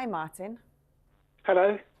London. Hi, Martin.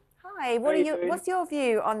 Hello. Hi. What's your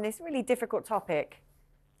view on this really difficult topic?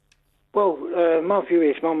 Well, my view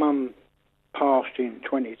is my mum passed in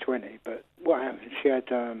 2020, but what happened, she had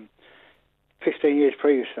 15 years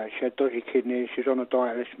previous to that, she had dodgy kidneys, she was on a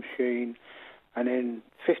dialysis machine, and then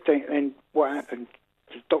what happened,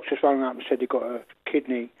 the doctors rang up and said they got a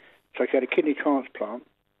kidney, so she had a kidney transplant,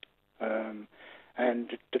 and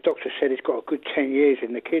the doctor said it's got a good 10 years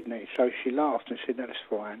in the kidney, so she laughed and said, no, that's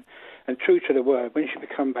fine. And true to the word, when she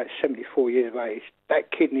became about 74 years of age,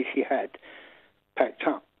 that kidney she had packed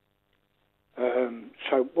up.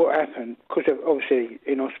 So what happened, because obviously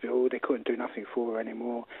in hospital they couldn't do nothing for her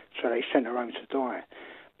anymore, so they sent her home to die.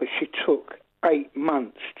 But she took 8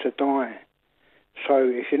 months to die. So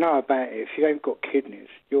if you know about it, if you ain't got kidneys,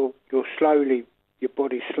 your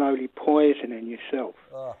body's slowly poisoning yourself.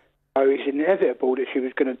 So it's inevitable that she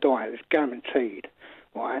was going to die. It was guaranteed,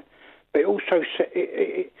 right? But it also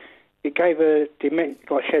it gave her dementia,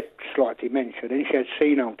 like she had slight dementia, then she had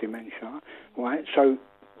senile dementia, right? So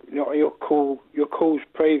your calls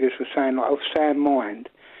previous were saying, like, of sound mind,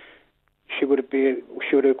 she would have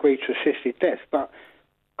agreed to assisted death, but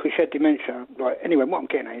because she had dementia, like, anyway, what I'm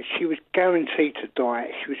getting at is she was guaranteed to die.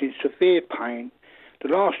 She was in severe pain. The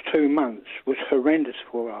last 2 months was horrendous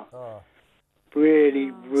for her.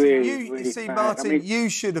 Really See, bad. Martin, I mean, you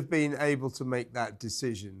should have been able to make that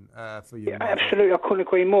decision for your mother. Absolutely, I couldn't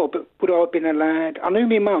agree more. But would I have been allowed? I knew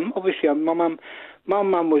my mum. Obviously, my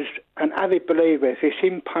mum was an avid believer. If it's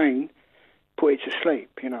in pain, put it to sleep.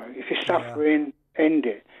 If it's suffering, end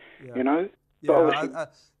it.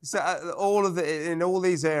 But so in all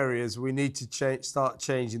these areas, we need to start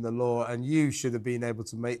changing the law, and you should have been able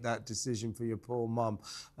to make that decision for your poor mum.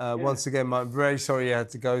 Once again, I'm very sorry you had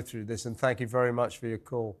to go through this, and thank you very much for your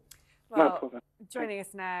call. Well, no problem. Joining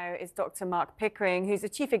us now is Dr. Mark Pickering, who's the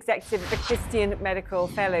Chief Executive of the Christian Medical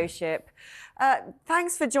Fellowship.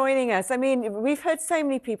 Thanks for joining us. I mean, we've heard so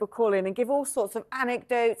many people call in and give all sorts of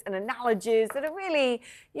anecdotes and analogies that are really,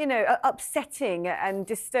 upsetting and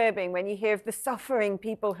disturbing when you hear of the suffering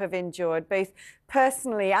people have endured, both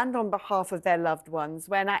personally and on behalf of their loved ones,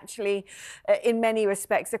 when actually, in many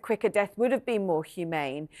respects, a quicker death would have been more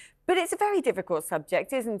humane. But it's a very difficult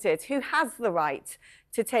subject, isn't it? Who has the right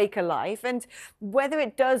to take a life, and whether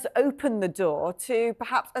it does open the door to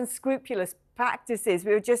perhaps unscrupulous practices.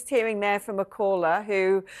 We were just hearing there from a caller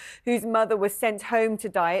whose mother was sent home to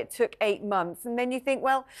die. It took 8 months. And then you think,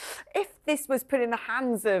 well, if this was put in the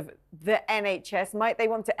hands of the NHS, might they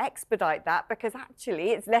want to expedite that? Because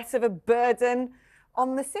actually it's less of a burden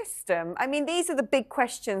on the system? I mean, these are the big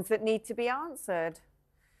questions that need to be answered.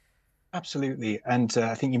 Absolutely. And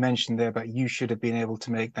I think you mentioned there about you should have been able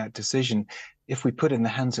to make that decision. If we put in the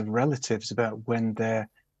hands of relatives about when their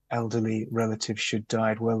elderly relative should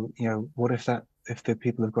die, well, you know, what if the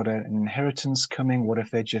people have got an inheritance coming? What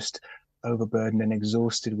if they're just overburdened and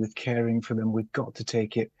exhausted with caring for them? We've got to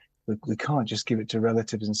take it. We can't just give it to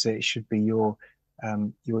relatives and say it should be your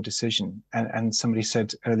decision. And somebody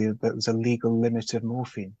said earlier that there was a legal limit of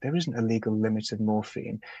morphine. There isn't a legal limit of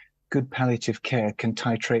morphine. Good palliative care can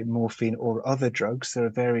titrate morphine or other drugs. There are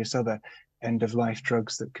various other end-of-life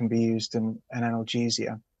drugs that can be used in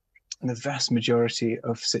analgesia. In the vast majority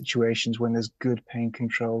of situations when there's good pain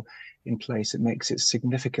control in place, it makes it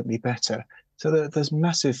significantly better. So there's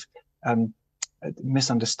massive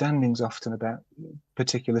misunderstandings often about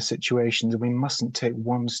particular situations, and we mustn't take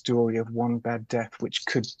one story of one bad death, which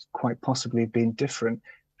could quite possibly have been different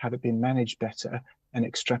had it been managed better, and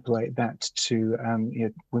extrapolate that to, you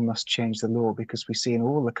know, we must change the law, because we see in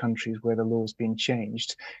all the countries where the law's been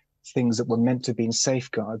changed, things that were meant to be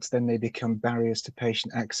safeguards, then they become barriers to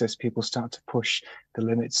patient access. People start to push the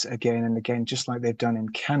limits again and again, just like they've done in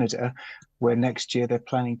Canada, where next year they're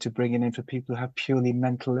planning to bring it in for people who have purely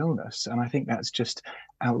mental illness. And I think that's just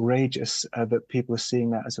outrageous that people are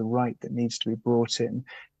seeing that as a right that needs to be brought in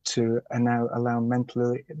to now allow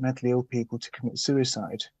mentally ill people to commit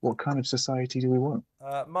suicide. What kind of society do we want?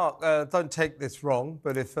 Mark, don't take this wrong,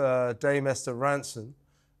 but if Dame Esther Rantzen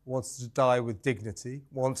wants to die with dignity,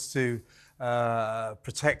 wants to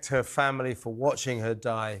protect her family for watching her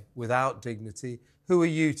die without dignity, who are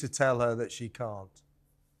you to tell her that she can't?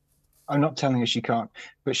 I'm not telling her she can't,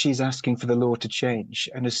 but she's asking for the law to change.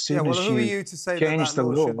 And as soon as who are you you to say change that the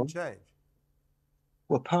law law, shouldn't change?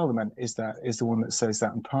 well, Parliament is the one that says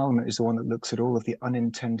that, and Parliament is the one that looks at all of the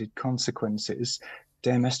unintended consequences.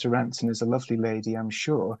 Dame Esther Rantzen is a lovely lady, I'm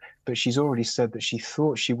sure, but she's already said that she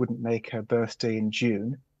thought she wouldn't make her birthday in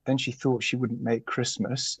June, then she thought she wouldn't make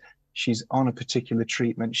Christmas. She's on a particular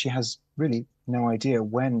treatment. She has really no idea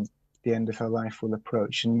when the end of her life will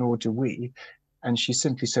approach, and nor do we. And she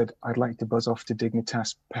simply said, I'd like to buzz off to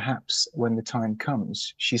Dignitas, perhaps when the time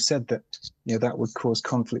comes. She said that, you know, that would cause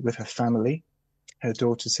conflict with her family. Her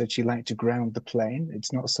daughter said she'd like to ground the plane.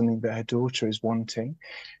 It's not something that her daughter is wanting.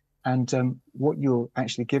 And what you're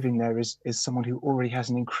actually giving there is someone who already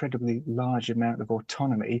has an incredibly large amount of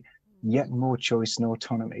autonomy, yet more choice and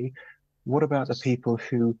autonomy. What about the people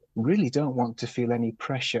who really don't want to feel any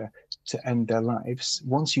pressure to end their lives?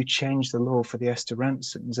 Once you change the law for the Esther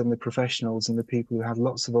Rantzens and the professionals and the people who have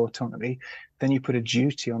lots of autonomy, then you put a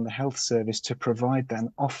duty on the health service to provide that and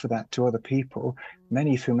offer that to other people,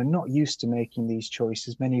 many of whom are not used to making these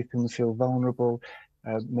choices, many of whom feel vulnerable,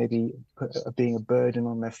 maybe being a burden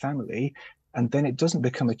on their family. And then it doesn't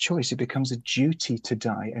become a choice, it becomes a duty to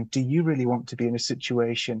die. And do you really want to be in a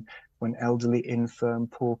situation when elderly, infirm,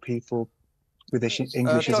 poor people with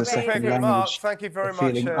English as a second language Mark, thank you very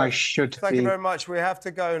much. I should thank you very much. We have to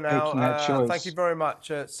go now. Thank you very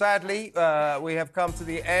much. Sadly, we have come to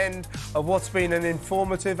the end of what's been an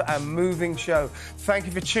informative and moving show. Thank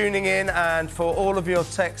you for tuning in and for all of your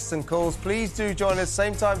texts and calls. Please do join us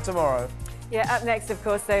same time tomorrow. Yeah, up next, of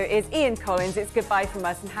course, though, is Ian Collins. It's goodbye from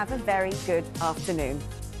us, and have a very good afternoon.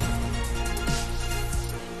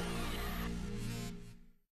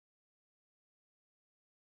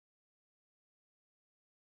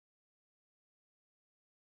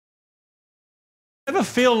 Ever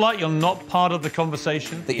feel like you're not part of the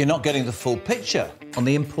conversation? That you're not getting the full picture on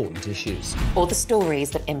the important issues. Or the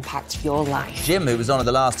stories that impact your life. Jim, who was on in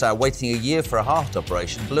the last hour waiting a year for a heart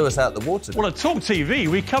operation, blew us out the water. Well, at talkTV,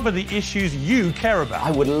 we cover the issues you care about.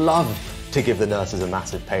 I would love to give the nurses a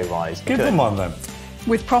massive pay rise. Give them one, then.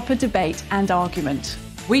 With proper debate and argument.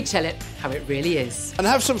 We tell it how it really is. And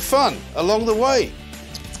have some fun along the way.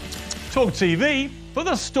 talkTV for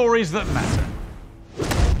the stories that matter.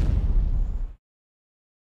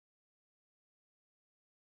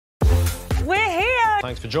 We're here!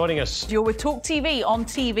 Thanks for joining us. You're with talkTV, on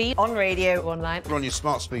TV, on radio, online. We're on your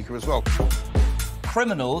smart speaker as well.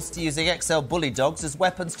 Criminals using XL bully dogs as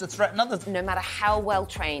weapons to threaten others. No matter how well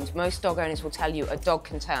trained, most dog owners will tell you a dog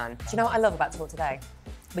can turn. Do you know what I love about Talk Today?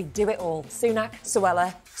 We do it all. Sunak,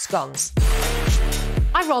 Suella, scones.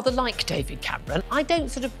 I rather like David Cameron. I don't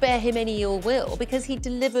sort of bear him any ill will because he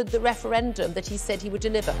delivered the referendum that he said he would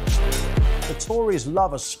deliver. The Tories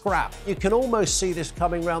love a scrap. You can almost see this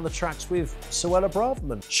coming round the tracks with Suella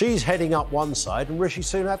Braverman. She's heading up one side and Rishi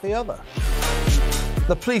Sunak the other.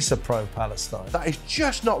 The police are pro-Palestine. That is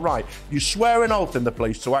just not right. You swear an oath in the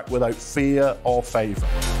police to act without fear or favour.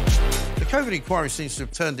 The COVID inquiry seems to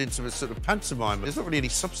have turned into a sort of pantomime. There's not really any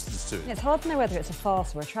substance to it. It's hard to know whether it's a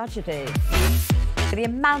farce or a tragedy. The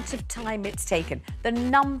amount of time it's taken, the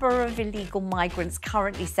number of illegal migrants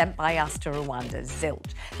currently sent by us to Rwanda,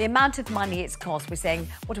 zilch. The amount of money it's cost, we're saying,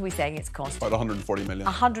 what are we saying it's cost? About 140 million.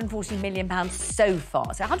 140 million pounds so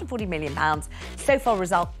far. So 140 million pounds, so far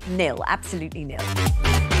result nil, absolutely nil.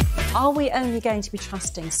 Are we only going to be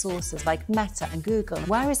trusting sources like Meta and Google?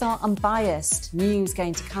 Where is our unbiased news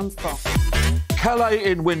going to come from? Calais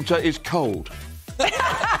in winter is cold.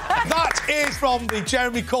 That is from the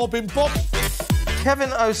Jeremy Corbyn book.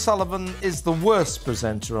 Kevin O'Sullivan is the worst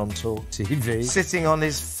presenter on talkTV, sitting on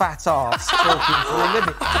his fat arse talking for a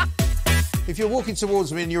living. If you're walking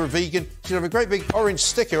towards me and you're a vegan, you should have a great big orange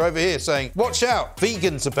sticker over here saying, "Watch out,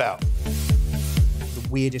 vegans about."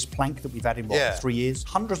 Weirdest plank that we've had in, 3 years?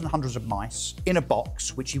 Hundreds and hundreds of mice in a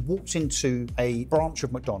box, which he walked into a branch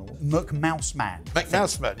of McDonald's. McMouseman.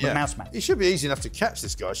 McMouseman, yeah. McMouseman. He should be easy enough to catch,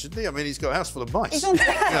 this guy, shouldn't he? I mean, he's got a house full of mice.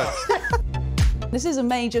 This is a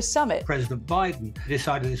major summit. President Biden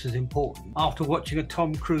decided this was important after watching a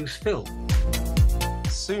Tom Cruise film.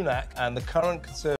 Sunak and the current Conservative